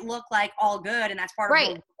make it look like all good, and that's part of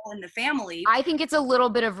her role in the family. I think it's a little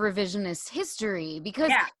bit of revisionist history,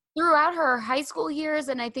 because throughout her high school years,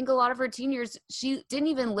 and I think a lot of her teen years, she didn't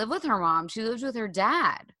even live with her mom. She lived with her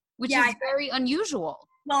dad, which is very unusual.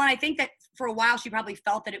 Well, and I think that for a while she probably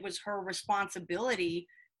felt that it was her responsibility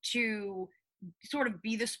to sort of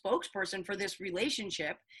be the spokesperson for this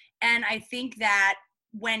relationship. And I think that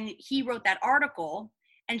when he wrote that article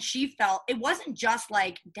and she felt, it wasn't just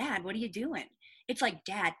like, Dad, what are you doing? It's like,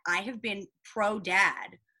 Dad, I have been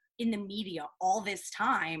pro-dad in the media all this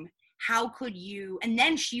time. How could you? And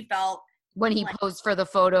then she felt, when he posed for the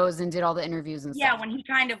photos and did all the interviews and stuff. Yeah, when he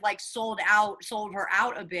kind of like sold her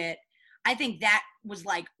out a bit. I think that was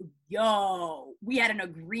like, yo, we had an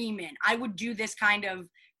agreement. I would do this kind of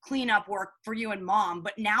cleanup work for you and Mom,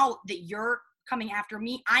 but now that you're coming after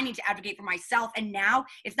me, I need to advocate for myself. And now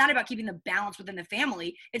it's not about keeping the balance within the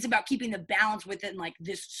family. It's about keeping the balance within like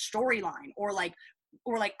this storyline, or like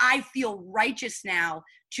I feel righteous now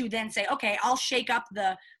to then say, okay, I'll shake up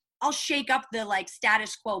the like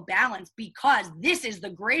status quo balance, because this is the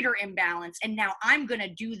greater imbalance. And now I'm going to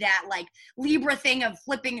do that like Libra thing of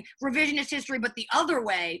flipping revisionist history, but the other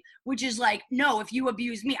way, which is like, no, if you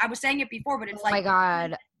abuse me, I was saying it before, but it's like, oh my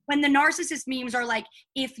God. When the narcissist memes are like,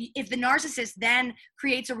 if the narcissist then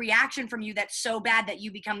creates a reaction from you that's so bad that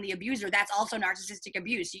you become the abuser, that's also narcissistic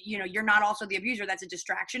abuse. You know, you're not also the abuser. That's a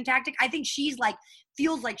distraction tactic. I think she's like,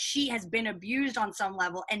 feels like she has been abused on some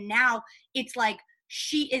level. And now it's like,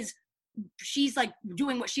 she is she's like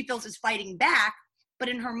doing what she feels is fighting back. But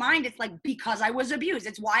in her mind, it's like, because I was abused.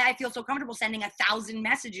 It's why I feel so comfortable sending 1,000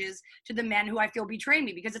 messages to the men who I feel betrayed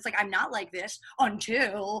me, because it's like, I'm not like this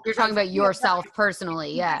until You're talking about yourself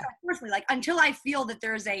personally. Yeah. Personally, like until I feel that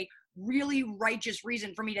there's a really righteous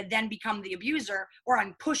reason for me to then become the abuser, or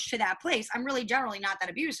I'm pushed to that place, I'm really generally not that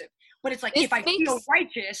abusive. But it's like, if I feel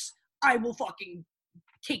righteous, I will fucking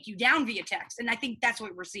take you down via text. And I think that's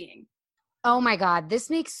what we're seeing. Oh my God, this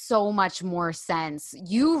makes so much more sense.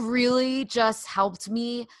 You really just helped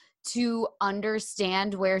me to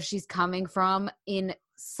understand where she's coming from in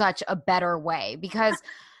such a better way, because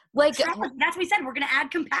like that's what we said. We're going to add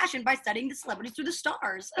compassion by studying the celebrities through the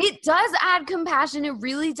stars. It does add compassion. It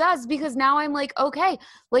really does, because now I'm like, okay,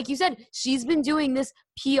 like you said, she's been doing this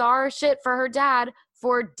PR shit for her dad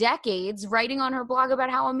for decades, writing on her blog about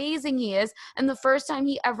how amazing he is. And the first time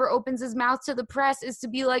he ever opens his mouth to the press is to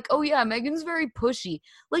be like, oh yeah, Meghan's very pushy.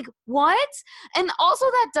 Like, what? And also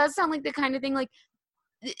that does sound like the kind of thing, like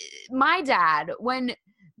my dad, when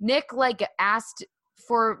Nick like asked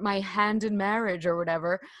for my hand in marriage or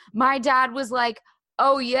whatever, my dad was like,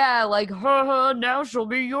 oh yeah, like, now she'll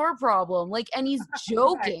be your problem. Like, and he's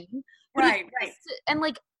joking. Right. And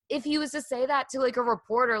like, if he was to say that to like a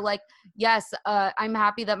reporter, like, yes, I'm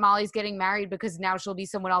happy that Molly's getting married because now she'll be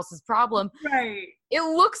someone else's problem. Right. It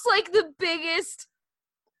looks like the biggest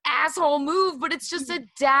asshole move, but it's just a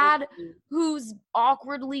dad who's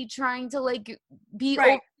awkwardly trying to like be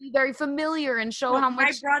very familiar and show how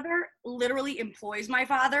much. My brother literally employs my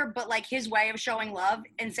father, but like his way of showing love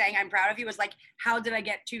and saying I'm proud of you was like, how did I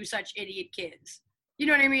get two such idiot kids? You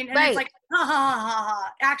know what I mean? And it's like, ha, ha, ha,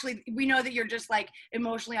 ha. Actually, we know that you're just like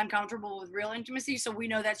emotionally uncomfortable with real intimacy. So we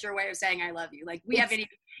know that's your way of saying I love you. Like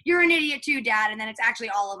you're an idiot too, Dad. And then it's actually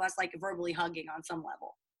all of us like verbally hugging on some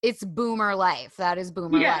level. It's boomer life. That is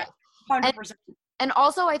boomer life. 100%. And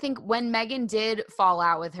also, I think when Meghan did fall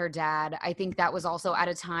out with her dad, I think that was also at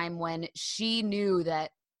a time when she knew that,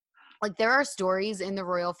 like, there are stories in the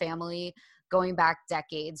royal family going back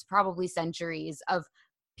decades, probably centuries, of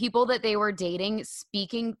people that they were dating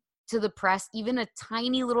speaking to the press even a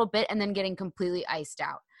tiny little bit and then getting completely iced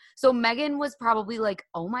out. So Meghan was probably like,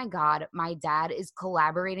 oh my God, my dad is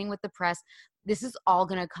collaborating with the press. This is all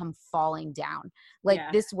going to come falling down. Like,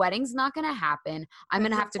 this wedding's not going to happen. I'm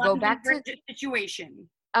going to have to go back to situation.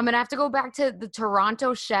 I'm going to have to go back to the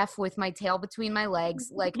Toronto chef with my tail between my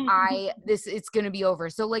legs. Like it's going to be over.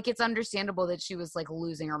 So like, it's understandable that she was like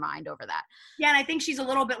losing her mind over that. Yeah. And I think she's a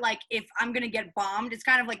little bit like, if I'm going to get bombed, it's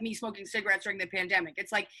kind of like me smoking cigarettes during the pandemic.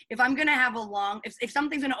 It's like, if I'm going to have if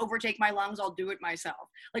something's going to overtake my lungs, I'll do it myself.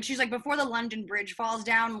 Like, she's like, before the London Bridge falls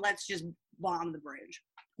down, let's just bomb the bridge.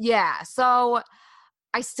 Yeah. So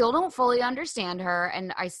I still don't fully understand her,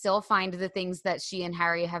 and I still find the things that she and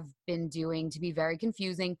Harry have been doing to be very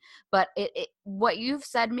confusing. But what you've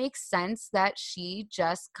said makes sense, that she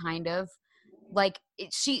just kind of like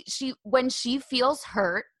she when she feels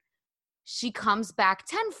hurt, she comes back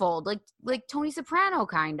tenfold, like Tony Soprano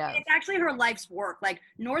kind of. It's actually her life's work. Like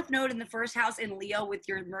North Node in the first house in Leo with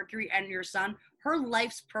your Mercury and your Sun, her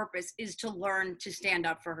life's purpose is to learn to stand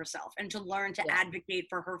up for herself and to learn to advocate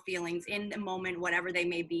for her feelings in the moment, whatever they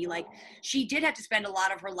may be. Like, she did have to spend a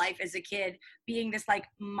lot of her life as a kid being this like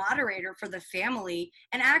moderator for the family.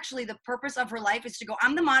 And actually the purpose of her life is to go,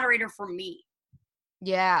 I'm the moderator for me.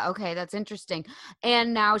 Yeah, okay, that's interesting.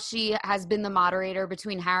 And now she has been the moderator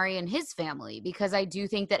between Harry and his family, because I do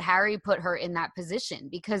think that Harry put her in that position,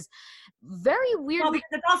 because very weirdly— Well, because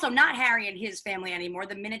it's also not Harry and his family anymore.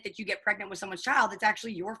 The minute that you get pregnant with someone's child, it's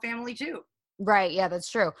actually your family too. Right, yeah, that's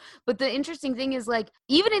true. But the interesting thing is, like,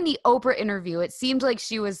 even in the Oprah interview, it seemed like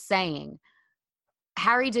she was saying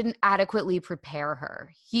Harry didn't adequately prepare her.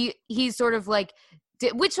 He's sort of like,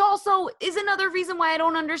 which also is another reason why I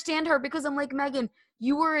don't understand her, because I'm like, Meghan,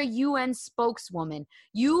 you were a UN spokeswoman.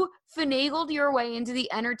 You finagled your way into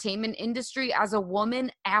the entertainment industry as a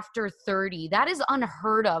woman after 30. That is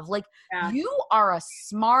unheard of. Like, you are a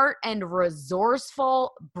smart and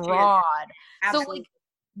resourceful broad. So, like,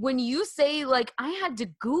 when you say, like, I had to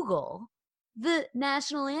Google the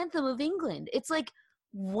national anthem of England, it's like,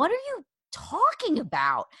 what are you talking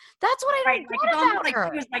about? That's what I don't get about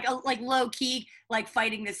her. She was like low key, like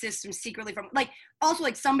fighting the system secretly from, like, also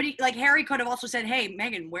like somebody like Harry could have also said, hey,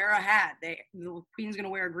 Meghan, wear a hat. The Queen's gonna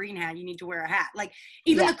wear a green hat. You need to wear a hat. Like,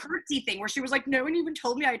 even the curtsy thing where she was like, no one even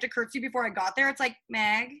told me I had to curtsy before I got there. It's like,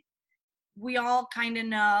 Meg, we all kind of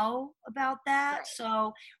know about that. Right.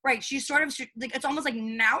 So, she's sort of like, it's almost like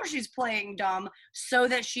now she's playing dumb so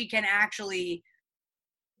that she can actually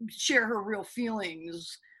share her real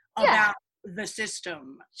feelings about the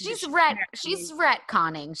system. She's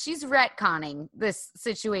retconning. She's retconning this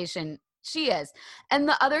situation. She is. And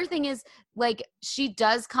the other thing is, like, she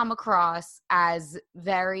does come across as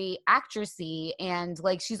very actressy, and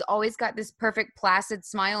like she's always got this perfect placid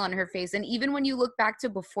smile on her face. And even when you look back to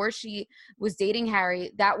before she was dating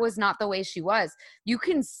Harry, that was not the way she was. You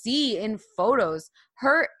can see in photos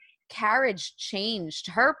her carriage changed,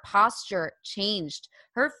 her posture changed,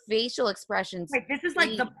 her facial expressions. Like, this is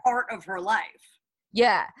like the part of her life.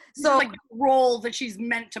 Yeah. This so is like the role that she's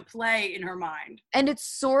meant to play in her mind. And it's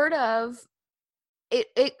sort of,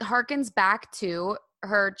 it harkens back to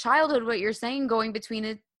her childhood, what you're saying, going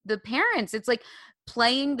between the parents. It's like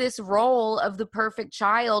playing this role of the perfect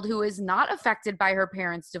child who is not affected by her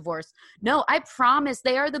parents' divorce. No, I promise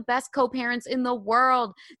they are the best co-parents in the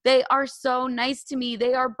world. They are so nice to me.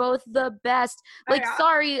 They are both the best. Like,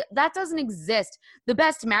 sorry, that doesn't exist. The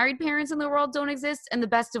best married parents in the world don't exist, and the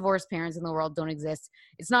best divorced parents in the world don't exist.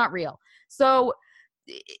 It's not real. So,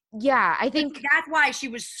 yeah, I think that's why she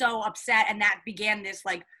was so upset, and that began this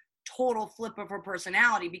like total flip of her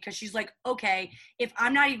personality, because she's like, okay, if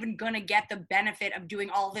I'm not even gonna get the benefit of doing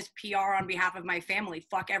all this PR on behalf of my family,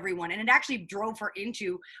 fuck everyone. And it actually drove her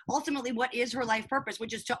into ultimately what is her life purpose,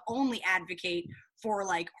 which is to only advocate for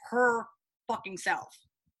like her fucking self.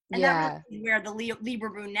 And that really is where the Libra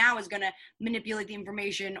moon now is going to manipulate the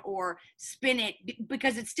information or spin it,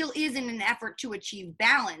 because it still is in an effort to achieve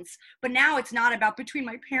balance. But now it's not about between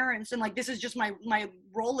my parents and like, this is just my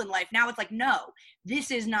role in life. Now it's like, no,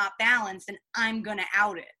 this is not balanced, and I'm going to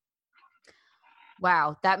out it.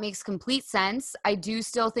 Wow, that makes complete sense. I do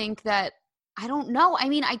still think that, I don't know. I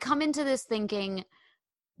mean, I come into this thinking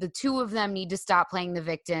the two of them need to stop playing the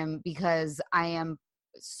victim, because I am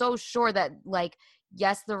so sure that, like,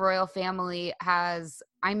 yes, the royal family has,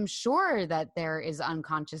 I'm sure that there is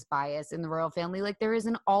unconscious bias in the royal family. Like, there is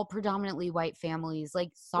in all predominantly white families.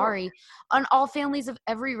 Like, sorry, on all families of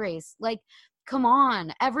every race. Like, come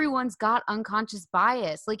on, everyone's got unconscious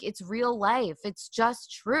bias. Like, it's real life. It's just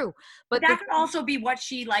true. But that could also be what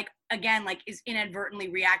she, like, again, like, is inadvertently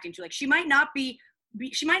reacting to. Like, she might not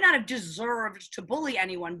have deserved to bully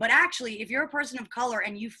anyone, but actually, if you're a person of color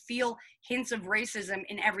and you feel hints of racism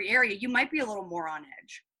in every area, you might be a little more on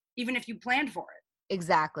edge, even if you planned for it.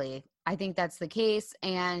 Exactly. I think that's the case.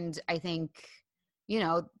 And I think,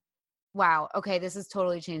 wow, okay, this has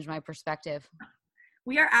totally changed my perspective.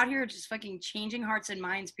 We are out here just fucking changing hearts and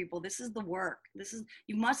minds, people. This is the work.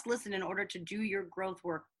 You must listen in order to do your growth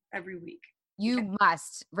work every week. You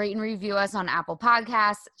must rate and review us on Apple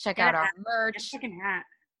Podcasts. Check out our merch. Get a fucking hat.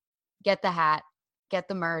 Get the hat. Get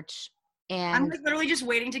the merch. And I'm like literally just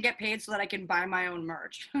waiting to get paid so that I can buy my own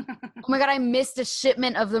merch. Oh my God, I missed a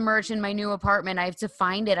shipment of the merch in my new apartment. I have to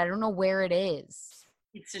find it. I don't know where it is.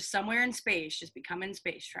 It's just somewhere in space, just becoming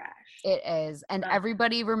space trash. It is. And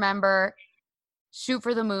everybody remember, shoot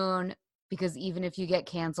for the moon, because even if you get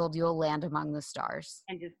canceled, you'll land among the stars.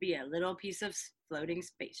 And just be a little piece of floating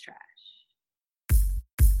space trash.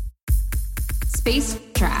 Space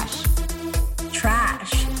trash.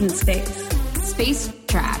 Trash in space. Space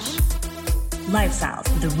trash. Lifestyles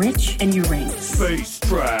for the rich and Uranus. Space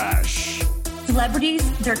trash.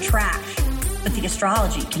 Celebrities, they're trash, but the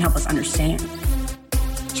astrology can help us understand.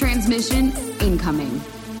 Transmission incoming.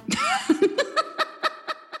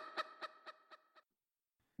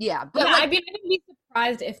 Yeah, but I'd be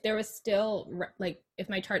surprised if there was still, like, if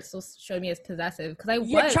my chart still showed me as possessive, because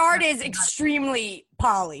Your chart is extremely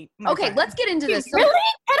poly. Okay, friend. Let's get into this. Really?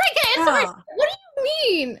 Can I get into it? What do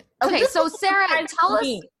you mean? Okay, so Sarah, tell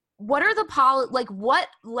us, what are the what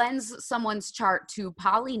lends someone's chart to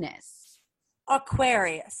polyness?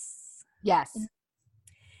 Aquarius. Yes.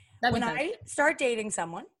 When I start dating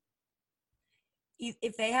someone,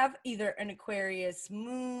 if they have either an Aquarius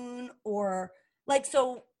moon or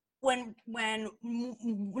so when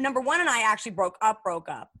number one and I actually broke up, we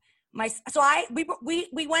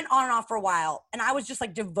went on and off for a while, and I was just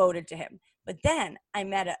like devoted to him. But then I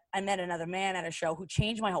met another man at a show who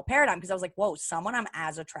changed my whole paradigm, because I was like, whoa, someone I'm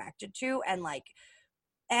as attracted to,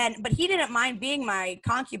 but he didn't mind being my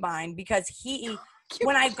concubine, because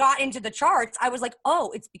when I got into the charts, I was like,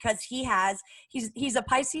 oh, it's because he's a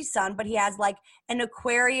Pisces sun, but he has like an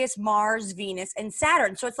Aquarius, Mars, Venus, and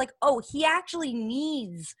Saturn. So it's like, oh, he actually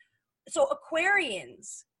needs. So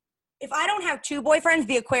Aquarians, if I don't have two boyfriends,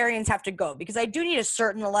 the Aquarians have to go, because I do need a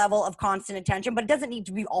certain level of constant attention, but it doesn't need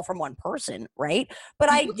to be all from one person, right? But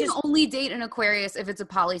you can only date an Aquarius if it's a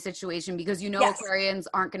poly situation, because yes. Aquarians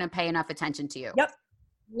aren't going to pay enough attention to you. Yep.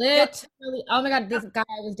 Literally. Oh my God, this guy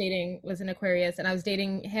I was dating was an Aquarius, and I was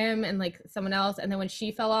dating him and like someone else, and then when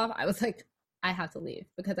she fell off, I was like, I have to leave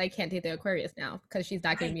because I can't date the Aquarius now because she's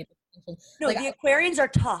not giving me the attention. No, like, the Aquarians are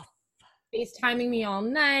tough. FaceTiming me all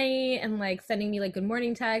night and like sending me like good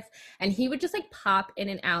morning texts, and he would just like pop in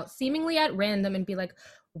and out seemingly at random and be like,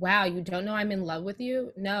 wow, you don't know I'm in love with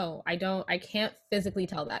you? No, I don't. I can't physically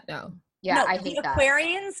tell that. No. Yeah, no, I hate the that.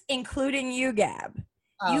 Aquarians, including you, Gab.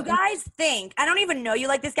 You guys think, I don't even know you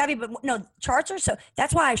like this, Gabby, but no, charts are so,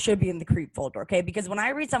 that's why I should be in the creep folder, okay? Because when I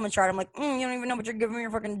read someone's chart, I'm like, you don't even know what you're giving me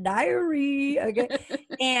your fucking diary, okay?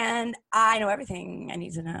 And I know everything I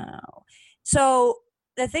need to know. So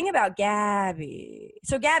the thing about Gabby,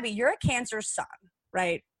 you're a Cancer sun,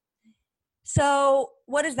 right? So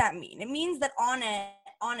what does that mean? It means that on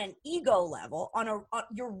an ego level, on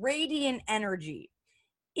your radiant energy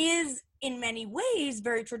is in many ways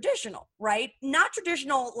very traditional, right? Not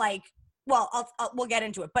traditional like, well, we'll get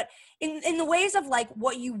into it, but in the ways of like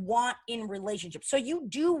what you want in relationships. So you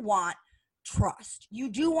do want trust. You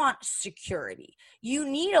do want security. You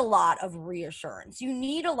need a lot of reassurance. You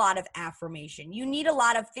need a lot of affirmation. You need a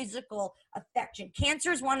lot of physical affection.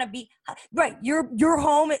 Cancers want to be, right, your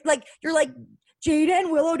home, like, you're like, Jada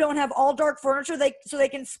and Willow don't have all dark furniture so they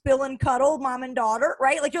can spill and cuddle mom and daughter,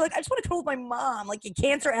 right? Like, you're like, I just want to cuddle with my mom. Like, you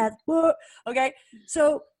Cancer ass, okay?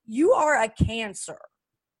 So you are a Cancer,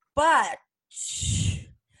 but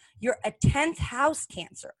you're a 10th house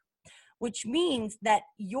Cancer, which means that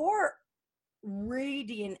your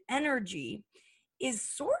radiant energy is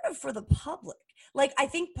sort of for the public. Like, I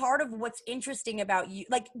think part of what's interesting about you,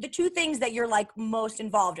 like the two things that you're like most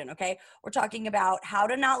involved in, okay? We're talking about how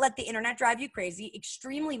to not let the internet drive you crazy,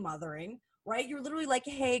 extremely mothering, right? You're literally like,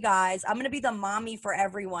 hey guys, I'm going to be the mommy for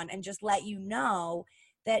everyone and just let you know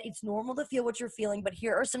that it's normal to feel what you're feeling, but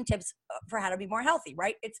here are some tips for how to be more healthy,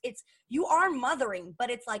 right? It's you are mothering, but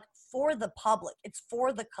it's like for the public. It's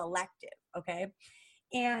for the collective, okay?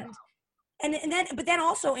 But then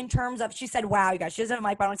also in terms of, she said, wow, you guys, she doesn't have a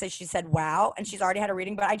mic, but I don't say she said, wow. And she's already had a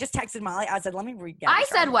reading, but I just texted Molly. I said, let me read. I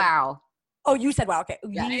said, wow. Oh, you said, wow. Okay.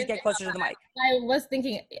 Yeah, you need to get closer to the mic. I was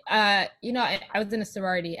thinking, I was in a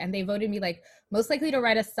sorority and they voted me like most likely to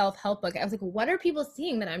write a self-help book. I was like, what are people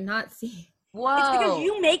seeing that I'm not seeing? Whoa. It's because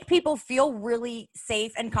you make people feel really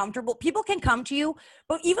safe and comfortable. People can come to you,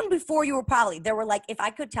 but even before you were Polly, they were like, if I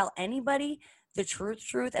could tell anybody the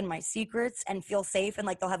truth and my secrets and feel safe and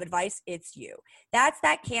like they'll have advice, it's you. That's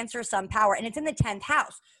that Cancer sun power, and it's in the 10th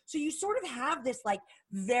house. So you sort of have this like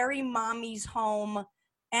very mommy's home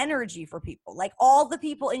energy for people. Like all the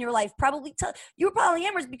people in your life probably you're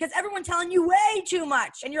polyamorous because everyone's telling you way too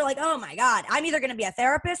much, and you're like, oh my god, I'm either going to be a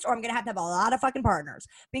therapist or I'm going to have a lot of fucking partners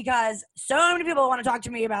because so many people want to talk to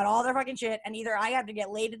me about all their fucking shit, and either I have to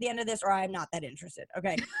get laid at the end of this or I'm not that interested.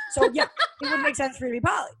 Okay, so yeah, it would make sense for you to be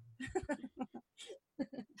poly.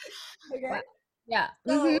 Okay. Yeah.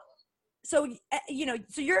 So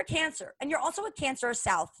you're a Cancer, and you're also a Cancer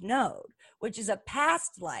South Node, which is a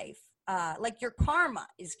past life. Like your karma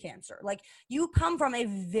is Cancer. Like you come from a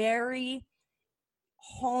very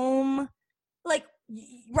home, like,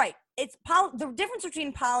 right. It's the difference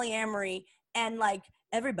between polyamory and like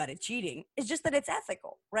everybody cheating is just that it's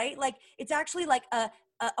ethical, right? Like it's actually like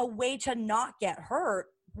a way to not get hurt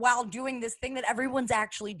while doing this thing that everyone's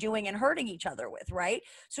actually doing and hurting each other with, right?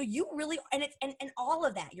 So you really, and it's, and all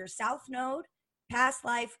of that, your South Node, past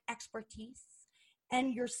life expertise,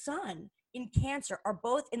 and your sun in Cancer are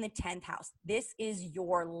both in the 10th house. This is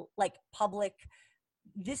your like public,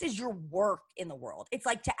 this is your work in the world. It's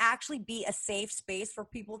like to actually be a safe space for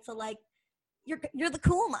people to like, you're the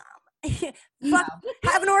cool mom. Fuck,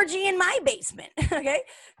 have an orgy in my basement. Okay,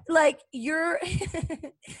 like you're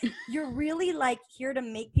really like here to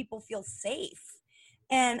make people feel safe.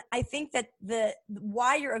 And I think that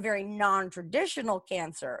why you're a very non-traditional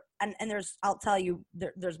Cancer, and there's, I'll tell you,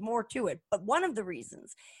 there's more to it, but one of the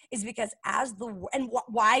reasons is because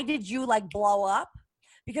why did you like blow up?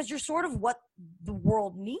 Because you're sort of what the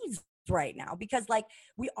world needs right now, because like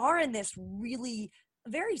we are in this really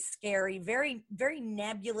very scary, very, very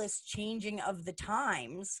nebulous changing of the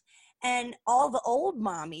times, and all the old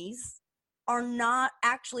mommies are not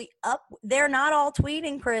actually up. They're not all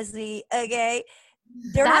tweeting, Chrissy, okay?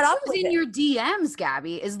 They're That's not up who's with in it. your DMs,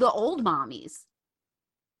 Gabby, is the old mommies.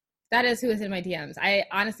 That is who is in my DMs. I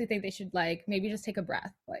honestly think they should like maybe just take a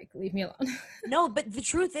breath, like leave me alone. No, but the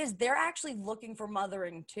truth is they're actually looking for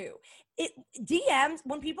mothering too. DMs,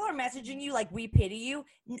 when people are messaging you like we pity you,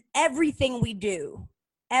 everything we do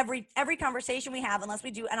every conversation we have, unless we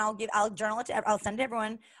do, and I'll journal it I'll send it to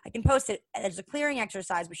everyone. I can post it as a clearing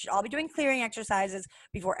exercise. We should all be doing clearing exercises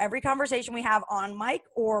before every conversation we have on mic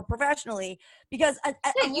or professionally, because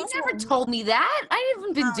you never told me that. I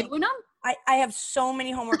haven't been doing them. I have so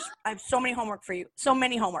many homeworks. I have so many homework for you.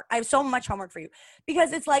 I have so much homework for you,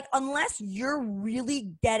 because it's like, unless you're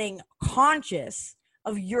really getting conscious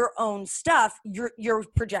of your own stuff, you're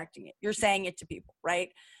projecting it. You're saying it to people, right?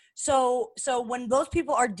 So when those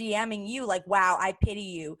people are DMing you like, wow, I pity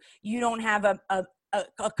you. You don't have a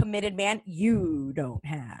committed man. You don't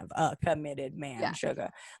have a committed man,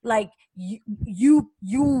 sugar. Like you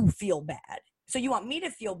feel bad. So you want me to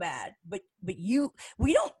feel bad, but we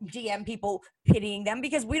don't DM people pitying them,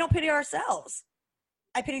 because we don't pity ourselves.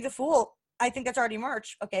 I pity the fool. I think that's already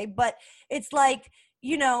merch. Okay. But it's like,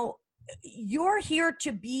 you know, you're here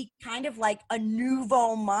to be kind of like a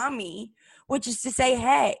nouveau mommy, which is to say,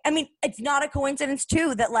 hey, I mean, it's not a coincidence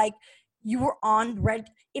too that like you were on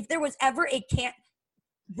if there was ever a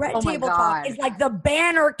Red Table Talk is like the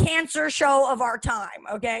banner cancer show of our time,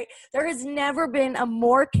 okay? There has never been a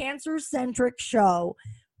more cancer-centric show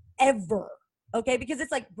ever, okay? Because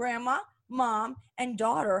it's like grandma, mom, and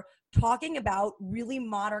daughter talking about really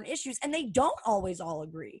modern issues, and they don't always all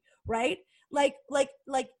agree, right? Like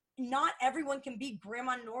not everyone can be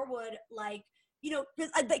Grandma Norwood, like, you know,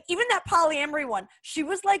 because like, even that polyamory one, she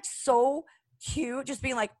was like so cute, just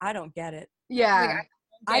being like, I don't get it. Yeah. Like,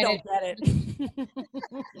 I don't get it.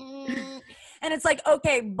 And it's like,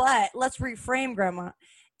 okay, but let's reframe, Grandma.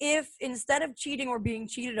 If instead of cheating or being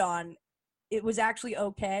cheated on, it was actually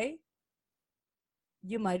okay,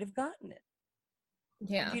 you might have gotten it.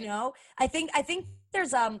 Yeah. You know, I think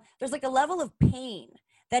there's like a level of pain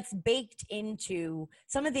that's baked into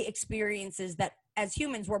some of the experiences that as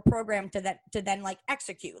humans we're programmed to then like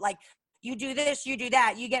execute. Like, you do this, you do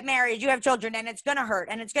that, you get married, you have children, and it's going to hurt,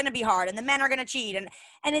 and it's going to be hard, and the men are going to cheat. And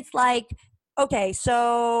it's like, okay,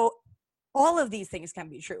 so all of these things can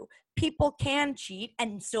be true. People can cheat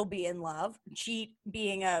and still be in love, cheat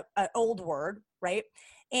being a old word, right?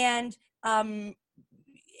 And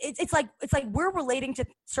it's like we're relating to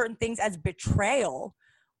certain things as betrayal,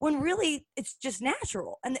 when really it's just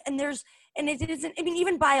natural. And it isn't, I mean,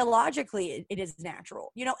 even biologically it is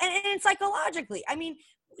natural, you know, and psychologically. I mean,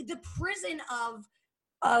 the prison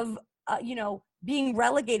of you know, being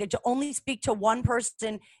relegated to only speak to one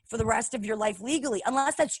person for the rest of your life legally,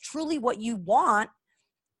 unless that's truly what you want,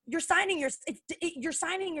 you're signing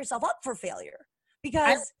yourself up for failure. Because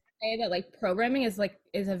I would say that like programming is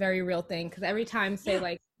a very real thing, because every time, say,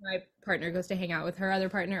 like my partner goes to hang out with her other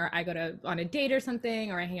partner, or I go on a date or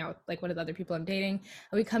something, or I hang out with like one of the other people I'm dating,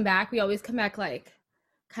 and we always come back like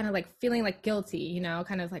kind of like feeling like guilty, you know,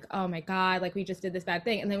 kind of like, oh my God, like we just did this bad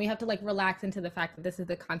thing. And then we have to like relax into the fact that this is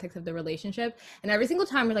the context of the relationship. And every single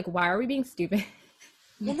time we're like, why are we being stupid?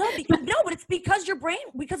 Well, but it's because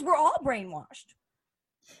because we're all brainwashed.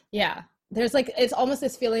 Yeah. There's like, it's almost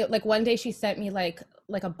this feeling like one day she sent me like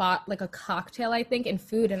a cocktail, I think, and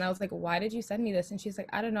food. And I was like, why did you send me this? And she's like,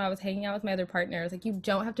 I don't know. I was hanging out with my other partner. I was like, you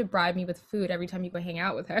don't have to bribe me with food every time you go hang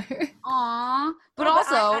out with her. Aw. But No,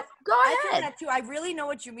 also, I go I ahead. think that too. I really know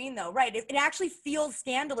what you mean though. Right. It actually feels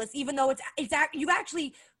scandalous, even though you've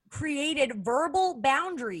actually created verbal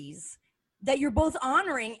boundaries that you're both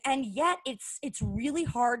honoring. And yet it's really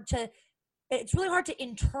hard to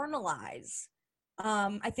internalize.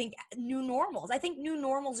 I think new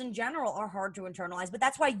normals in general are hard to internalize, but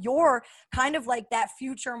that's why you're kind of like that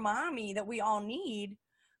future mommy that we all need,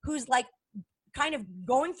 who's like kind of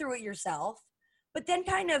going through it yourself, but then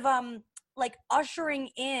kind of like ushering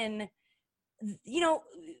in, you know,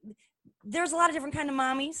 there's a lot of different kind of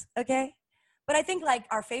mommies, okay? But I think like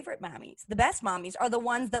our favorite mommies, the best mommies, are the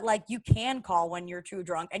ones that like you can call when you're too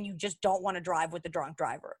drunk and you just don't want to drive with the drunk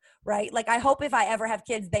driver, right? Like I hope if I ever have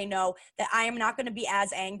kids, they know that I am not going to be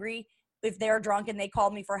as angry if they're drunk and they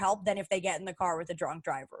call me for help than if they get in the car with a drunk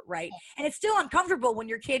driver, right? And it's still uncomfortable when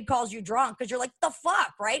your kid calls you drunk because you're like, the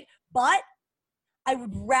fuck, right? But I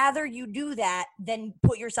would rather you do that than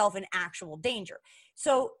put yourself in actual danger.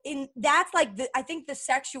 So that's like I think the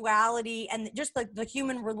sexuality and just like the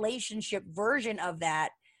human relationship version of that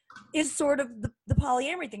is sort of the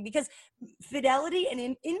polyamory thing, because fidelity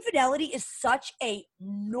and infidelity is such a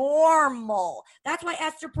normal. That's why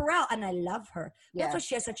Esther Perel, and I love her. That's why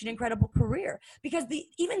she has such an incredible career, because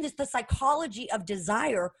even just the psychology of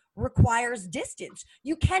desire requires distance.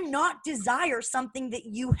 You cannot desire something that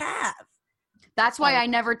you have. That's why I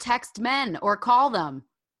never text men or call them.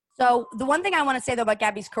 So the one thing I want to say though about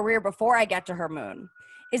Gabby's career before I get to her moon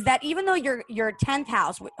is that even though your 10th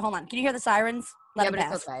house, hold on, can you hear the sirens? Let them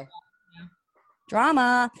pass. It's okay.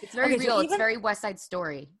 Drama. It's very Okay, so real. even- It's very West Side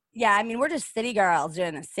Story. Yeah, I mean, we're just city girls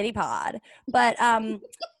doing a city pod. But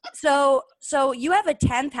so you have a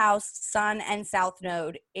 10th house sun and south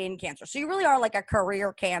node in Cancer. So you really are like a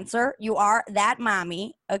career Cancer. You are that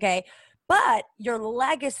mommy, okay? But your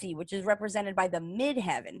legacy, which is represented by the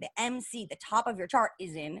midheaven, the MC, the top of your chart,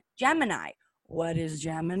 is in Gemini. What is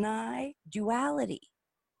Gemini? Duality.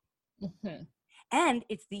 Mm-hmm. And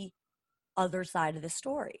it's the other side of the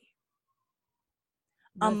story.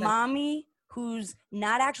 What A is that? mommy who's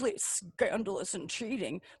not actually scandalous and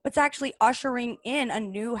cheating, but it's actually ushering in a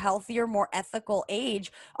new, healthier, more ethical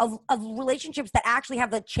age of relationships that actually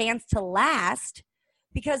have the chance to last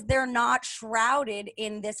because they're not shrouded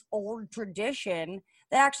in this old tradition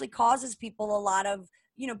that actually causes people a lot of,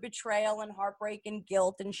 betrayal and heartbreak and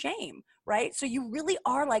guilt and shame, right? So you really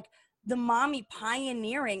are like the mommy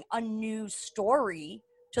pioneering a new story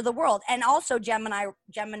to the world. And also Gemini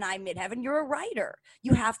midheaven, you're a writer.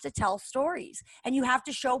 You have to tell stories and you have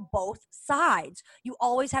to show both sides. You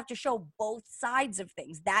always have to show both sides of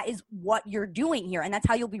things. That is what you're doing here. And that's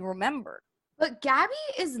how you'll be remembered. But Gabby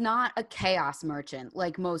is not a chaos merchant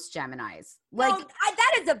like most Geminis. Like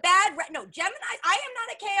that is a bad. No, Geminis. I am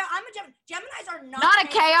not a chaos. I'm a Gemini. Geminis are not a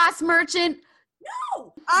chaos merchant.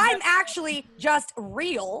 No, I'm actually just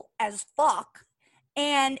real as fuck.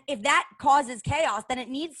 And if that causes chaos, then it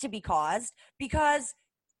needs to be caused because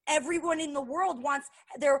everyone in the world wants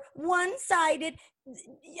their one-sided.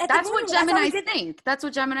 That's what Geminis think. That's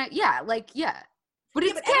what Gemini. Yeah. But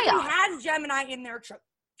it's chaos. Everybody has Gemini in their chart.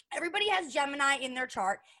 Everybody has Gemini in their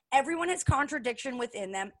chart. Everyone has contradiction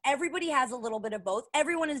within them. Everybody has a little bit of both.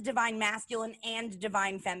 Everyone is divine masculine and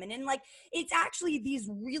divine feminine. Like, it's actually these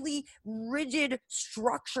really rigid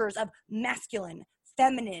structures of masculine,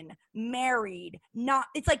 feminine, married, not.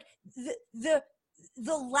 It's like the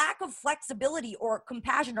lack of flexibility or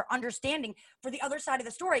compassion or understanding for the other side of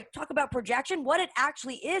the story. Talk about projection. What it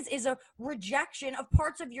actually is a rejection of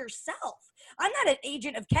parts of yourself. I'm not an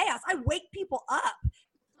agent of chaos. I wake people up.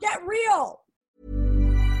 Get real.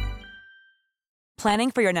 Planning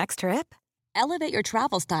for your next trip? Elevate your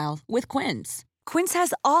travel style with Quince. Quince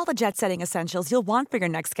has all the jet-setting essentials you'll want for your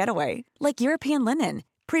next getaway, like European linen,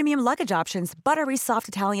 premium luggage options, buttery soft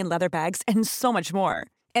Italian leather bags, and so much more.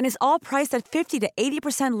 And is all priced at 50 to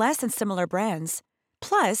 80% less than similar brands.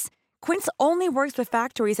 Plus, Quince only works with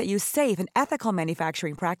factories that use safe and ethical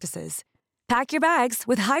manufacturing practices. Pack your bags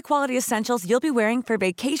with high-quality essentials you'll be wearing for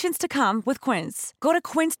vacations to come with Quince. Go to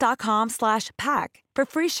quince.com/pack for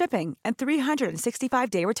free shipping and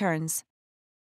 365-day returns.